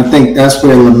I think that's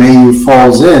where LeMahieu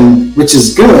falls in, which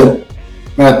is good.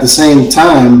 But at the same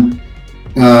time,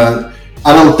 I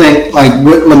don't think like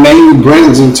what LeMahieu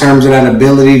brings in terms of that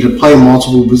ability to play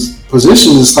multiple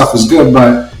positions and stuff is good.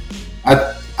 But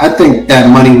I think that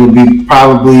money would be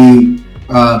probably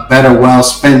better well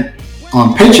spent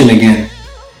on pitching again.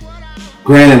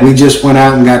 Granted, we just went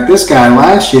out and got this guy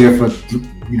last year for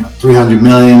 $300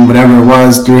 million, whatever it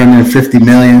was, $350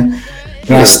 million.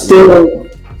 But I still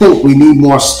think we need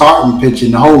more starting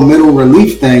pitching. The whole middle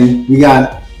relief thing, we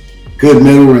got good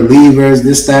middle relievers,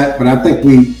 this, that, but I think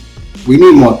we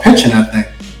need more pitching. I think.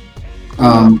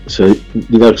 So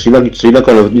you're not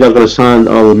gonna sign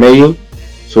LeMahieu.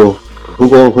 So who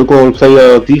going to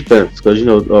play defense? Because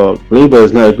Gleyber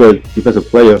is not a good defensive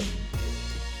player.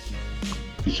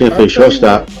 You can't play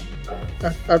shortstop.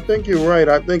 I think you're right.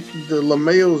 I think the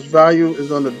LeMahieu's value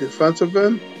is on the defensive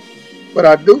end, but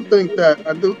I do think that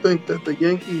the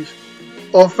Yankees,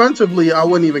 offensively, I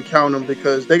wouldn't even count them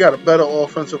because they got a better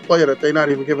offensive player that they're not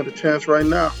even giving a chance right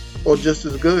now, or just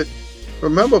as good.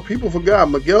 Remember, people forgot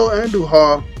Miguel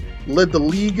Andujar led the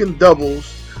league in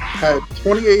doubles, had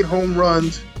 28 home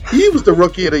runs. He was the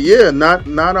rookie of the year, not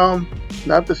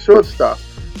the shortstop.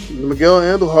 Miguel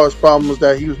Andujar's problem was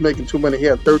that he was making too many. He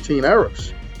had 13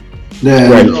 errors. Yeah,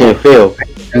 right, you can't fail.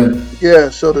 Yeah,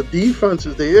 so the defense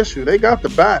is the issue. They got the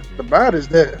bat. The bat is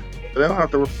there. They don't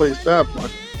have to replace that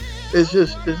much. It's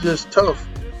just tough.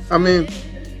 I mean,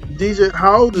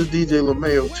 how old is DJ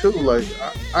LeMahieu too? Like,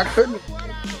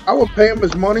 I would pay him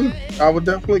his money. I would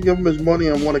definitely give him his money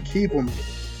and want to keep him.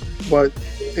 But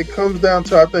it comes down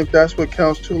to, I think that's what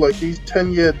counts too. Like these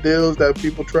 10-year deals that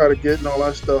people try to get and all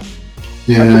that stuff.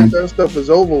 Yeah. I think that stuff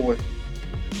is over with.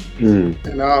 And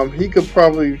he could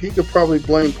probably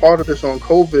blame part of this on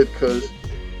COVID because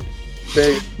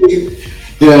they.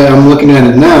 Yeah, I'm looking at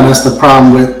it now. That's the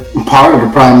problem part of the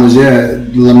problem is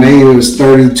LeMahieu is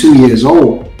 32 years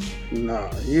old. Nah,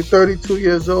 you're 32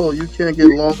 years old. You can't get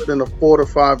longer than a 4 to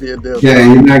 5 year deal. Yeah,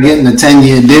 you're not getting a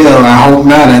 10-year deal. I hope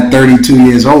not at 32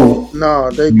 years old. No,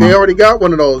 they already got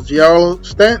one of those. Giancarlo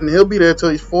Stanton, he'll be there till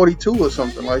he's 42 or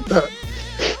something like that.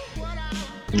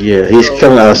 Yeah, he's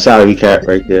killing our salary cap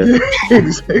right there.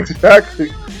 Exactly.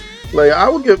 Like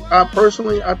I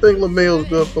personally think LeMahieu's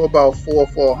good for about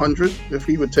 400 if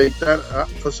he would take that.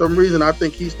 For some reason, I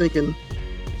think he's thinking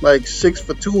like 6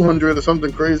 for 200 or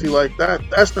something crazy like that.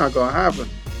 That's not gonna happen.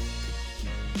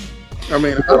 I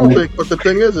mean, I don't think. But the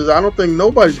thing is I don't think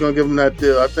nobody's gonna give him that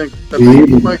deal. I think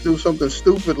he might do something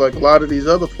stupid like a lot of these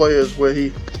other players, where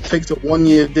he takes a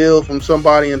 1-year deal from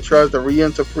somebody and tries to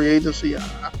re-enter free agency.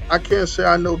 I can't say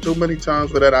I know too many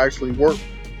times where that actually worked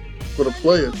for the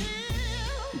player.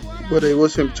 Where they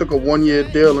took a 1-year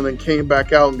deal and then came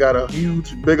back out and got a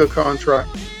huge, bigger contract.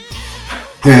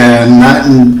 Yeah,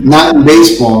 not in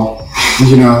baseball,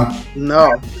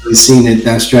 No. I've seen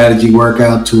that strategy work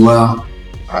out too well.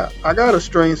 I got a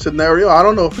strange scenario. I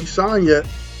don't know if he signed yet.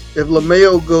 If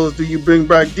LeMahieu goes, do you bring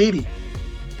back Didi?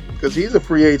 Because he's a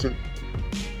free agent.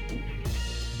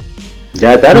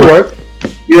 Yeah, that'll work.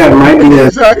 Yeah, it might be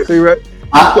exactly right.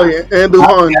 You play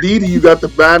Andujar and Didi, you got the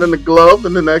bat and the glove,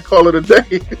 and then that call it a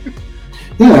day.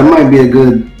 Yeah, it might be a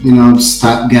good,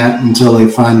 stopgap until they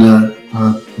find a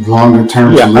longer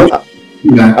term Yeah,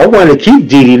 solution. I wanted to keep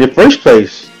Didi in the first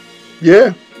place.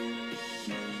 Yeah,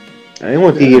 I didn't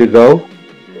want yeah, Didi to go,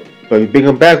 but if you bring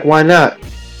him back, why not?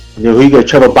 You know, who you got?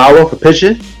 Trevor Bauer for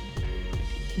pitching.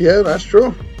 yeah. That's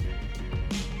true.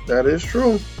 That is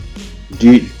true.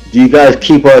 Do you guys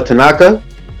keep Tanaka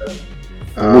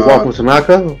and move on Uh, from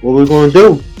Tanaka? What we gonna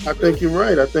do? I think you're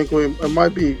right. I think it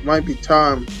might be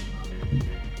time.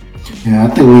 Yeah, I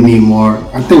think we need more.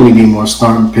 I think we need more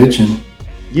starting pitching.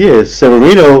 Yeah,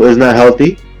 Severino is not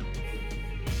healthy.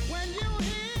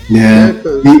 Yeah, Yeah,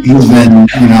 'cause he's been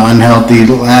unhealthy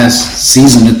the last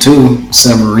season or two.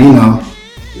 Severino. right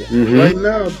Mm-hmm.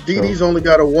 now, Didi's only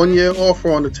got a 1 year offer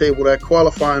on the table. That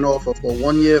qualifying offer for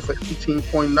 1 year for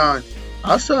 18.9.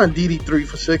 I signed Didi 3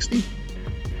 for 60.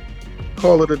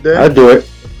 Call it a day. I'll do it.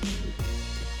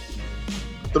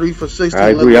 3 for 60.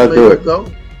 I Let agree, I'll do Lamelo it. go.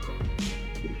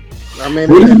 I mean,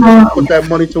 What if is, they put that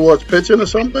money towards pitching or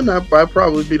something, that'd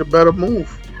probably be the better move.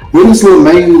 what is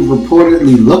LeMayu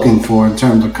reportedly looking for in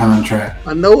terms of contract?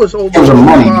 I know it's over In terms of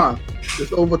money. 25.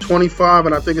 It's over 25,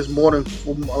 and I think it's more than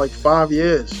like 5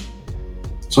 years.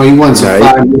 So he wants a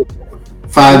Right.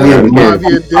 5-year Yeah. 5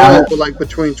 year deal for like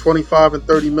between 25 and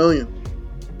 30 million.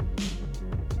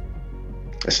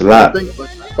 That's a I lot. think like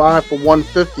 5 for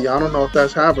 150. I don't know if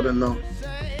that's happening though.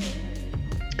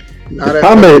 Not The at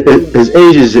problem 30 is his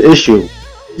age is the issue.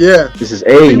 Yeah, This is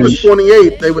if he was age,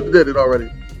 28, they would have did it already.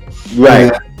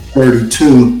 right?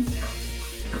 32.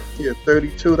 Yeah,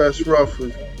 32. That's rough.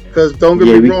 Because don't get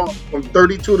Yeah, me wrong, from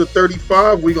 32 to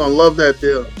 35, we gonna love that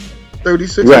deal.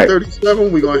 36 Right. to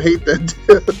 37, we gonna hate that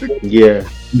deal. Yeah,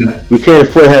 Yeah. we can't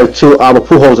afford to have two Albert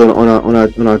Pujols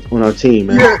on our team,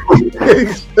 man. Yeah,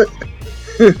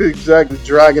 exactly.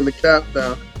 Dragging the cap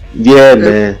down. Yeah,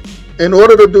 man. In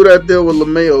order to do that deal with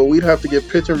LeMayo, we'd have to get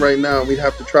pitching right now. We'd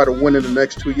have to try to win in the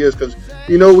next 2 years because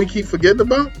we keep forgetting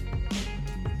about.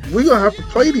 We're gonna have to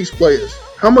play these players.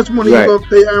 How much money Right. you gonna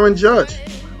pay Aaron Judge?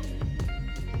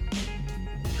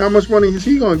 How much money is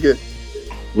he gonna get?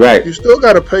 Right. You still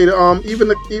gotta pay the even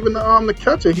the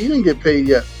catcher. He didn't get paid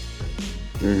yet.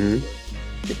 Mm-hmm.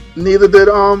 Neither did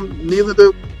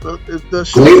the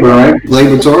Glaber, right?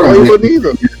 Glaber Torres. Gleyber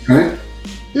neither. Right?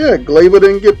 Yeah, Gleyber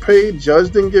didn't get paid. Judge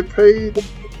didn't get paid.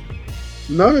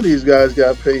 None of these guys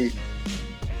got paid.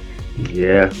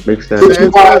 Yeah, makes sense.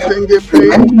 Sanchez didn't get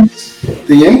paid.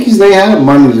 The Yankees, they have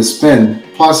money to spend,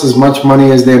 plus as much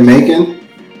money as they're making.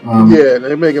 Yeah,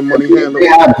 they're making money handle. They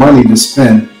have money to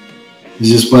spend. It's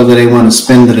just whether they want to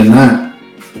spend it or not.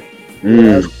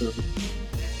 Mm.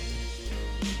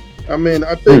 I mean,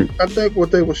 I think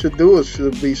what they should do is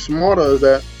should be smarter. Is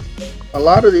that a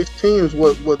lot of these teams,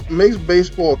 what makes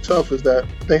baseball tough is that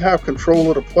they have control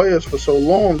of the players for so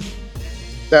long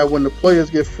that when the players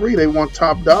get free, they want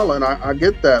top dollar, and I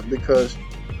get that because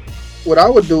what I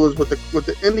would do is what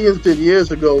the Indians did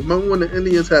years ago. Remember when the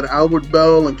Indians had Albert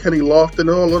Bell and Kenny Lofton and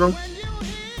all of them?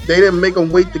 They didn't make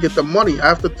them wait to get the money.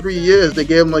 After 3 years, they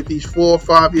gave them like these 4 or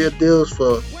 5 year deals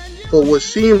for what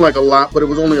seemed like a lot, but it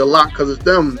was only a lot because it's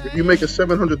them. If you make a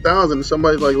 $700,000 and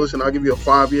somebody's like, "Listen, I'll give you a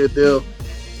 5-year deal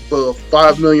for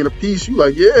 $5 million a piece," you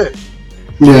like, "Yeah."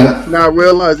 Yeah. Not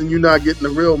realizing you're not getting the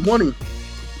real money.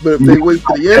 But if they wait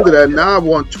to the end of that, now I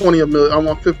want 20 a million. I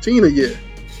want 15 a year.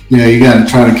 Yeah, you got to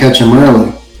try to catch them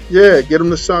early. Yeah, get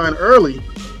them to sign early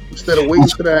instead of waiting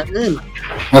to that end.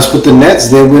 That's what the Nets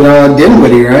did with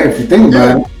Dinwiddie, right? If you think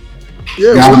about it.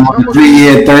 Yeah, Got him on a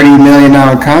 3-year, $30 million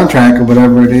contract or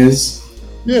whatever it is.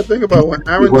 yeah. Think about when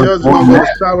Aaron Judge is gonna go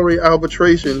to salary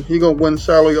arbitration. He gonna win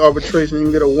salary arbitration. He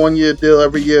can get a 1-year deal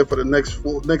every year for the next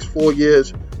 4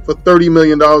 years for $30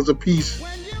 million a piece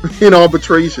in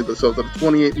arbitration or something.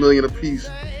 $28 million a piece.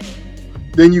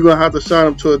 Then you're gonna have to sign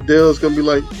him to a deal. It's gonna be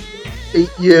like 8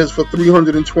 years for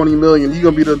 $320 million. He's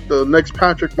gonna be the next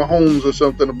Patrick Mahomes or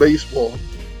something of baseball.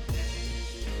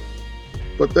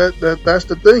 But that's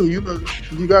the thing.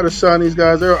 You got to sign these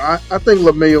guys there. I think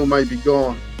LeMayo might be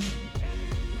gone.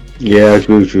 Yeah, I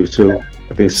agree with you too.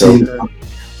 I think so. See, Yeah.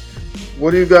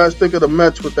 What do you guys think of the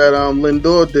Mets with that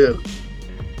Lindor deal?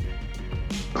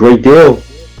 Great deal.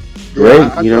 Great,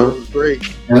 Yeah, I you thought know. it was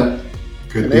great. yeah.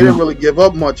 Good And they deal. didn't really give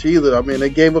up much either. I mean, they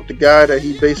gave up the guy that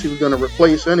he basically was going to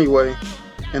replace anyway,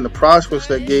 and the prospects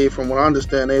they gave, from what I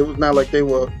understand, it was not like they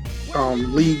were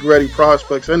league-ready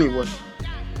prospects anyway.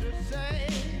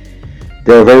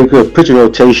 They're a very good pitching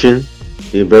rotation.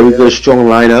 They're a very Yeah. good, strong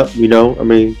lineup. You know, I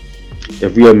mean,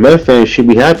 if you're a Met fan, you should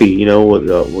be happy. You know,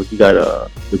 what you got,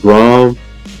 DeGrom,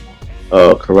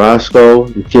 Carrasco,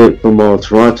 the kid from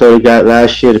Toronto. They got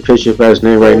last year. The pitcher for his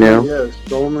name right now. Yeah,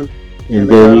 Stroman. And and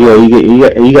they then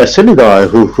got you got Syndergaard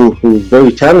who's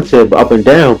very talented but up and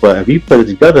down. But if you put it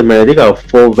together, man, they got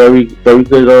four very good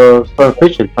starting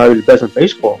pitching, probably the best in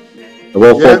baseball. The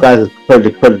all four yeah, guys put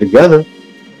it together.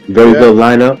 Very yeah. good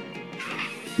lineup.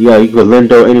 Yeah, you could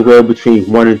Lindo anywhere between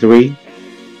 1 and 3.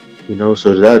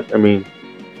 So that, I mean,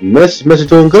 Mets is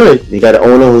doing good. You got an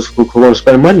owner who want to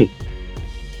spend money.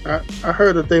 I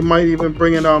heard that they might even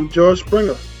bring in George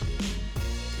Springer.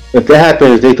 If that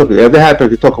happens, they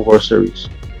talk a World Series.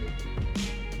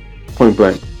 Point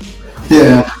blank.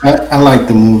 Yeah, I like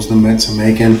the moves the Mets are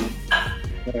making.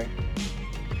 Okay.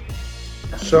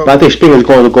 But So I think Springer's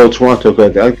going to go to Toronto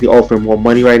because I think they're offering more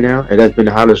money right now, and that's been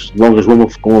the longest rumor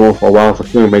going on for a while for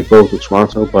Springer may go to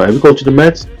Toronto. But if you go to the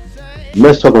Mets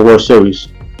talking World Series.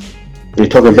 They're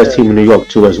talking best yeah, team in New York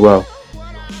too as well.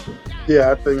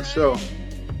 yeah, I think so.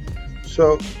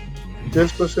 So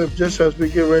just as we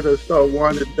get ready to start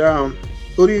winding down,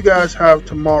 who do you guys have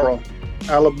tomorrow?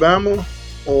 Alabama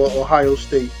or Ohio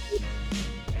State?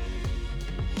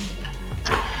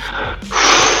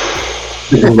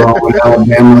 Nothing wrong with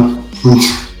Alabama.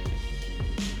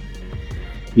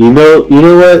 You know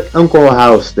what? I'm going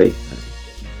Ohio State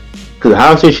because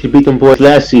Ohio State should beat them boys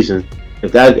last season.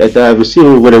 If that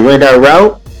receiver would have ran that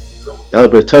route, that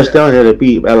would be a Yeah, touchdown. That would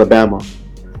beat Alabama,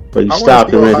 but he I want to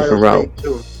stopped see and ran a Ohio different route. State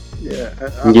too. Yeah,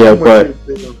 Yeah, I'm with but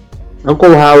you, Bill. I'm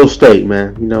going Ohio State,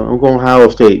 man. I'm going Ohio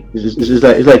State. It's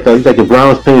like the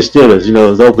Browns playing Steelers.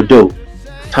 It's overdue.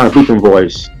 Time to beat them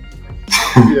boys.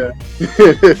 Yeah.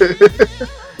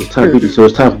 It's time to beat them. So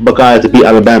it's time for Buckeyes to beat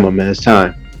Alabama, man. It's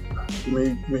time.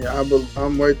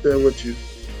 I'm right there with you.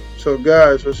 So,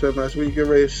 guys, listen, as we get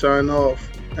ready to sign off,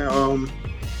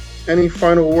 any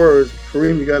final words?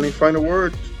 Kareem, you got any final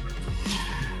words?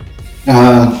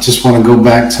 Just want to go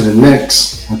back to the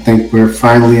Knicks. I think we're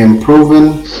finally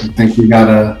improving. I think we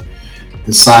gotta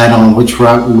decide on which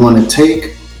route we want to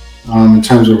take in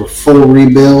terms of a full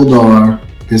rebuild or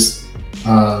this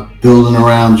building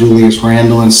around Julius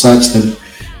Randle and such, the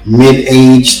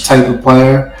mid-age type of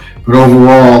player. But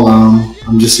overall,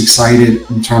 I'm just excited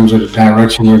in terms of the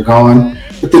direction we're going.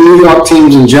 With the New York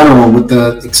teams in general, with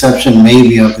the exception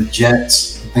maybe of the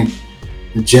Jets, I think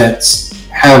the Jets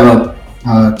have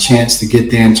a chance to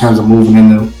get there in terms of moving in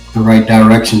the right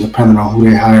direction, depending on who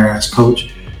they hire as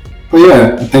coach. But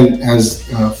yeah, I think as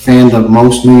a fan of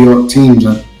most New York teams,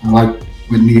 I like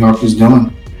what New York is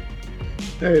doing.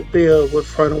 Hey, Theo, what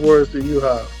final words do you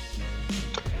have?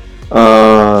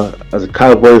 As a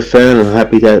Cowboy fan, I'm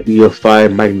happy that we have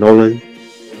fired Mike Nolan,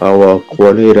 our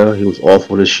coordinator. He was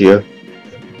awful this year.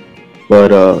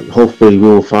 But hopefully we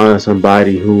will find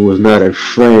somebody who is not a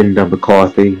friend of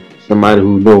McCarthy, somebody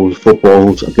who knows football,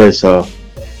 who's against up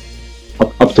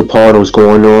to par what's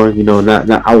going on. Not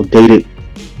outdated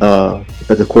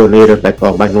as a coordinator like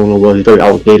Mike Nolan was. He's very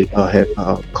outdated head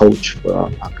coach for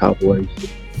our Cowboys.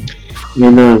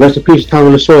 And rest in peace,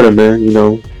 Tommy Lasorda, man.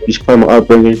 He's part of my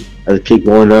upbringing as a kid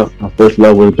growing up. My first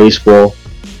love was baseball.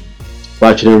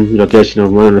 Watching him,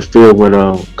 running the field when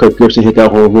Kirk Gibson hit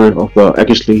that home run off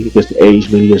Eckersley against the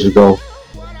A's many years ago.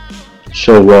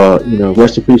 So,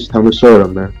 rest in peace, Tommy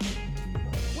Lasorda, man.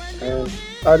 And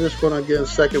I just want to get a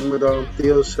second with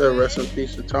Theo said, rest in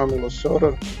peace to Tommy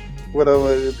Lasorda.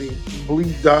 Whatever it be,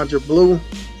 bleed Dodger blue.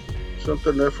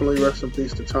 Something definitely rest in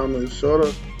peace to Tommy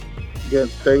Lasorda. Again,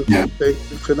 thank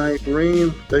you tonight,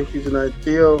 Reem. Thank you tonight,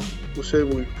 Theo. We'll say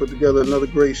we put together another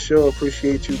great show.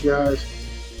 Appreciate you guys.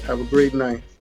 Have a great night.